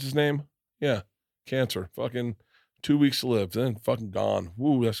what's his name? Yeah, cancer. Fucking 2 weeks to live, then fucking gone.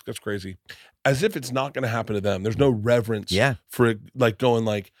 Ooh, that's crazy." As if it's not going to happen to them. There's no reverence for it, like going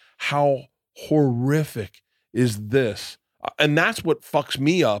like, how horrific is this? And that's what fucks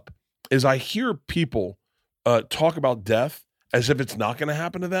me up. Is I hear people talk about death as if it's not going to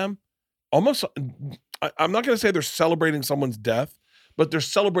happen to them. Almost, I'm not going to say they're celebrating someone's death, but they're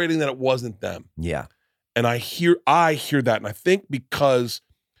celebrating that it wasn't them. Yeah. And I hear that, and I think because,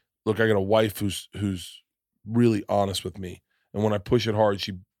 look, I got a wife who's really honest with me, and when I push it hard,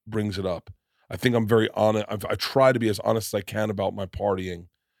 she brings it up. I think I'm very honest. I try to be as honest as I can about my partying,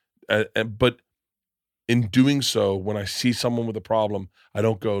 but in doing so, when I see someone with a problem, I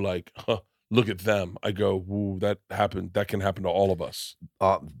don't go like, look at them. I go, "Ooh, that happened. That can happen to all of us."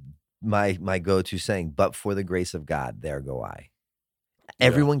 My go-to saying, "But for the grace of God, there go I."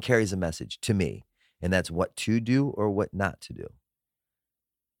 Everyone carries a message to me, and that's what to do or what not to do.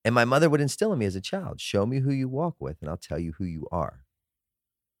 And my mother would instill in me as a child, show me who you walk with and I'll tell you who you are.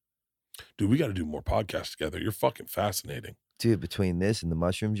 Dude, we got to do more podcasts together. You're fucking fascinating. Dude, between this and the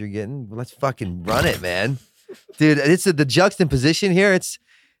mushrooms you're getting, let's fucking run it, man. Dude, it's the juxtaposition here. It's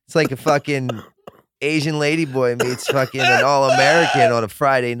like a fucking Asian ladyboy meets fucking an all-American on a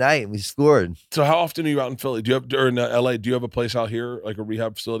Friday night, and we scored. So how often are you out in Philly? Do you have, or in LA, do you have a place out here, like a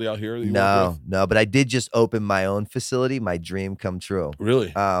rehab facility out here? That you work with? No, but I did just open my own facility. My dream come true.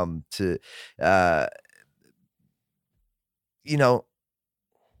 Really? You know,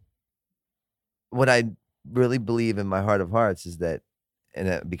 what I really believe in my heart of hearts is that,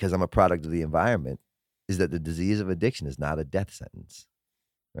 and because I'm a product of the environment, is that the disease of addiction is not a death sentence,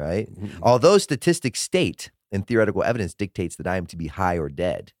 right? Mm-hmm. Although statistics state and theoretical evidence dictates that I am to be high or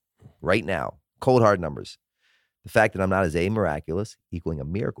dead right now, cold hard numbers. The fact that I'm not is A, miraculous, equaling a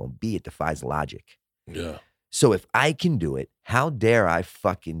miracle, and B, it defies logic. Yeah. So if I can do it, how dare I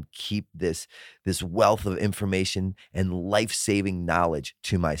fucking keep this wealth of information and life-saving knowledge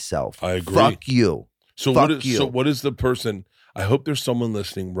to myself? I agree. Fuck you. So Fuck you. So what is the person? I hope there's someone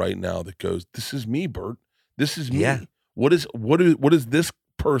listening right now that goes, "This is me, Bert. This is me." Yeah. What is this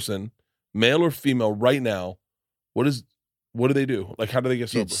person, male or female, right now? What do they do? Like, how do they get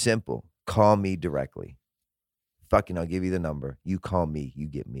sober? It's simple. Call me directly. Fucking, I'll give you the number. You call me. You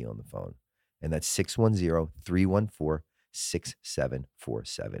get me on the phone. And that's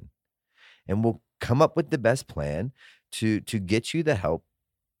 610-314-6747. And we'll come up with the best plan to get you the help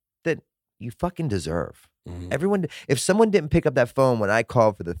that you fucking deserve. Mm-hmm. Everyone, if someone didn't pick up that phone when I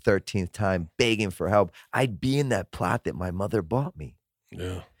called for the 13th time begging for help, I'd be in that plot that my mother bought me.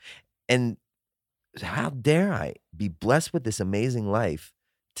 Yeah. And how dare I be blessed with this amazing life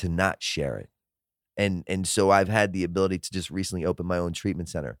to not share it? And so I've had the ability to just recently open my own treatment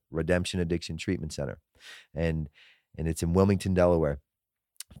center, Redemption Addiction Treatment Center. And it's in Wilmington, Delaware,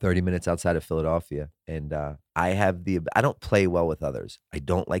 30 minutes outside of Philadelphia. And I don't play well with others. I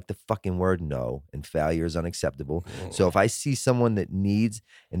don't like the fucking word no, and failure is unacceptable. Oh. So if I see someone that needs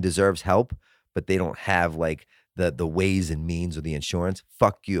and deserves help, but they don't have like the ways and means or the insurance,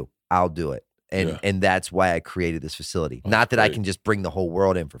 fuck you, I'll do it. And that's why I created this facility. Not that I can just bring the whole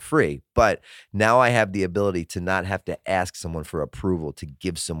world in for free, but now I have the ability to not have to ask someone for approval to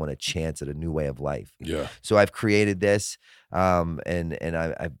give someone a chance at a new way of life. Yeah. So I've created this, and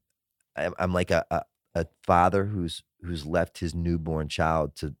I'm like a father who's left his newborn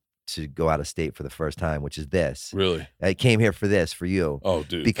child to go out of state for the first time, which is this. Really? I came here for this, for you. Oh,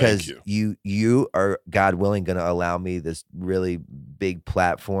 dude, because thank you are, God willing, going to allow me this really big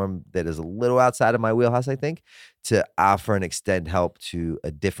platform that is a little outside of my wheelhouse, I think, to offer and extend help to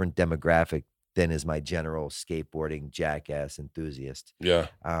a different demographic than is my general skateboarding jackass enthusiast. Yeah.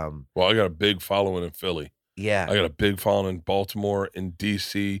 Well, I got a big following in Philly. Yeah. I got a big following in Baltimore, in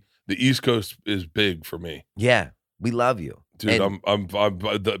DC. The East Coast is big for me. Yeah. We love you. Dude,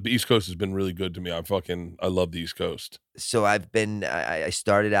 the East Coast has been really good to me. I love the East Coast. So I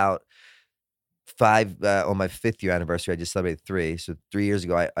started out on my 5th year anniversary. I just celebrated 3. So 3 years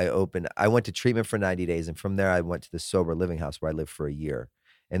ago, I went to treatment for 90 days. And from there, I went to the sober living house where I lived for a year.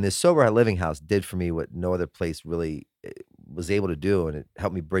 And this sober living house did for me what no other place really was able to do. And it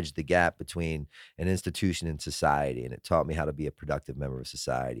helped me bridge the gap between an institution and society. And it taught me how to be a productive member of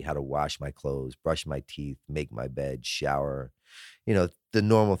society, how to wash my clothes, brush my teeth, make my bed, shower, the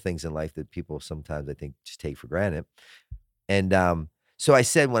normal things in life that people sometimes, I think, just take for granted. And so I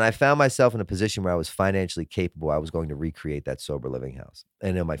said, when I found myself in a position where I was financially capable, I was going to recreate that sober living house.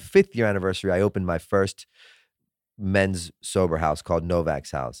 And on my 5th year anniversary, I opened my first men's sober house called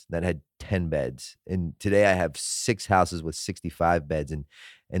Novak's house that had 10 beds. And today I have 6 houses with 65 beds. And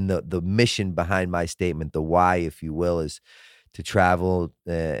the mission behind my statement, the why, if you will, is to travel,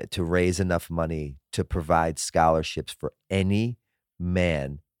 to raise enough money to provide scholarships for any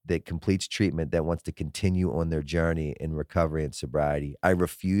man that completes treatment that wants to continue on their journey in recovery and sobriety. I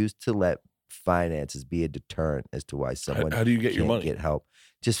refuse to let finances be a deterrent as to why someone how do you get your money? Get help.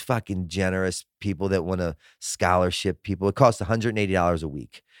 Just fucking generous people that want to scholarship people. It costs $180 a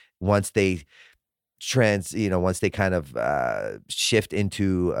week once they once they kind of shift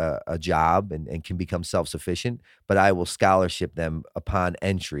into a job and can become self-sufficient. But I will scholarship them upon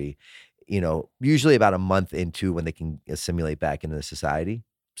entry, usually about a month into when they can assimilate back into the society.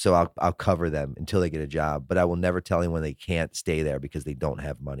 So I'll cover them until they get a job, but I will never tell anyone they can't stay there because they don't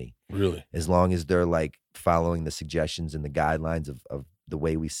have money. Really? As long as they're like following the suggestions and the guidelines of the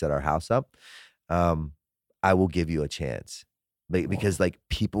way we set our house up, I will give you a chance. Because like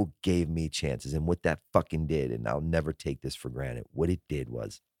people gave me chances, and what that fucking did, and I'll never take this for granted, what it did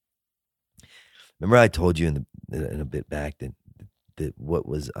was, remember I told you in a bit back that that what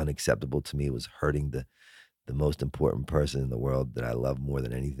was unacceptable to me was hurting the most important person in the world that I love more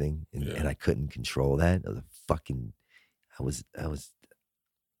than anything, and I couldn't control that.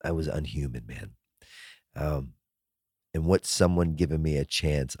 I was unhuman, man. And what someone giving me a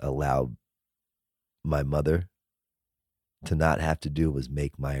chance allowed my mother to not have to do was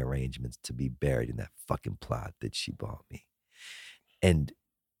make my arrangements to be buried in that fucking plot that she bought me. And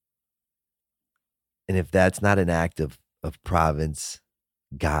if that's not an act of providence,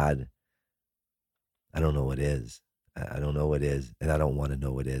 God, I don't know what is. I don't know what is, and I don't want to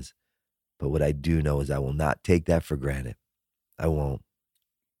know what is. But what I do know is I will not take that for granted. I won't.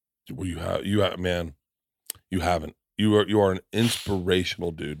 Well, you have, man. You haven't. You are an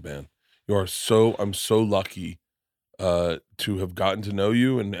inspirational dude, man. I'm so lucky to have gotten to know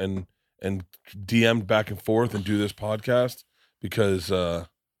you and DM'd back and forth and do this podcast because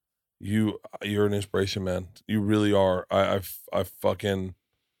you're an inspiration, man. You really are. I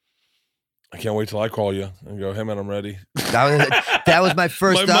can't wait till I call you and go, hey man, I'm ready. That was my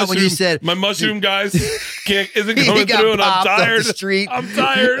first thought when you said my mushroom guys isn't coming through, and I'm tired. The street. I'm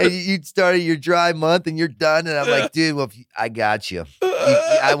tired. And you started your dry month, and you're done. And I'm like, dude, well, I got you.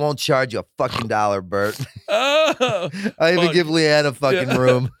 I won't charge you a fucking $1, Bert. I even give Leanne a fucking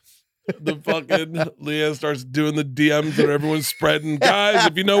room. The fucking Leanne starts doing the DMs and everyone's spreading. Guys,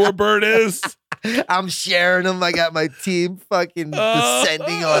 if you know where Bert is. I'm sharing them. I got my team fucking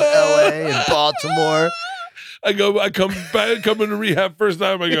descending on LA and Baltimore. I come into rehab first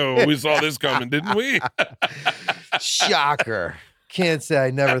time. I go, we saw this coming, didn't we? Shocker. Can't say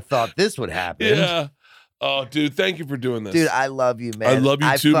I never thought this would happen. Yeah. Oh, dude, thank you for doing this. Dude, I love you, man. I love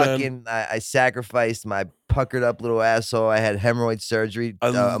you too, man. I sacrificed my puckered up little asshole. I had hemorrhoid surgery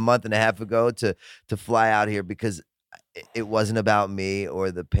a month and a half ago to fly out here because it wasn't about me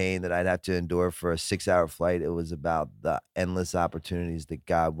or the pain that I'd have to endure for a 6-hour flight. It was about the endless opportunities that,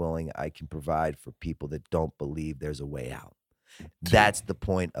 God willing, I can provide for people that don't believe there's a way out. That's the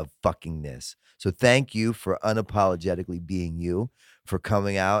point of fucking this. So thank you for unapologetically being you, for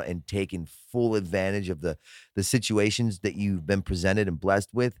coming out and taking full advantage of the situations that you've been presented and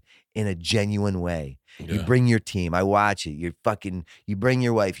blessed with in a genuine way. Yeah. You bring your team. I watch it. You bring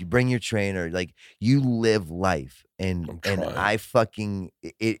your wife, you bring your trainer, like you live life. And I fucking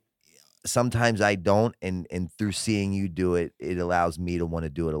it. Sometimes I don't, and through seeing you do it, it allows me to want to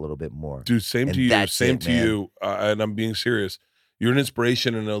do it a little bit more. Dude, same to you. Same to you. And I'm being serious. You're an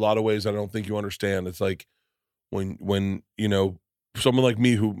inspiration in a lot of ways I don't think you understand. It's like when you know, someone like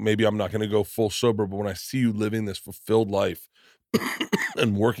me who maybe I'm not going to go full sober, but when I see you living this fulfilled life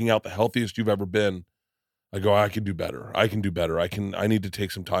and working out the healthiest you've ever been, I go, I can do better. I can do better. I need to take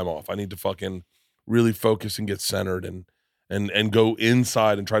some time off. I need to fucking really focus and get centered and go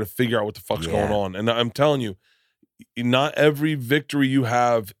inside and try to figure out what the fuck's going on. And I'm telling you, not every victory you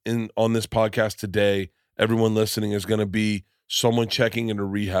have on this podcast today, everyone listening, is going to be someone checking into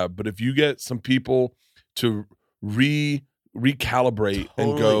rehab. But if you get some people to recalibrate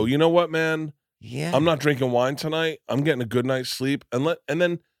and go, you know what, man? Yeah, I'm not drinking wine tonight. I'm getting a good night's sleep,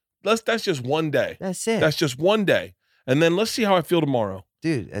 that's just one day. That's it. That's just one day, and then let's see how I feel tomorrow.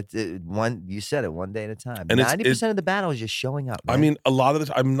 Dude, you said it, one day at a time. And 90% of the battle is just showing up, man. I mean, a lot of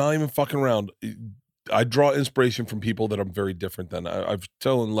this, I'm not even fucking around. I draw inspiration from people that I'm very different than. I've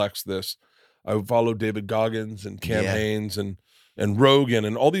telling Lex this. I follow David Goggins and Cam Haines and Rogan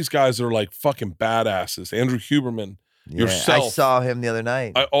and all these guys that are like fucking badasses. Andrew Huberman, yourself. I saw him the other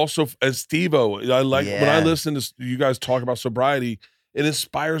night. I also, as Steve-O, when I listen to you guys talk about sobriety, it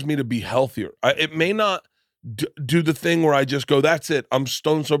inspires me to be healthier. It may not do the thing where I just go, that's it, I'm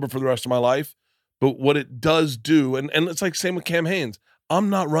stone sober for the rest of my life. But what it does do, and it's like same with Cam Haines, I'm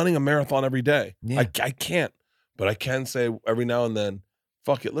not running a marathon every day. Yeah. I can't. But I can say every now and then,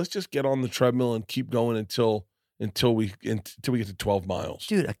 fuck it, let's just get on the treadmill and keep going until we get to 12 miles.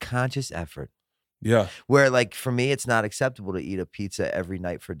 Dude, a conscious effort. Yeah. Where, like, for me, it's not acceptable to eat a pizza every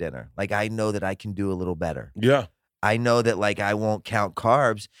night for dinner. Like, I know that I can do a little better. Yeah. I know that, like, I won't count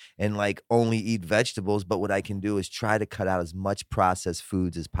carbs and, like, only eat vegetables, but what I can do is try to cut out as much processed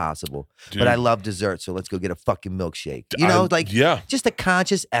foods as possible. Dude. But I love dessert, so let's go get a fucking milkshake. You know, just a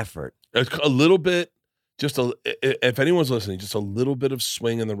conscious effort. A little bit, if anyone's listening, just a little bit of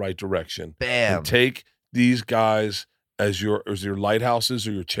swing in the right direction. Bam. And take these guys as your lighthouses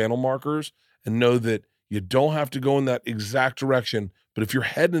or your channel markers and know that you don't have to go in that exact direction, but if you're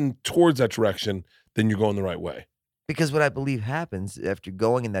heading towards that direction, then you're going the right way. Because what I believe happens after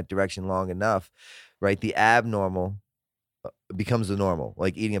going in that direction long enough, right, the abnormal becomes the normal.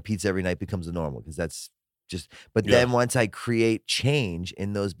 Like eating a pizza every night becomes the normal because that's But then once I create change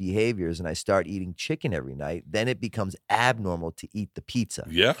in those behaviors and I start eating chicken every night, then it becomes abnormal to eat the pizza.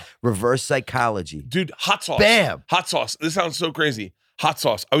 Yeah. Reverse psychology. Dude, hot sauce. Bam. Hot sauce. This sounds so crazy. Hot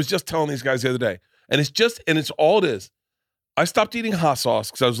sauce. I was just telling these guys the other day, and it's all it is. I stopped eating hot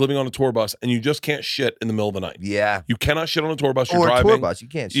sauce because I was living on a tour bus, and you just can't shit in the middle of the night. Yeah. You cannot shit on a tour bus. You're or driving. a tour bus. You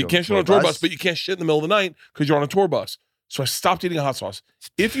can't shit on a tour bus, but you can't shit in the middle of the night because you're on a tour bus. So I stopped eating hot sauce.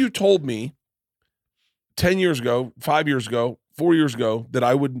 If you told me 10 years ago, 5 years ago, 4 years ago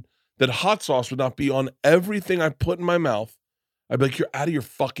that hot sauce would not be on everything I put in my mouth, I'd be like, you're out of your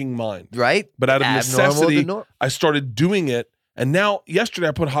fucking mind. Right? But out of Abnormal necessity, I started doing it. And now, yesterday,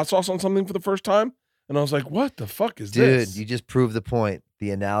 I put hot sauce on something for the first time. And I was like, what the fuck is this? Dude, you just proved the point.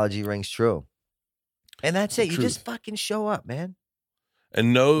 The analogy rings true. And that's it. You just fucking show up, man.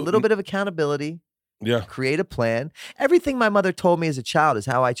 And a little bit of accountability. Yeah. Create a plan. Everything my mother told me as a child is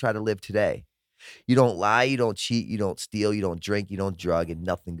how I try to live today. You don't lie, you don't cheat, you don't steal, you don't drink, you don't drug, and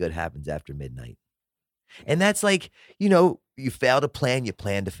nothing good happens after midnight. And that's like, you fail to plan, you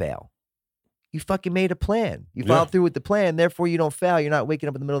plan to fail. You fucking made a plan. You followed through with the plan, therefore you don't fail. You're not waking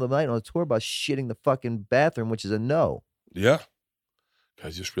up in the middle of the night on a tour bus shitting the fucking bathroom, which is a no. Yeah.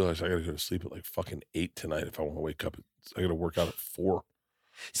 Guys, just realized I got to go to sleep at like fucking 8 tonight if I want to wake up. I got to work out at 4.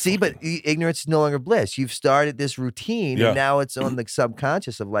 See, but ignorance is no longer bliss. You've started this routine, and now it's on the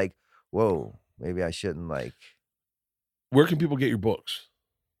subconscious of like, whoa, maybe I shouldn't like. Where can people get your books?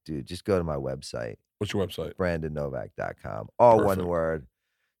 Dude, just go to my website. What's your website? BrandonNovak.com. All one word.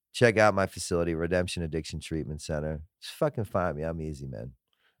 Check out my facility, Redemption Addiction Treatment Center. Just fucking find me. I'm easy, man.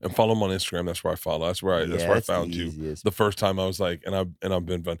 And follow him on Instagram. That's where I follow. That's where I found you. The first time I was like, and I've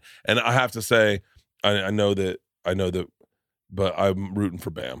been fun. And I have to say, I know that, but I'm rooting for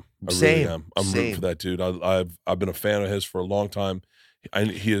Bam. I really am. I'm rooting for that dude. I've been a fan of his for a long time.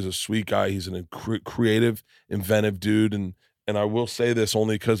 He is a sweet guy. He's a creative, inventive dude. And I will say this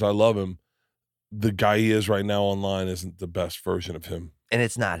only because I love him. The guy he is right now online isn't the best version of him. And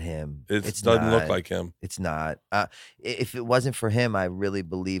it's not him. It doesn't look like him. It's not. If it wasn't for him, I really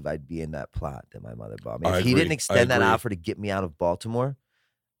believe I'd be in that plot that my mother bought me. If he didn't extend that offer to get me out of Baltimore,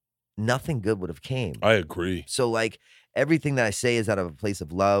 nothing good would have came. I agree. So like everything that I say is out of a place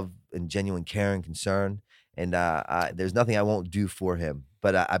of love and genuine care and concern. And there's nothing I won't do for him.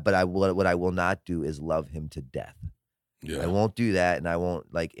 But what I will not do is love him to death. Yeah. I won't do that, and I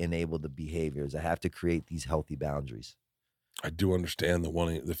won't like enable the behaviors. I have to create these healthy boundaries. I do understand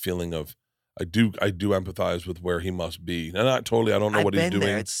the feeling of, I do empathize with where he must be. And not totally, I don't know what he's doing.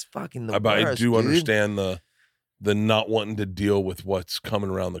 There. It's fucking the worst, I do understand the not wanting to deal with what's coming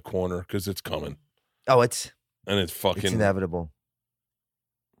around the corner because it's coming. Oh, it's inevitable.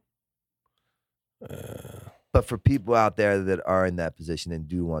 But for people out there that are in that position and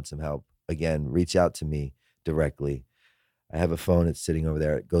do want some help, again, reach out to me directly. I have a phone that's sitting over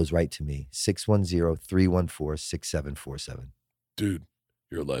there. It goes right to me. 610-314-6747. Dude,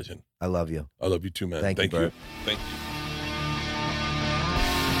 you're a legend. I love you. I love you too, man. Thank you. Thank you.